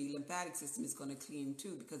that the lymphatic system is going to clean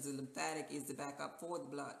too, because the lymphatic is the backup for the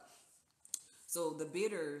blood. So the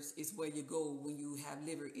bitters is where you go when you have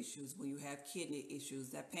liver issues, when you have kidney issues,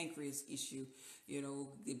 that pancreas issue. You know,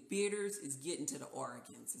 the bitters is getting to the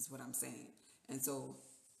organs, is what I'm saying. And so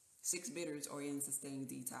 6 bitters are in sustained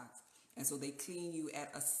detox. And so they clean you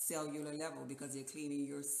at a cellular level because they're cleaning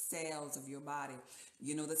your cells of your body.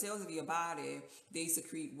 You know, the cells of your body, they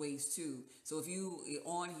secrete waste too. So if you are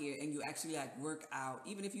on here and you actually like work out,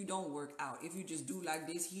 even if you don't work out, if you just do like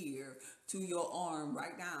this here to your arm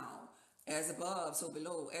right now, as above, so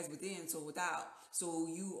below, as within, so without. So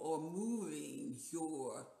you are moving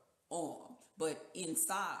your arm, but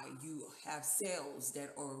inside you have cells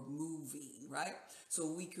that are moving, right?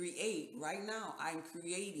 So we create, right now, I'm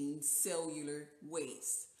creating cellular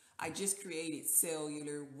waste. I just created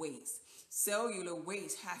cellular waste. Cellular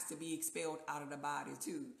waste has to be expelled out of the body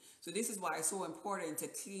too. So this is why it's so important to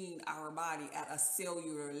clean our body at a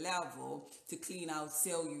cellular level, to clean out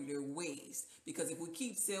cellular waste. Because if we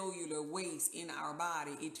keep cellular waste in our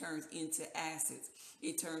body, it turns into acids.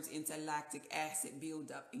 It turns into lactic acid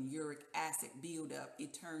buildup and uric acid buildup.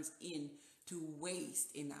 It turns into waste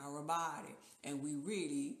in our body. And we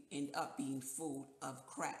really end up being full of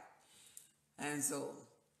crap. And so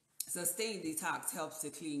sustained detox helps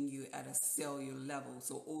to clean you at a cellular level.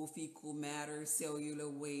 So old fecal matter, cellular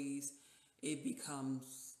waste, it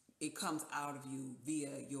comes out of you via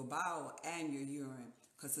your bowel and your urine.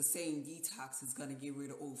 Because the same detox is going to get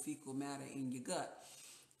rid of old fecal matter in your gut.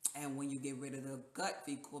 And when you get rid of the gut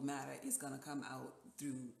fecal matter, it's going to come out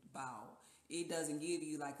through bowel. It doesn't give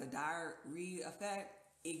you like a diarrhea effect.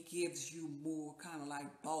 It gives you more kind of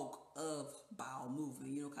like bulk of bowel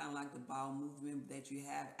movement, you know, kind of like the bowel movement that you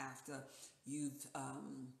have after you've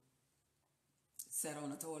sat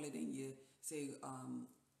on the toilet and you say,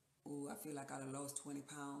 oh, I feel like I lost 20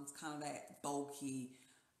 pounds, kind of that bulky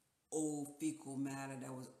old fecal matter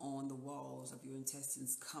that was on the walls of your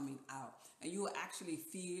intestines coming out. And you will actually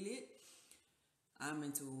feel it. I'm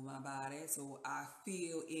into my body, so I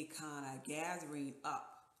feel it kind of gathering up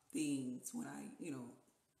things when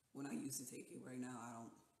when I used to take it. Right now,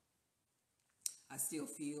 I still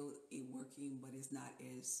feel it working, but it's not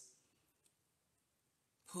as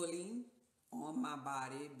pulling on my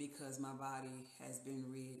body because my body has been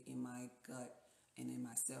rid in my gut and in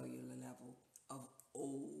my cellular level of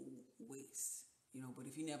old waste. You know, but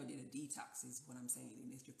if you never did a detox, is what I'm saying,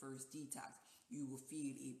 and it's your first detox, you will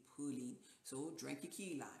feel it pulling. So drink your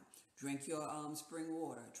key lime, drink your spring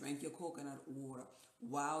water, drink your coconut water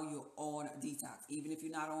while you're on detox. Even if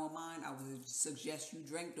you're not on mine, I would suggest you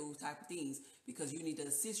drink those type of things because you need to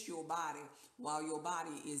assist your body while your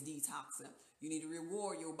body is detoxing. You need to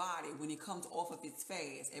reward your body when it comes off of its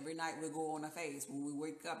fast. Every night we go on a fast. When we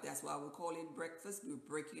wake up, that's why we call it breakfast. We're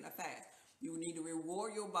breaking a fast. You need to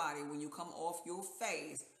reward your body when you come off your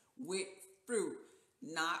fast with fruit,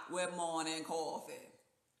 not with morning coffee.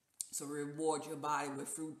 So reward your body with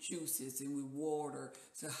fruit juices and with water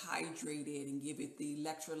to hydrate it and give it the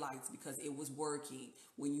electrolytes because it was working.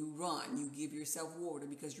 When you run, you give yourself water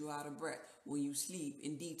because you're out of breath. When you sleep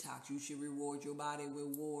and detox, you should reward your body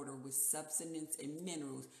with water, with substance and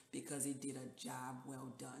minerals because it did a job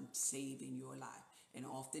well done saving your life. And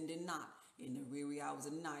often than not, in the weary hours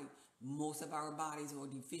of the night, most of our bodies are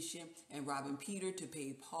deficient and robbing Peter to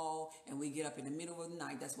pay Paul, and we get up in the middle of the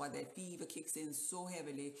night. That's why that fever kicks in so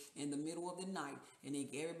heavily in the middle of the night. And then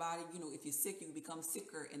everybody, if you're sick, you become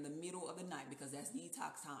sicker in the middle of the night because that's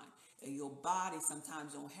detox time. And your body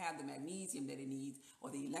sometimes don't have the magnesium that it needs or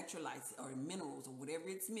the electrolytes or minerals or whatever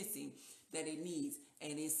it's missing that it needs.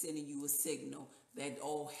 And it's sending you a signal that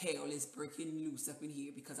all hell is breaking loose up in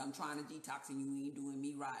here because I'm trying to detox and you ain't doing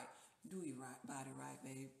me right. Do your body right,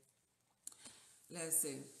 babe. Let's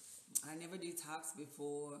see. I never detoxed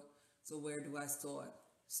before, so where do I start?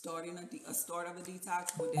 Starting a start of a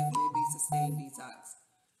detox would definitely be sustained detox.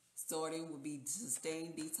 Starting would be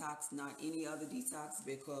sustained detox, not any other detox,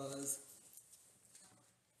 because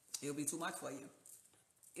it'll be too much for you.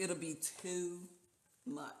 It'll be too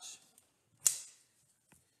much.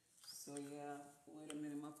 So yeah, wait a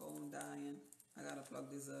minute, my phone dying. I gotta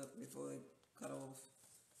plug this up before it cut off.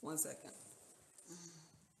 1 second.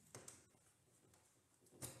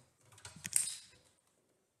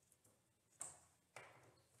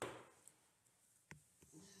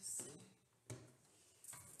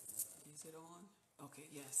 Is it on? Okay,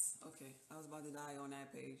 yes. Okay, I was about to die on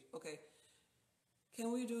that page. Okay,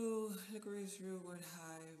 can we do licorice root with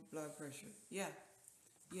high blood pressure? Yeah,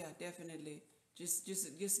 definitely.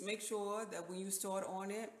 Just make sure that when you start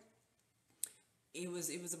on it, it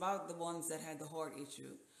was about the ones that had the heart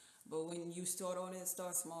issue. But when you start on it,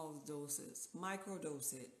 start small doses, micro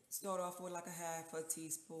dose it. Start off with like a half a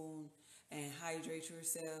teaspoon and hydrate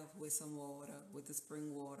yourself with some water, with the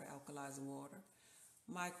spring water, alkalizing water.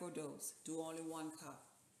 Microdose. Do only 1 cup.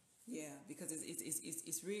 Yeah, because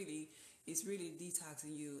it's really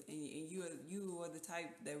detoxing you, and you are the type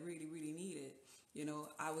that really need it.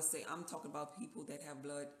 I would say I'm talking about people that have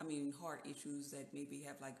heart issues that maybe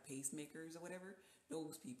have like pacemakers or whatever.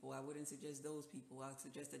 Those people, I wouldn't suggest those people. I'd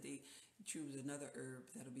suggest that they choose another herb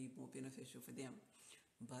that'll be more beneficial for them.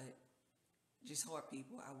 But just heart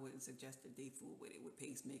people, I wouldn't suggest that they fool with it with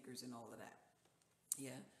pacemakers and all of that.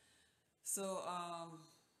 Yeah. So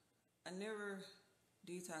I never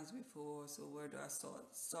detox before, so where do I start?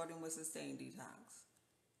 Starting with sustained detox.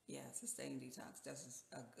 Yeah, sustained detox. That's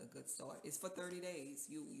a good start. It's for 30 days.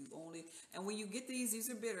 You only, and when you get these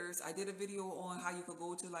are bitters. I did a video on how you could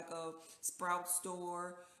go to like a Sprout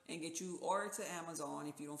store and get you, or to Amazon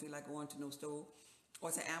if you don't feel like going to no store,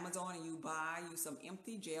 or to Amazon and you buy you some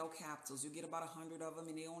empty gel capsules. You get about 100 of them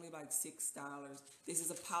and they only like $6. This is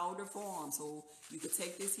a powder form, so you could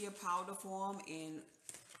take this here powder form and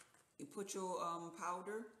you put your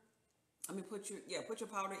powder. Put your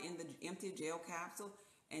powder in the empty gel capsule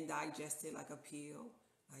and digest it like a pill,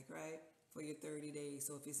 like right for your 30 days.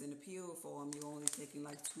 So if it's in the pill form, you're only taking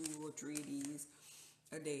like 2 or 3 of these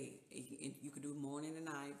a day. You could do morning and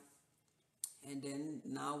night. And then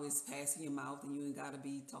now it's passing your mouth, and you ain't gotta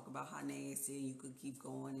be talking about how nasty. And you could keep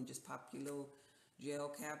going and just pop your little gel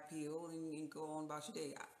cap pill and go on about your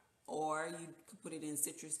day. Or you could put it in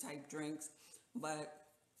citrus type drinks, but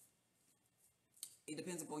it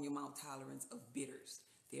depends upon your mouth tolerance of bitters.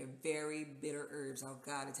 They're very bitter herbs. I've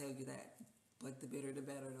got to tell you that. But the bitter, the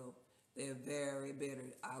better, though. They're very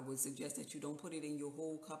bitter. I would suggest that you don't put it in your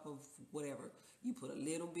whole cup of whatever. You put a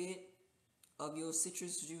little bit of your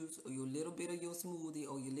citrus juice, or your little bit of your smoothie,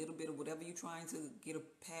 or your little bit of whatever you're trying to get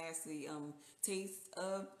past the taste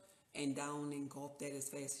of, and down and gulp that as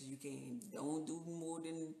fast as you can. Don't do more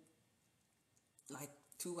than like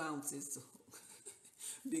 2 ounces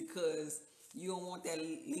because you don't want that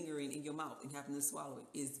lingering in your mouth and having to swallow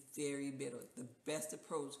it. It's very bitter. The best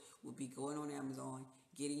approach would be going on Amazon,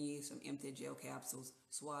 getting you some empty gel capsules,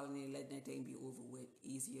 swallowing it, letting that thing be over with.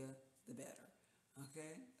 Easier, the better.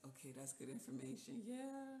 Okay, that's good information.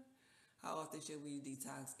 Yeah. How often should we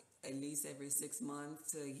detox? At least every 6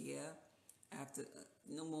 months to a year. After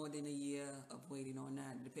no more than a year of waiting on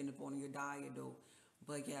that, depending upon your diet though.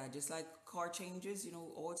 But yeah, just like car changes,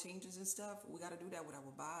 oil changes and stuff, we got to do that with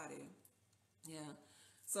our body. Yeah.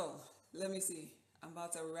 So let me see. I'm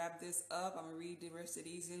about to wrap this up. I'm gonna read the rest of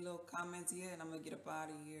these little comments here, and I'm gonna get up out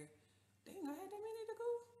of here. Dang, I had that minute to go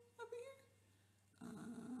up here.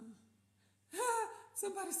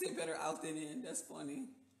 Somebody say better out than in. That's funny.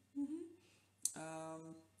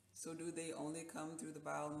 So do they only come through the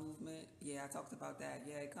bowel movement? Yeah, I talked about that.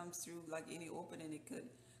 Yeah, it comes through like any opening. It could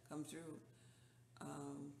come through.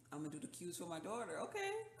 I'm gonna do the cues for my daughter.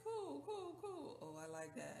 Okay, cool. Oh, I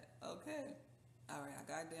like that. Okay. All right, I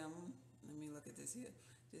got them. Let me look at this here.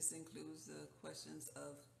 This includes the questions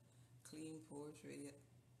of clean poetry.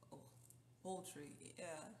 Oh, poultry.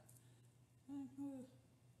 Yeah.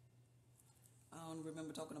 I don't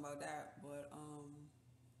remember talking about that,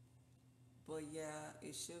 but yeah,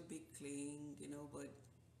 it should be clean,. But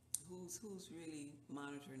who's really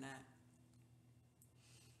monitoring that?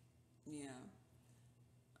 Yeah.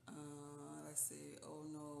 Let's see. Oh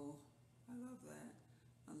no, I love that.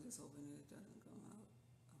 I'm just hoping that it doesn't come out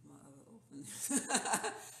of my other openings.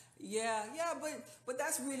 yeah, but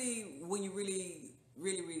that's really when you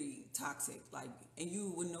really toxic. Like, and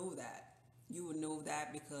you would know that. You would know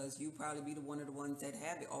that because you probably be one of the ones that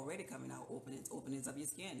have it already coming out, openings of your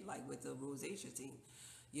skin, like with the rosacea thing.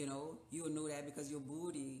 You will know that because your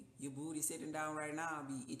booty sitting down right now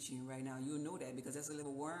be itching right now. You'll know that because there's a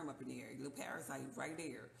little worm up in there, a little parasite right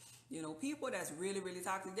there. People that's really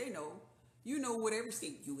toxic, they know. You know whatever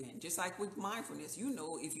state you in. Just like with mindfulness, you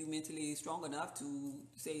know if you mentally strong enough to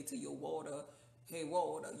say to your water, hey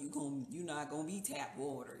water, you're not gonna be tap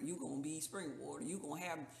water. You gonna be spring water. You gonna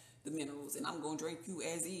have the minerals, and I'm gonna drink you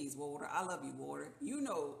as is water. I love you water.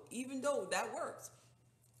 Even though that works.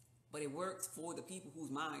 But it works for the people whose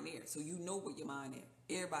mind there. So you know what your mind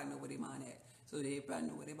at. Everybody know where their mind at. So everybody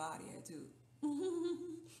know where their body at too.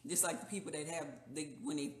 Just like the people that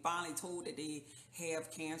when they finally told that they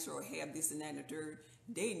have cancer or have this and that and the third,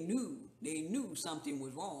 they knew something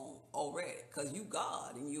was wrong already. Because you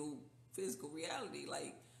God in your physical reality.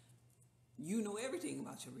 Like, you know everything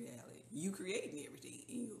about your reality. You creating everything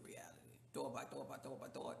in your reality. Thought by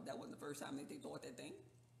thought. That wasn't the first time that they thought that thing.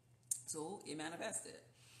 So it manifested.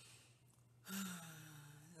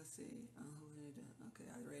 Let's see. Okay,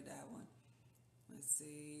 I read that one. Let's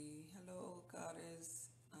see. Hello, goddess.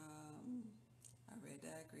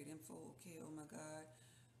 great info. Okay, oh my God.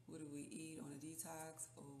 What do we eat on a detox?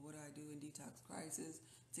 Or what do I do in detox crisis?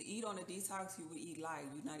 To eat on a detox, you would eat light.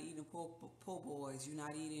 You're not eating po' boys. You're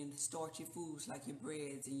not eating starchy foods like your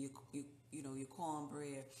breads and your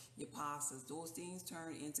cornbread, your pastas. Those things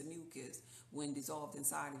turn into mucus when dissolved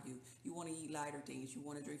inside of you. You want to eat lighter things. You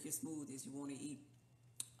want to drink your smoothies. You want to eat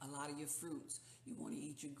a lot of your fruits. You want to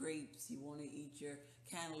eat your grapes. You want to eat your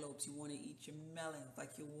cantaloupes. You want to eat your melons,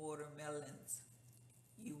 like your watermelons.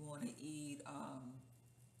 You want to eat,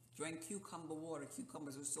 drink cucumber water.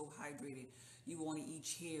 Cucumbers are so hydrated. You want to eat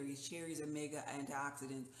cherries. Cherries are mega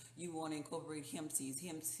antioxidants. You want to incorporate hemp seeds.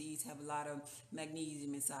 Hemp seeds have a lot of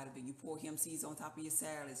magnesium inside of it. You pour hemp seeds on top of your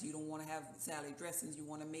salads. You don't want to have salad dressings. You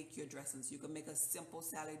want to make your dressings. You can make a simple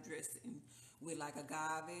salad dressing with like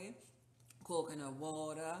agave, coconut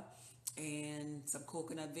water, and some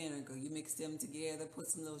coconut vinegar. You mix them together, put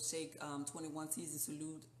some little shake 21 season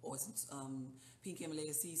salute or some pink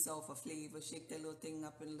Himalayan sea salt for flavor. Shake that little thing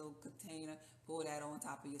up in a little container, pour that on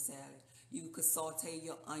top of your salad. You could saute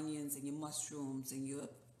your onions and your mushrooms and your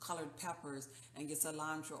colored peppers and your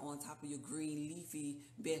cilantro on top of your green leafy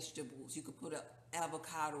vegetables. You could put an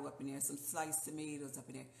avocado up in there, some sliced tomatoes up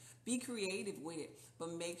in there. Be creative with it,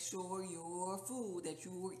 but make sure your food that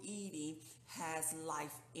you're eating has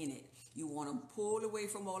life in it. You want to pull away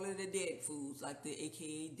from all of the dead foods, like the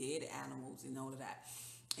AKA dead animals and all of that,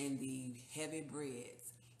 and the heavy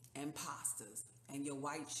breads and pastas and your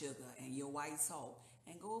white sugar and your white salt,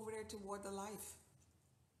 and go over there toward the life.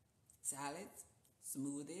 Salads,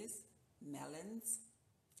 smoothies, melons,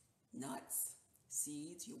 nuts,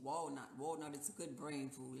 seeds, your walnut. Walnut is a good brain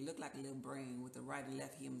food. It look like a little brain with the right and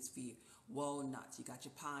left hemisphere. Walnuts, you got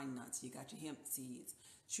your pine nuts, you got your hemp seeds.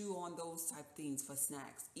 Chew on those type things for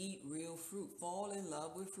snacks. Eat real fruit. Fall in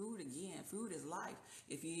love with fruit again. Fruit is life.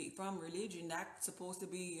 If you from religion, that's supposed to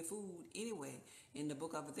be your food anyway. In the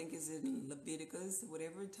book of, I think it's in Leviticus,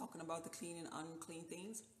 whatever, talking about the clean and unclean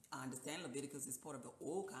things. I understand Leviticus is part of the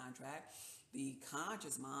old contract, the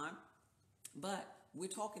conscious mind, but we're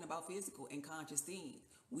talking about physical and conscious things.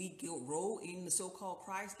 We roll in the so-called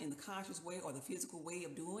Christ in the conscious way or the physical way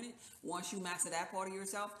of doing it. Once you master that part of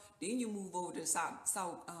yourself, then you move over to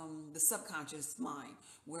the subconscious mind,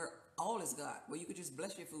 where all is God, where you could just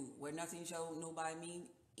bless your food, where nothing shall nobody mean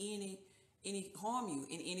any harm you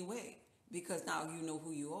in any way, because now you know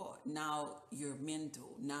who you are. Now you're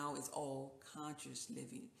mental. Now it's all conscious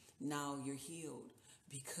living. Now you're healed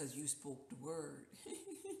because you spoke the word.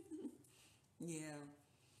 Yeah.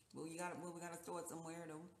 We gotta throw it somewhere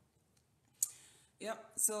though. Yep.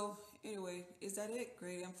 So anyway, is that it?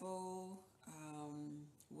 Great info.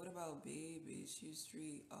 What about babies? She's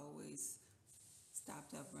 3, always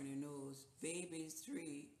stopped up running nose. Babies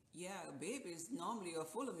 3. Yeah, babies normally are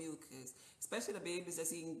full of mucus, especially the babies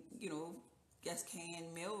that's eating, guess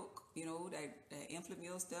canned milk, that infant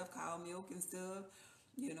milk stuff, cow milk and stuff.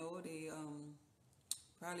 They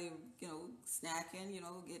probably,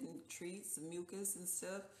 snacking, getting treats, mucus and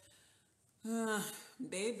stuff.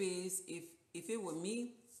 Babies, if it were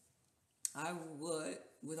me, I would,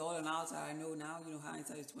 with all the knowledge I know now,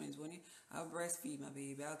 hindsight is 2020. I'll breastfeed my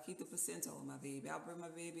baby. I'll keep the placenta on my baby. I'll bring my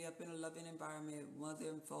baby up in a loving environment, mother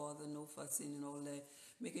and father, no fussing and all that.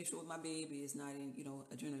 Making sure my baby is not in,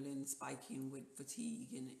 adrenaline spiking with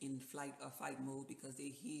fatigue and in flight or fight mode, because they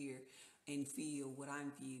hear and feel what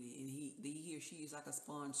I'm feeling. And he or she is like a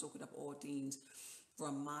sponge soaking up all things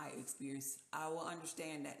from my experience. I will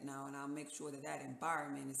understand that now, and I'll make sure that that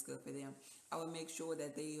environment is good for them. I will make sure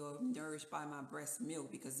that they are nourished by my breast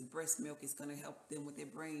milk, because the breast milk is going to help them with their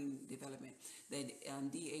brain development. That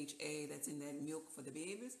DHA that's in that milk for the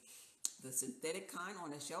babies, the synthetic kind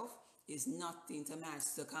on the shelf, is nothing to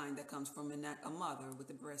match the kind that comes from a mother with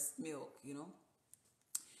the breast milk,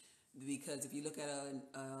 Because if you look at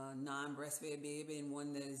a non-breastfed baby and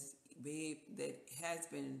one that has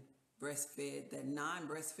been breastfed, that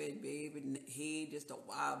non-breastfed baby, head just a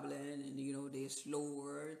wobbling and they're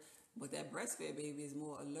slower, but that breastfed baby is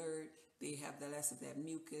more alert. They have the less of that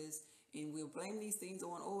mucus, and we'll blame these things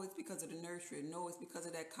on, oh, it's because of the nursery. No, it's because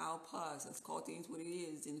of that cow pus. Let's call things what it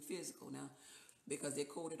is in the physical now, because they're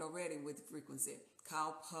coded already with the frequency.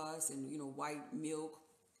 Cow pus and white milk,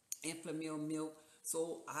 infant milk.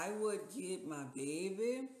 So I would give my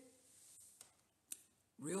baby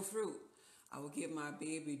real fruit. I would give my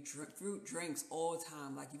baby fruit drinks all the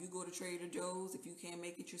time. Like if you go to Trader Joe's, if you can't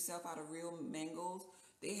make it yourself out of real mangoes,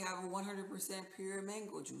 they have a 100% pure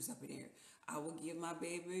mango juice up in there. I will give my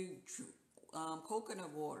baby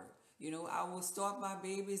coconut water. I will start my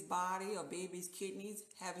baby's body or baby's kidneys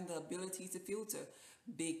having the ability to filter,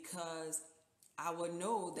 because I would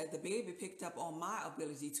know that the baby picked up on my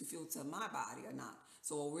ability to filter my body or not.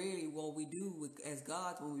 So really what we do as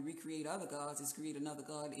gods when we recreate other gods is create another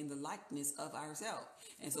god in the likeness of ourselves.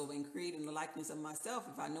 And so when creating the likeness of myself,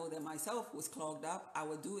 if I know that myself was clogged up, I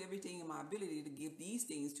would do everything in my ability to give these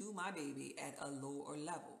things to my baby at a lower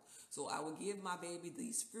level. So I would give my baby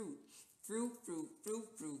these fruit.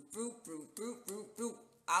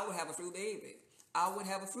 I would have a fruit baby. I would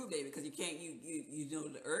have a fruit baby because you can't you know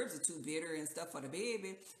the herbs are too bitter and stuff for the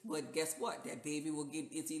baby. But guess what? That baby will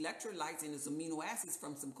get its electrolytes and its amino acids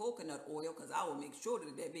from some coconut oil because I will make sure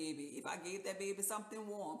that baby, if I gave that baby something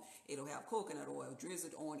warm, it'll have coconut oil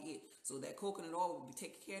drizzled on it. So that coconut oil will be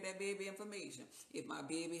taking care of that baby inflammation. If my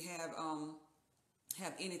baby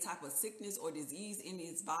have any type of sickness or disease in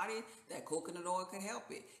its body, that coconut oil can help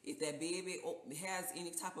it. If that baby has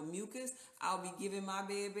any type of mucus, I'll be giving my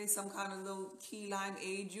baby some kind of little key lime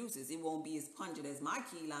aid juices. It won't be as pungent as my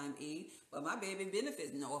key lime aid, but my baby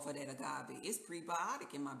benefiting off of that agave. It's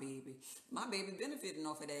prebiotic in my baby. My baby benefiting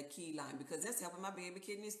off of that key lime because that's helping my baby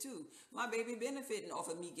kidneys too. My baby benefiting off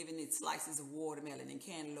of me giving it slices of watermelon and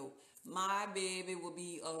cantaloupe. My baby will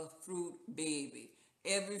be a fruit baby.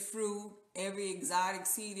 Every fruit, every exotic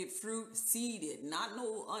seeded fruit, seeded, not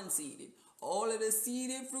no unseeded. All of the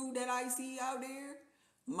seeded fruit that I see out there,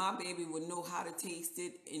 my baby would know how to taste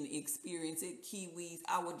it and experience it. Kiwis,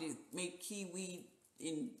 I would just make kiwi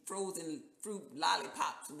in frozen fruit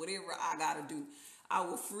lollipops, whatever I gotta do. I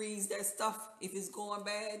will freeze that stuff if it's going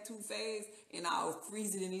bad too fast, and I'll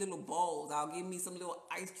freeze it in little balls. I'll give me some little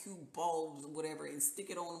ice cube balls or whatever and stick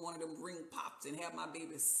it on one of them ring pops and have my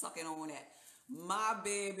baby sucking on that. My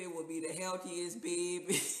baby will be the healthiest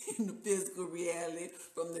baby in the physical reality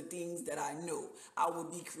from the things that I know. I will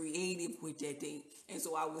be creative with that thing. And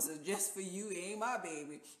so I would suggest for you, it ain't my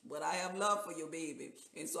baby, but I have love for your baby.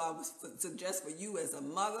 And so I would suggest for you as a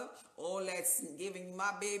mother, all that's giving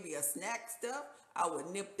my baby a snack stuff, I would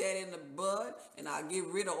nip that in the bud and I'll get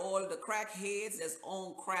rid of all of the crackheads that's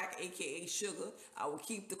on crack, aka sugar. I will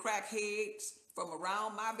keep the crackheads from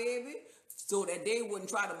around my baby, so that they wouldn't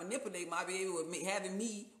try to manipulate my baby with having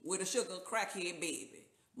me with a sugar crackhead baby.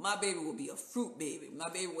 My baby would be a fruit baby. My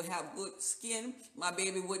baby would have good skin. My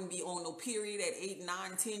baby wouldn't be on no period at 8,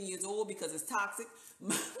 9, 10 years old because it's toxic.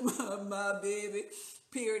 My baby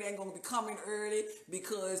period ain't gonna be coming early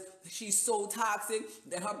because she's so toxic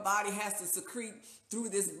that her body has to secrete through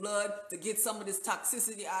this blood to get some of this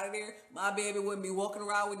toxicity out of there. My baby wouldn't be walking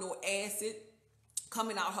around with no acid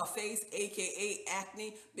coming out her face, aka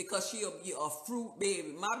acne, because she'll be a fruit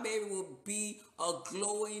baby. My baby will be a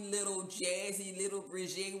glowing little jazzy little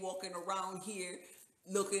Brigitte walking around here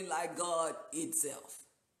looking like God itself.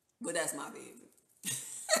 But that's my baby.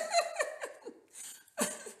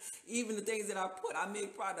 Even the things that I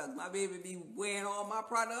make products. My baby be wearing all my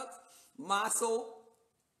products, my soap,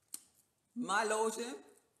 my lotion.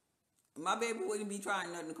 My baby wouldn't be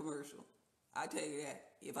trying nothing commercial. I tell you that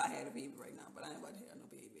if I had a baby right now, but I ain't about to have no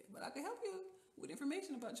baby. But I can help you with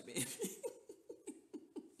information about your baby.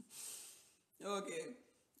 Okay.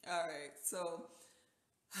 All right. So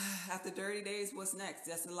after 30 days, what's next?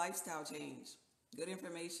 That's a lifestyle change. Good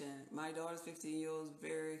information. My daughter's 15 years old,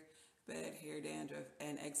 very bad hair dandruff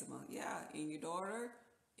and eczema. Yeah, and your daughter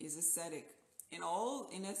is acidic.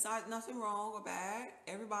 And that's not nothing wrong or bad.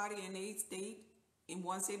 Everybody in a state, in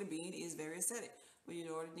one state of being, is very acidic. But your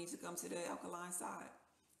daughter needs to come to the alkaline side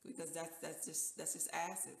because that's just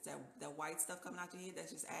acids. That white stuff coming out your head,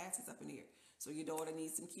 that's just acids up in here. So your daughter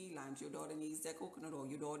needs some key limes. Your daughter needs that coconut oil.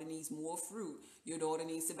 Your daughter needs more fruit. Your daughter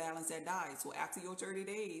needs to balance that diet. So after your 30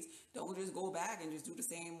 days, don't just go back and just do the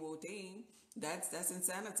same old thing. That's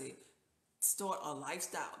insanity. Start a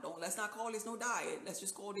lifestyle. Let's not call this no diet. Let's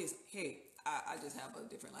just call this, hey, I just have a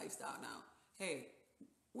different lifestyle now. Hey,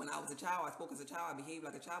 when I was a child, I spoke as a child, I behaved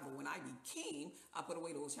like a child, but when I became, I put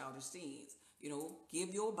away those childish scenes.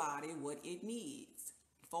 Give your body what it needs.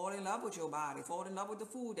 Fall in love with your body. Fall in love with the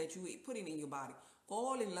food that you eat, putting in your body.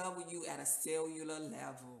 Fall in love with you at a cellular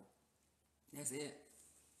level. That's it.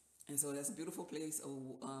 And so that's a beautiful place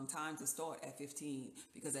of time to start at 15.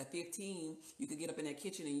 Because at 15, you could get up in that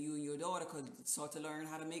kitchen and you and your daughter could start to learn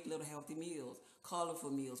how to make little healthy meals,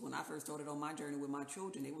 colorful meals. When I first started on my journey with my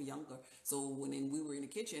children, they were younger. So when we were in the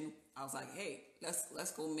kitchen, I was like, hey,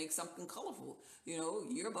 let's go make something colorful.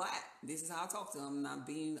 You're black. This is how I talk to them. I'm not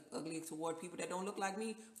being ugly toward people that don't look like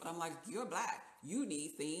me, but I'm like, you're black. You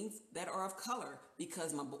need things that are of color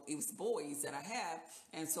because it was boys that I have.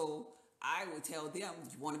 And so I would tell them,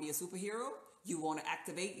 you want to be a superhero? You want to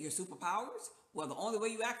activate your superpowers? Well, the only way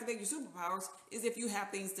you activate your superpowers is if you have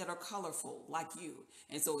things that are colorful, like you.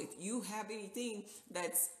 And so, if you have anything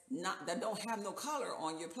that don't have no color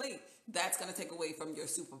on your plate, that's going to take away from your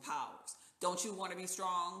superpowers. Don't you want to be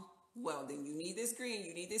strong? Well, then you need this green,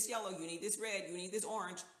 you need this yellow, you need this red, you need this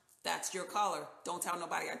orange. That's your color. Don't tell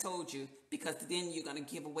nobody I told you, because then you're going to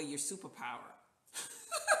give away your superpower.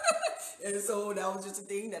 And so that was just a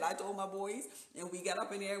thing that I told my boys. And we got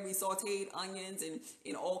up in there, we sauteed onions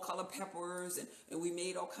and all color peppers, and we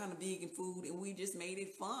made all kind of vegan food, and we just made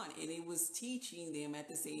it fun. And it was teaching them at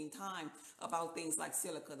the same time about things like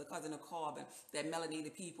silica, the cousin of carbon, that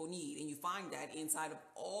melanated people need. And you find that inside of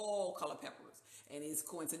all color peppers. And it's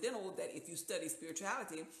coincidental that if you study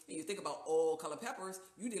spirituality and you think about all color peppers,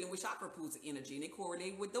 you're dealing with chakra pools of energy, and they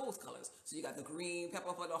correlate with those colors. So you got the green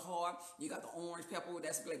pepper for the heart, you got the orange pepper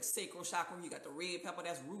that's like sacral chakra, you got the red pepper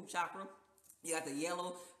that's root chakra, you got the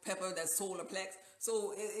yellow pepper that's solar plex.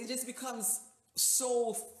 So it just becomes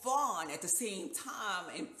so fun at the same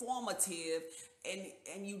time, informative,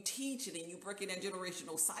 and you teach it and you break it in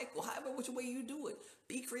generational cycle. However, which way you do it,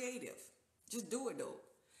 be creative. Just do it though.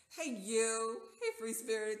 Hey you, hey free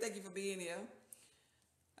spirit, thank you for being here.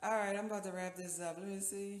 All right, I'm about to wrap this up. Let me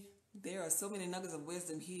see. There are so many nuggets of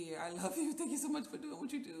wisdom here. I love you. Thank you so much for doing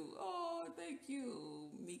what you do. Oh, thank you,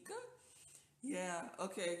 Mika. Yeah.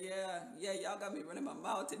 Okay. Yeah. Y'all got me running my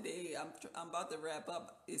mouth today. I'm about to wrap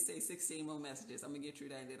up. It says 16 more messages. I'm gonna get through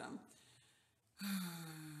that, and then I'm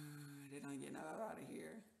getting out of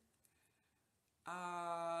here.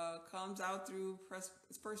 Comes out through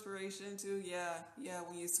perspiration too. Yeah.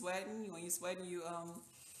 When you're sweating, you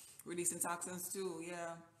releasing toxins too.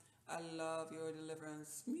 Yeah. I love your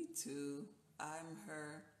deliverance. Me too. I'm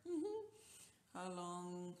her. How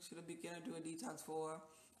long should a beginner do a detox for?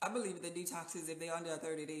 I believe the detoxes, if they're under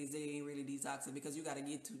 30 days, they ain't really detoxing, because you got to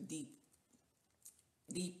get to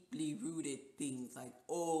deeply rooted things like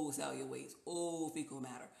old cellular waste, old fecal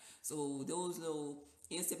matter. So those little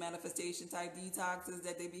instant manifestation type detoxes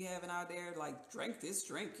that they be having out there, like drink this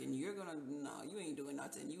drink and you ain't doing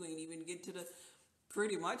nothing. You ain't even get to the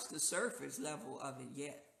pretty much the surface level of it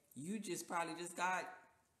yet. You just probably just got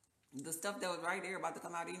the stuff that was right there about to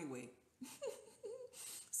come out anyway.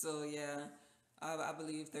 So yeah, I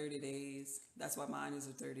believe 30 days. That's why mine is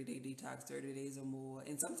a 30-day detox, 30 days or more.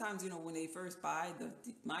 And sometimes, when they first buy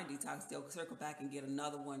my detox, they'll circle back and get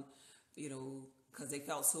another one, because they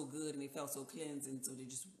felt so good and they felt so cleansed, and so they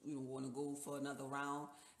just want to go for another round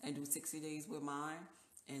and do 60 days with mine.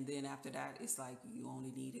 And then after that, it's like you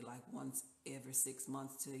only need it like once every 6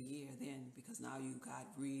 months to a year then, because now you got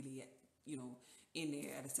really, in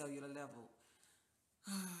there at a cellular level.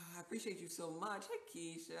 I appreciate you so much.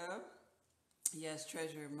 Hey, Keisha. Yes,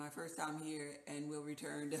 treasure, my first time here and will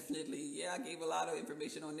return definitely. Yeah, I gave a lot of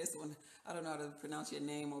information on this one. I don't know how to pronounce your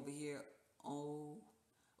name over here.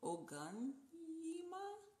 Ogun?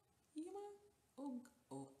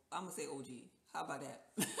 I'm going to say OG. How about that?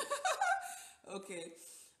 Okay.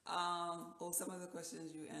 Some of the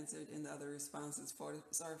questions you answered in the other responses.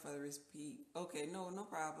 Sorry for the repeat. Okay, no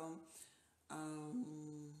problem.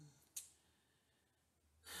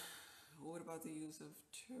 What about the use of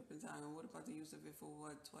turpentine? What about the use of it for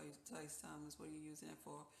what? Twice times? What are you using it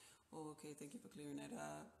for? Oh, okay, thank you for clearing that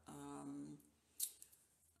up.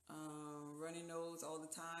 Runny nose all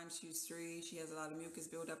the time. She's 3. She has a lot of mucus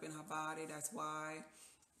built up in her body. That's why.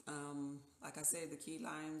 Like I said, the key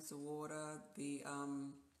limes, the water, the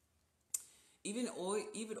even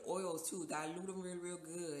oils too. Dilute them real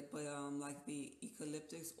good. But like the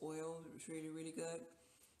eucalyptus oil is really good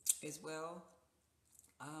as well.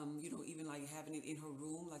 Even like having it in her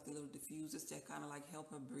room, like the little diffusers that kind of like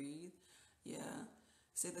help her breathe. Yeah.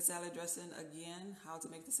 Say the salad dressing again. How to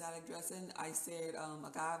make the salad dressing? I said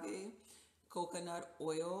agave, coconut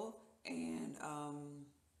oil, and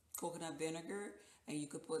coconut vinegar. And you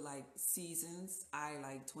could put like seasons. I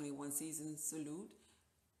like 21 Seasons Salute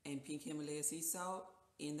and pink Himalaya sea salt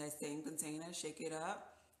in that same container. Shake it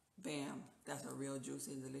up. Bam. That's a real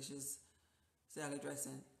juicy and delicious salad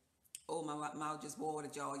dressing. Oh, my mouth just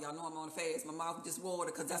watered, y'all. Y'all know I'm on a fast. My mouth just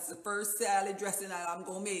watered because that's the first salad dressing that I'm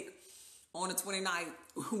going to make on the 29th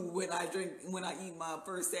when I eat my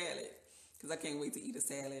first salad. Because I can't wait to eat a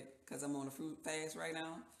salad because I'm on a fruit fast right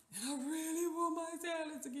now. And I really want my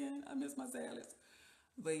salads again. I miss my salads.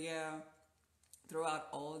 But yeah, throughout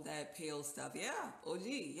all that pale stuff. Yeah, OG,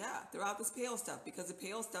 yeah. Throughout this pale stuff, because the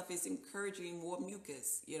pale stuff is encouraging more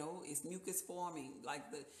mucus. It's mucus forming.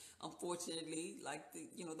 Unfortunately,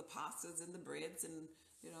 the pastas and the breads and,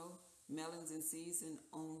 melons in season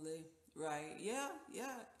only. Right. Yeah.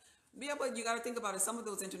 Yeah, but you got to think about it. Some of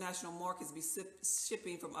those international markets be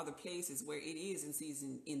shipping from other places where it is in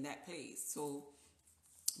season in that place. So,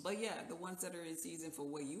 but yeah, the ones that are in season for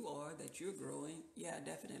where you are, that you're growing, yeah,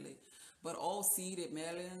 definitely. But all seeded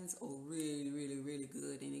melons are really, really, really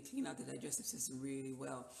good, and they clean out the digestive system really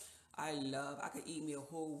well. I could eat me a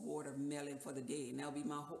whole watermelon for the day, and that'll be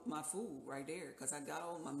my food right there, because I got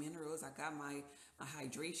all my minerals, I got my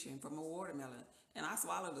hydration from a watermelon, and I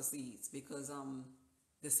swallow the seeds because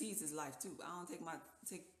the seeds is life too. I don't take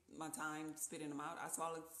my time spitting them out. I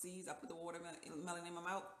swallow the seeds. I put the watermelon in my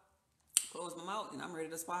mouth, close my mouth, and I'm ready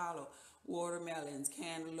to swallow watermelons,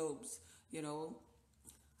 cantaloupes, you know,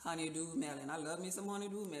 honeydew melon. I love me some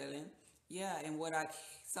honeydew melon. Yeah, and what I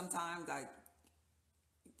sometimes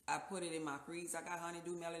I put it in my freezer. I got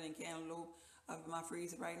honeydew melon and cantaloupe up in my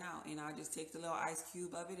freezer right now, and I just take the little ice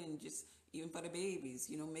cube of it and just even for the babies,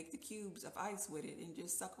 make the cubes of ice with it and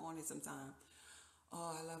just suck on it sometime.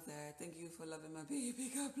 Oh, I love that. Thank you for loving my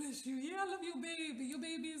baby. God bless you. Yeah, I love your baby. Your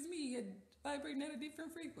baby is me. It vibrating at a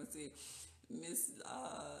different frequency. Miss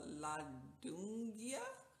Ladungia?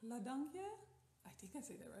 Ladungia? I think I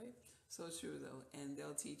say that right. So true though. And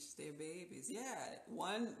they'll teach their babies. Yeah.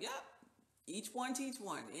 Each one teach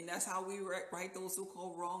one. And that's how we right those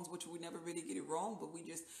so-called wrongs, which we never really get it wrong, but we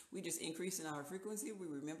just increasing our frequency. We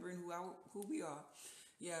remembering who we are.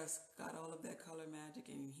 Yes, got all of that color magic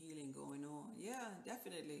and healing going on. Yeah,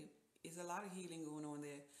 definitely. It's a lot of healing going on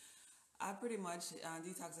there. I pretty much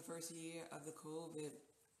detoxed the first year of the COVID.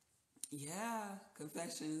 Yeah,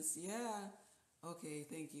 confessions. Yeah. Okay,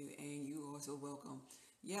 thank you. And you also welcome.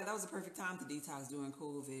 Yeah, that was a perfect time to detox during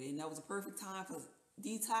COVID. And that was a perfect time for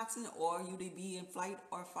detoxing or you to be in flight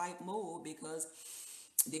or fight mode because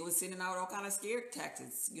they were sending out all kind of scare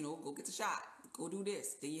tactics, go get the shot, go do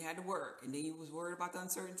this. Then you had to work, and then you was worried about the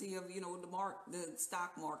uncertainty of the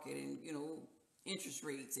stock market, and interest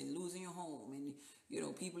rates, and losing your home,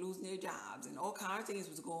 and people losing their jobs, and all kinds of things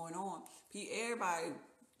was going on. Everybody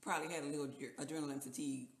probably had a little adrenaline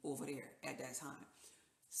fatigue over there at that time.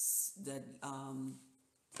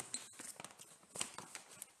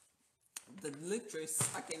 The licorice,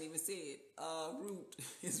 I can't even say it, root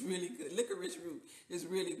is really good. Licorice root is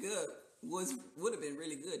really good. Would have been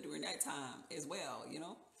really good during that time as well,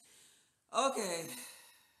 Okay,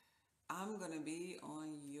 I'm gonna be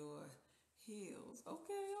on your heels.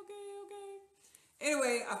 Okay.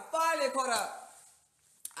 Anyway, I finally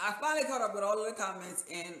caught up with all of the comments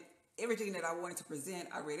and everything that I wanted to present.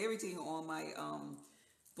 I read everything on my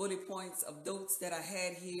bullet points of notes that I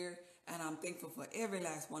had here. And I'm thankful for every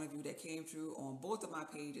last one of you that came through on both of my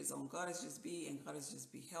pages on Goddess Just Be and Goddess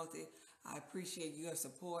Just Be Healthy. I appreciate your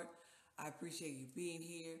support. I appreciate you being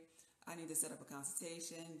here. I need to set up a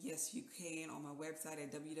consultation. Yes, you can on my website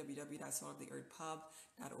at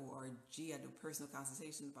www.saltoftheearthpub.org. I do personal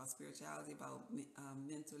consultations about spirituality, about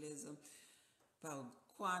mentalism, about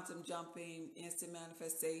quantum jumping, instant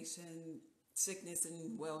manifestation, sickness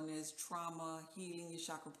and wellness, trauma, healing your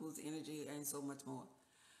chakra pools, energy, and so much more.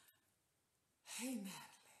 Hey,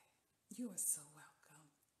 Natalie, you are so welcome.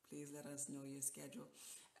 Please let us know your schedule.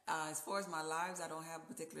 As far as my lives, I don't have a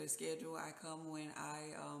particular schedule. I come when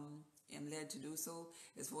I am led to do so.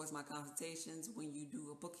 As far as my consultations, when you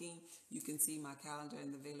do a booking, you can see my calendar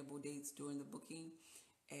and the available dates during the booking.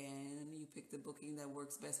 And you pick the booking that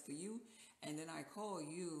works best for you. And then I call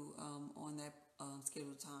you on that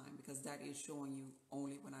scheduled time because that is showing you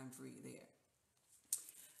only when I'm free there.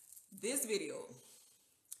 This video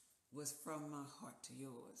was from my heart to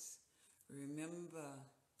yours. Remember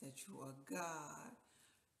that you are God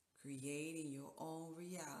creating your own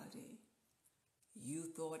reality. You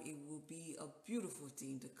thought it would be a beautiful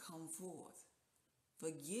thing to come forth,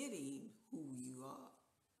 forgetting who you are,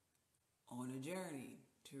 on a journey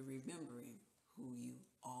to remembering who you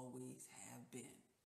always have been.